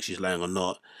she's lying or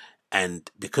not. And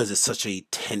because it's such a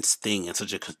tense thing and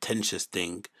such a contentious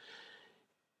thing,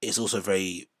 it's also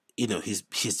very, his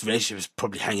relationship is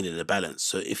probably hanging in the balance.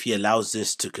 So if he allows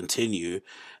this to continue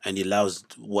and he allows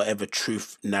whatever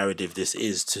truth narrative this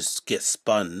is to get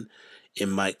spun, it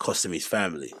might cost him his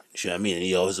family. You know what I mean? And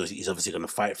he's obviously going to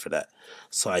fight for that.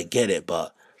 So I get it,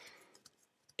 but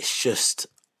it's just,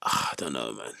 I don't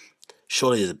know, man.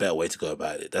 Surely there's a better way to go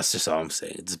about it. That's just all I'm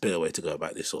saying. There's a better way to go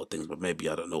about this sort of things, but maybe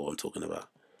I don't know what I'm talking about.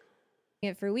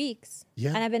 It for weeks. Yeah.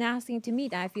 And I've been asking to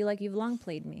meet. I feel like you've long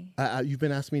played me. you've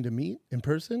been asking me to meet in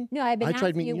person? No, I've been I tried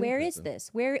asking meeting you, you in where is person. this?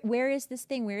 Where is this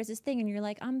thing? Where is this thing? And you're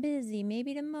like, I'm busy.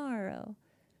 Maybe tomorrow.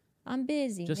 I'm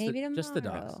busy. Maybe tomorrow. Just the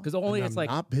docs. Because only I'm it's like,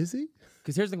 not busy?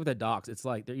 because here's the thing with the docs. It's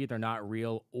like they're either not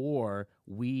real or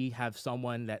we have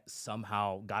someone that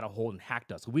somehow got a hold and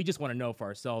hacked us. We just want to know for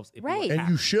ourselves if we Right. were And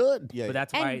hacked. you should. Yeah. But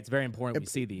that's why And- it's very important we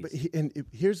see these.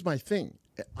 Here's my thing.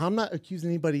 I'm not accusing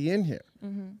anybody in here.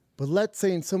 But let's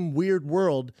say in some weird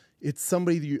world, it's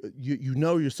somebody that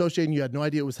you're associating, you had no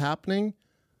idea it was happening.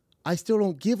 I still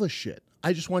don't give a shit.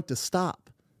 I just want to stop.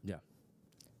 Yeah.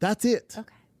 That's it.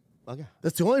 Okay. Okay.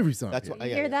 That's the only reason. That's I'm what. here.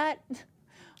 You hear that?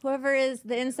 Whoever is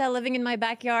the incel living in my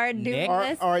backyard doing Nick?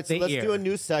 this. All right, so Stay let's here. do a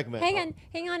new segment. Hang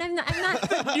on. I'm not.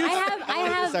 I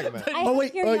have. segment. I Oh have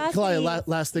wait, curiosities. Kalila,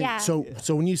 last thing. Yeah. So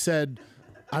when you said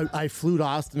I flew to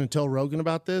Austin and tell Rogan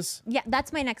about this, Yeah,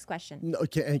 that's my next question. no,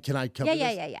 can I cover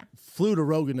Yeah, this? yeah. Flew to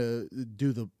Rogan to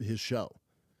do his show.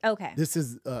 Okay. This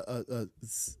is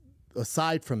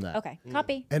aside from that. Okay.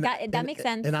 Copy. And, that makes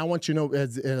sense. And I want you to know,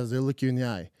 as I look you in the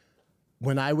eye,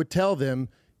 when I would tell them,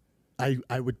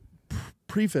 I would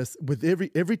preface with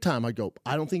every time I go,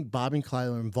 I don't think Bob and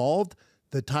Kyle are involved.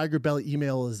 The TigerBelly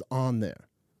email is on there.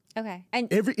 Okay.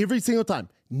 And Every single time.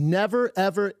 Never,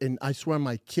 ever, and I swear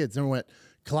my kids never went,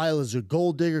 Kyle is a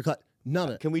gold digger. None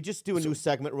of it. Can we just do a new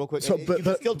segment real quick? so- You but- can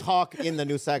but- still talk in the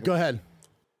new segment. Go ahead.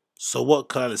 So what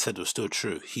Kalila said was still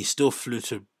true. He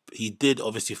did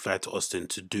obviously fly to Austin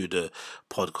to do the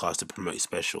podcast to promote his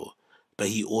special. But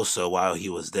he also, while he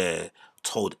was there,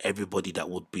 told everybody that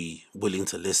would be willing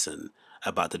to listen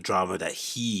about the drama that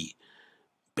he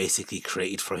basically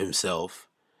created for himself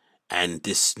and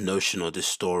this notion or this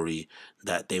story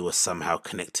that they were somehow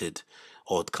connected,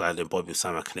 or Kalila and Bobby were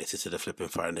somehow connected to the flipping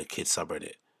fire and the kids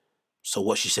subreddit. So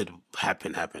what she said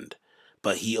happened.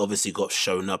 But he obviously got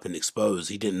shown up and exposed.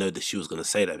 He didn't know that she was going to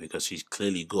say that because she's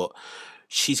clearly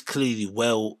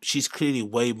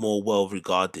way more well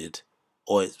regarded,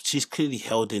 or she's clearly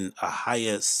held in a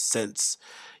higher sense.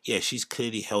 Yeah, she's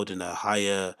clearly held in a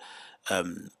higher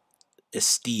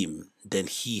esteem than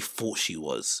he thought she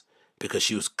was, because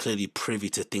she was clearly privy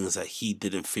to things that he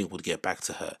didn't think would get back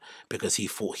to her, because he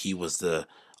thought he was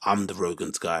I'm the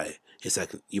Rogan's guy. It's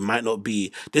like, you might not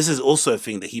be, this is also a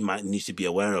thing that he might need to be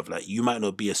aware of. Like, you might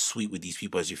not be as sweet with these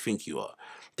people as you think you are.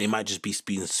 They might just be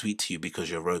being sweet to you because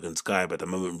you're Rogan's guy, but the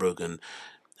moment Rogan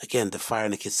again, the Fire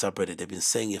and the Kid subreddit, they've been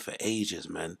saying it for ages,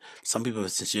 man. Some people are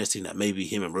suggesting that maybe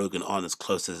him and Rogan aren't as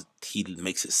close as he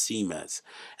makes it seem as,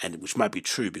 and which might be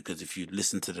true, because if you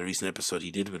listen to the recent episode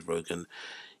he did with Rogan,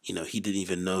 you know, he didn't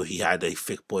even know he had a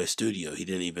Thick Boy studio. He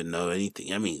didn't even know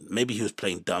anything. I mean, maybe he was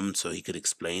playing dumb so he could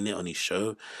explain it on his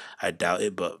show. I doubt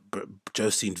it, but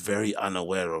Joe seemed very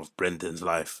unaware of Brendan's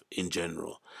life in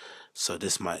general. So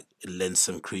this might lend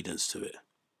some credence to it.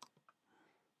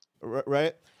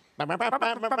 Right?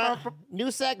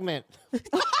 New segment.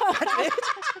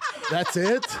 That's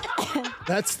it.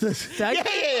 That's the.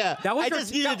 Yeah. That was I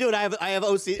just need to do it. I have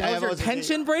OC. That was your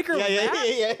tension breaker.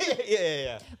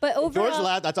 Yeah. But overall, George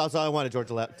laughed. That's also I wanted George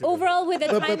to laugh. overall with the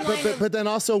timeline, But then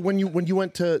also when you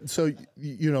went to, so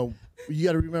you know, you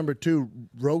got to remember too,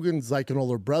 Rogan's like an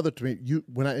older brother to me.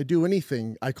 When I do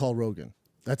anything, I call Rogan.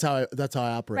 That's how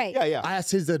I operate. Right. Yeah. I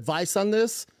asked his advice on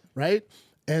this, right?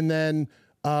 And then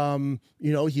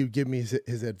you know, he would give me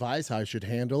his advice how I should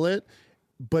handle it.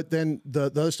 But then the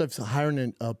other stuff's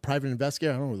hiring a private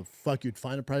investigator. I don't know where the fuck you'd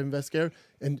find a private investigator.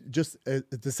 And just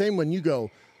the same when you go,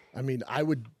 I mean, I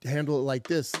would handle it like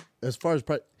this. As far as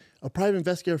a private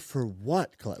investigator for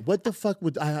what, Colette? What the fuck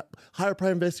would I hire a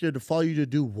private investigator to follow you to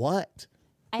do what?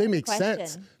 I They have a make sense.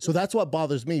 question. So that's what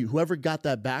bothers me. Whoever got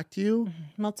that back to you,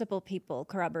 multiple people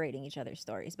corroborating each other's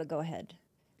stories, but go ahead.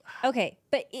 Okay,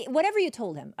 but whatever you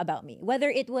told him about me,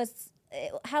 whether it was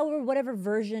whatever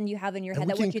version you have in your head,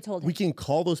 that what you told him. we can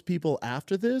call those people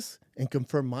after this and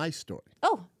confirm my story.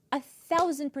 Oh,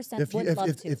 1,000% would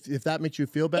love to. If that makes you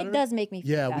feel better, It does make me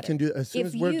feel yeah, better. we can do. As soon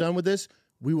as we're done with this,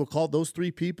 we will call those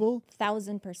 3 people.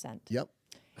 1,000%. Yep.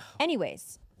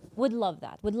 Anyways, would love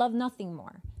that. Would love nothing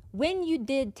more. When you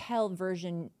did tell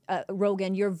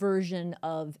Rogan your version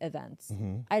of events,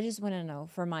 I just want to know,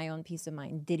 for my own peace of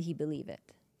mind, did he believe it?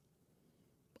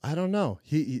 I don't know.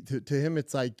 To him,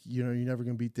 it's like, you know, you're never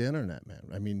gonna beat the internet, man.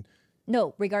 I mean,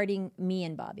 No, regarding me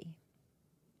and Bobby.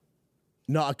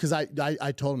 no, because I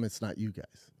told him it's not you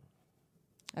guys.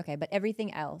 Okay, but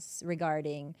everything else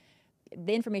regarding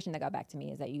the information that got back to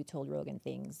me is that you told Rogan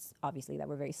things, obviously, that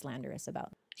were very slanderous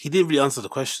about. He didn't really answer the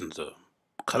questions though.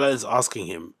 Khaled is asking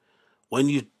him, when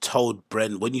you told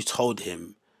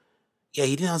him, yeah,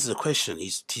 he didn't answer the question.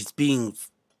 He's being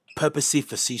purposely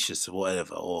facetious or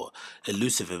whatever, or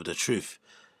elusive with the truth.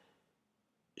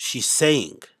 She's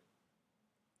saying,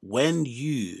 when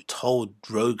you told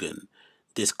Rogan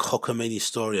this cockamamie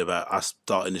story about us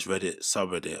starting this Reddit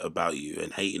subreddit about you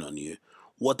and hating on you,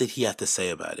 what did he have to say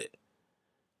about it?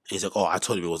 And he's like, oh, I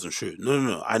told him it wasn't true.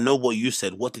 No. I know what you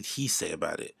said. What did he say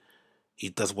about it? He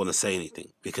doesn't want to say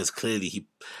anything because clearly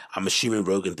I'm assuming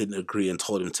Rogan didn't agree and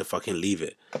told him to fucking leave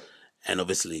it. And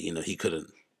obviously, you know, he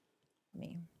couldn't.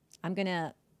 Me. I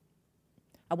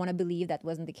want to believe that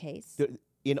wasn't the case.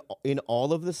 In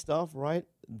all of this stuff, right?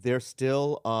 There's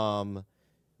still,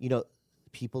 you know,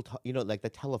 people, like the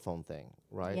telephone thing,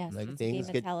 right? Yes, like he things gave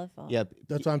a get telephone. Yeah,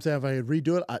 That's what I'm saying. If I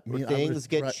redo it, I things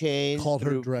get changed called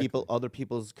her through directly. other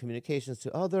people's communications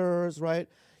to others, right?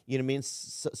 You know what I mean?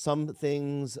 Some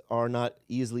things are not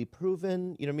easily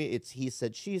proven. You know what I mean? It's he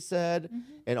said, she said,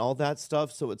 and all that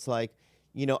stuff. So it's like,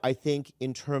 you know, I think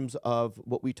in terms of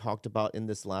what we talked about in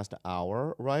this last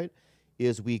hour, right,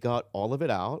 is we got all of it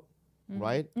out,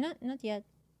 right? Not yet.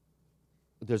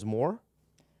 There's more?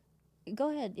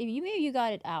 Go ahead. Maybe you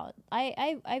got it out.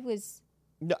 I was.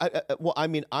 No, well, I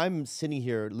mean, I'm sitting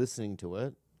here listening to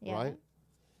it, Yeah. right?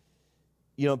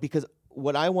 You know, because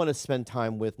what I want to spend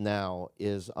time with now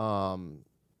is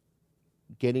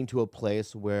getting to a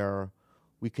place where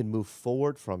we can move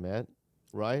forward from it,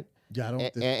 right? Yeah, I don't.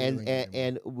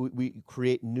 And we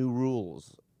create new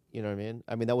rules. You know what I mean?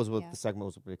 I mean, that was what the segment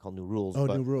was really called, New Rules. Oh,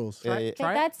 but, new rules. Yeah, yeah.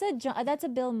 Try it? That's a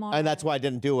Bill Maher. And that's why I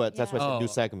didn't do it. That's why I said Yeah. new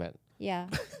segment. Yeah.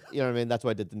 You know what I mean? That's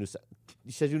why I did the new segment.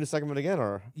 You should do new segment again,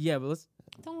 or Yeah, but let's.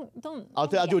 Don't. I'll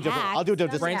do it different. I'll do it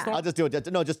different. Brainstorm? I'll just do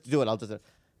it. No, just do it. I'll just.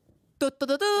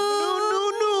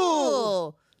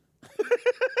 No.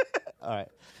 All right.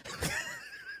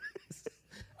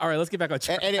 All right, let's get back on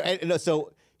track. No,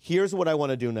 so here's what I want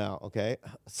to do now. Okay.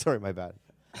 Sorry, my bad.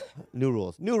 New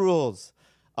rules. New rules.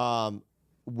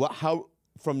 How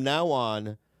from now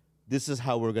on, this is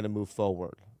how we're gonna move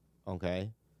forward.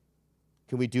 Okay.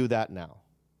 Can we do that now?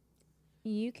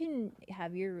 You can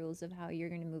have your rules of how you're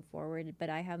going to move forward, but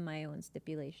I have my own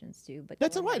stipulations too. But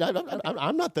That's go all right. ahead.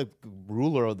 I'm not the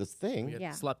ruler of this thing. We had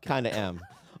Yeah. slept Kind of am,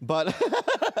 but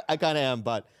I kind of am.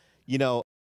 But you know,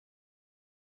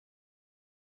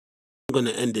 I'm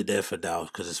gonna end it there for now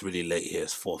because it's really late here.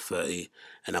 It's 4:30,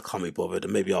 and I can't be bothered.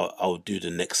 And maybe I'll do the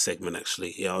next segment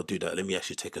actually. Yeah, I'll do that. Let me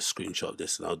actually take a screenshot of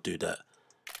this, and I'll do that.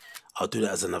 I'll do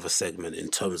that as another segment in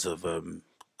terms of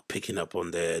picking up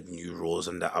on their new rules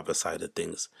and that other side of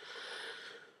things.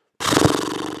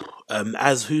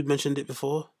 As who mentioned it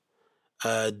before?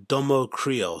 Domo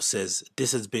Creole says,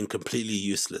 this has been completely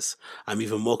useless. I'm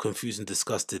even more confused and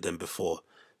disgusted than before.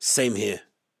 Same here.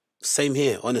 Same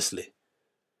here, honestly.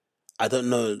 I don't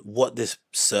know what this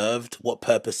served, what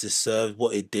purpose this served,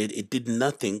 what it did. It did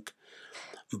nothing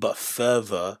but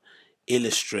further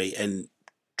illustrate and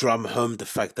drum home the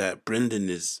fact that Brendan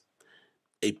is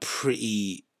a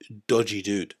pretty dodgy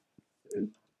dude,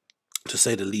 to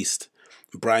say the least.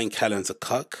 Brian Callen's a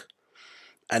cuck,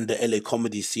 and the LA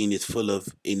comedy scene is full of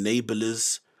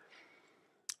enablers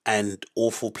and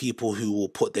awful people who will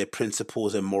put their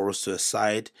principles and morals to a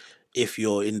side if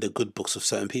you're in the good books of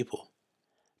certain people.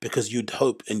 Because you'd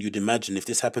hope and you'd imagine if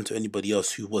this happened to anybody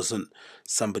else who wasn't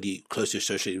somebody closely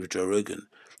associated with Joe Rogan,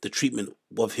 the treatment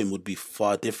of him would be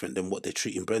far different than what they're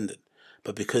treating Brendan.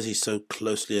 But because he's so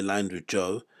closely aligned with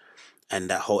Joe and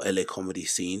that whole LA comedy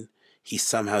scene, he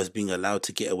somehow is being allowed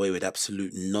to get away with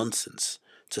absolute nonsense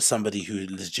to somebody who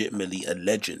is legitimately a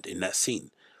legend in that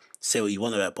scene. Say what you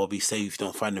want about Bobby, say if you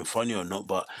don't find him funny or not,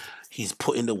 but he's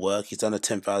put in the work, he's done the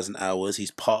 10,000 hours,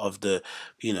 he's part of the,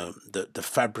 you know, the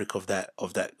fabric of that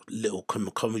little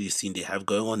comedy scene they have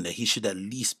going on there. He should at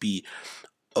least be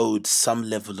owed some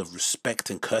level of respect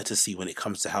and courtesy when it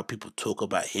comes to how people talk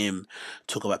about him,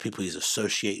 talk about people he's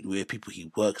associated with, people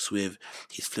he works with,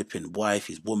 his flipping wife,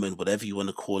 his woman, whatever you want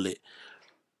to call it.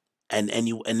 And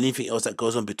anything else that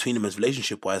goes on between them as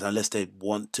relationship wise, unless they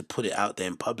want to put it out there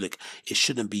in public, it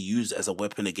shouldn't be used as a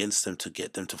weapon against them to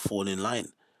get them to fall in line.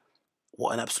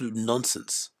 What an absolute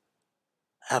nonsense.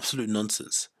 Absolute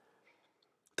nonsense.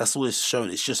 That's all it's shown.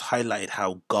 It's just highlighted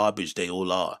how garbage they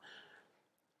all are.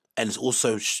 And it's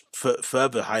also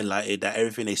further highlighted that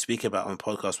everything they speak about on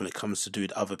podcasts when it comes to do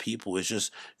with other people is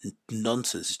just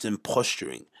nonsense. It's them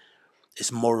posturing.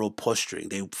 It's moral posturing.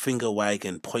 They finger wag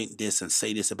and point this and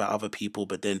say this about other people,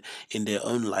 but then in their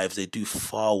own lives they do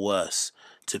far worse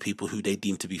to people who they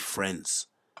deem to be friends.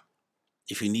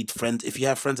 If you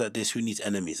have friends like this, who needs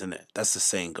enemies, isn't it? That's the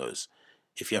saying goes.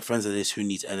 If you have friends like this, who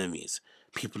needs enemies?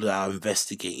 People that are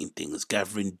investigating things,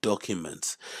 gathering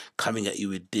documents, coming at you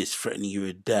with this, threatening you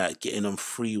with that, getting on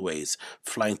freeways,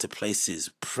 flying to places,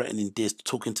 threatening this,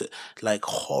 talking to like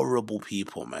horrible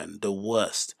people, man. The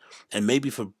worst. And maybe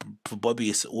for Bobby,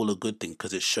 it's all a good thing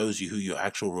because it shows you who your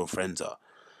actual real friends are.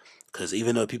 Because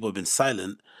even though people have been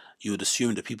silent, you would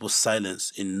assume that people's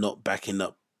silence in not backing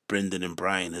up Brendan and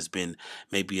Brian has been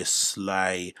maybe a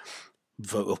sly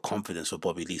vote of confidence for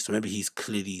Bobby Lee. So maybe he's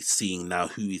clearly seeing now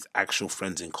who his actual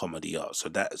friends in comedy are. So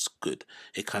that's good.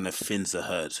 It kind of thins the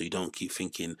herd so you don't keep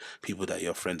thinking people that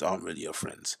your friends aren't really your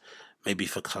friends. Maybe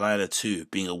for Kalila too,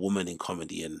 being a woman in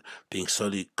comedy and being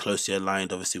solely closely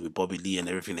aligned obviously with Bobby Lee and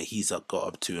everything that he's got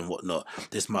up to and whatnot,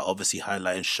 this might obviously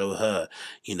highlight and show her,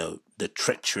 you know, the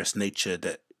treacherous nature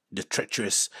that the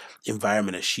treacherous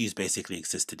environment that she's basically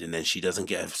existed in, and she doesn't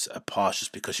get a pass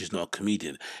just because she's not a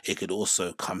comedian. It could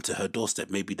also come to her doorstep.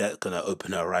 Maybe that's gonna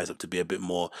open her eyes up to be a bit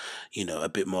more, you know, a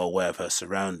bit more aware of her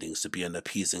surroundings, to be on the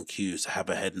P's and Q's, to have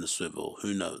her head in the swivel.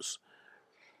 Who knows?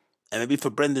 And maybe for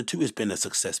Brendan too, it's been a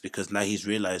success because now he's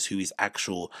realized who his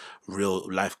actual real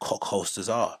life cock holsters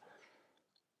are.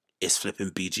 It's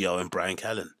flipping BGL and Brian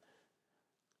Callen.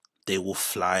 They will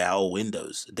fly out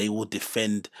windows. They will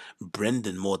defend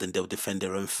Brendan more than they'll defend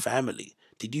their own family.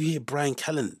 Did you hear Brian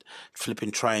Callen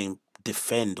flipping try and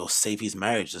defend or save his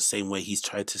marriage the same way he's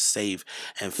tried to save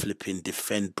and flipping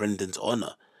defend Brendan's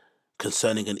honor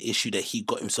concerning an issue that he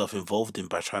got himself involved in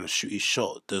by trying to shoot his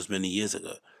shot those many years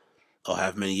ago, or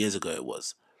however many years ago it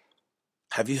was?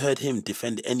 Have you heard him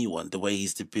defend anyone the way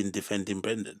he's been defending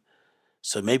Brendan?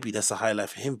 So maybe that's a highlight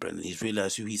for him, Brendan. He's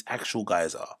realized who his actual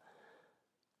guys are.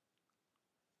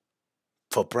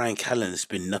 For Brian Callen, it's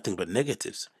been nothing but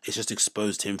negatives. It's just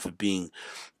exposed him for being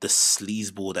the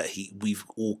sleazeball that we've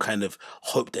all kind of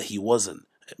hoped that he wasn't.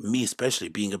 Me especially,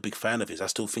 being a big fan of his, I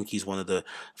still think he's one of the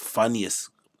funniest,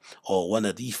 or one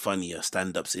of the funnier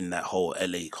stand-ups in that whole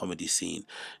LA comedy scene,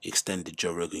 extended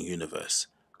Joe Rogan universe.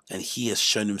 And he has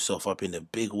shown himself up in a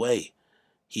big way.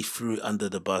 He threw under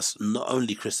the bus not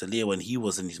only Chris D'Elia when he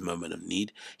was in his moment of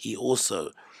need, he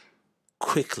also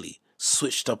quickly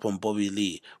switched up on Bobby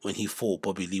Lee when he thought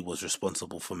Bobby Lee was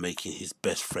responsible for making his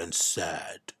best friend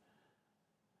sad.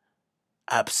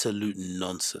 Absolute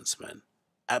nonsense, man.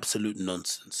 Absolute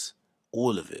nonsense.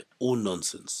 All of it. All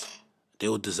nonsense. They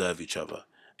all deserve each other.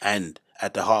 And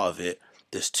at the heart of it,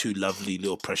 there's two lovely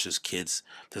little precious kids.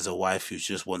 There's a wife who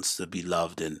just wants to be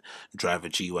loved and drive a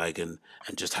G-Wagon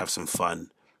and just have some fun.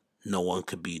 No one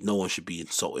should be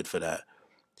insulted for that,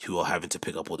 who are having to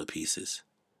pick up all the pieces.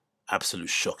 Absolute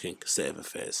shocking state of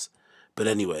affairs. But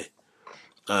anyway,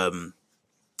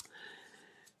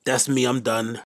 that's me. I'm done.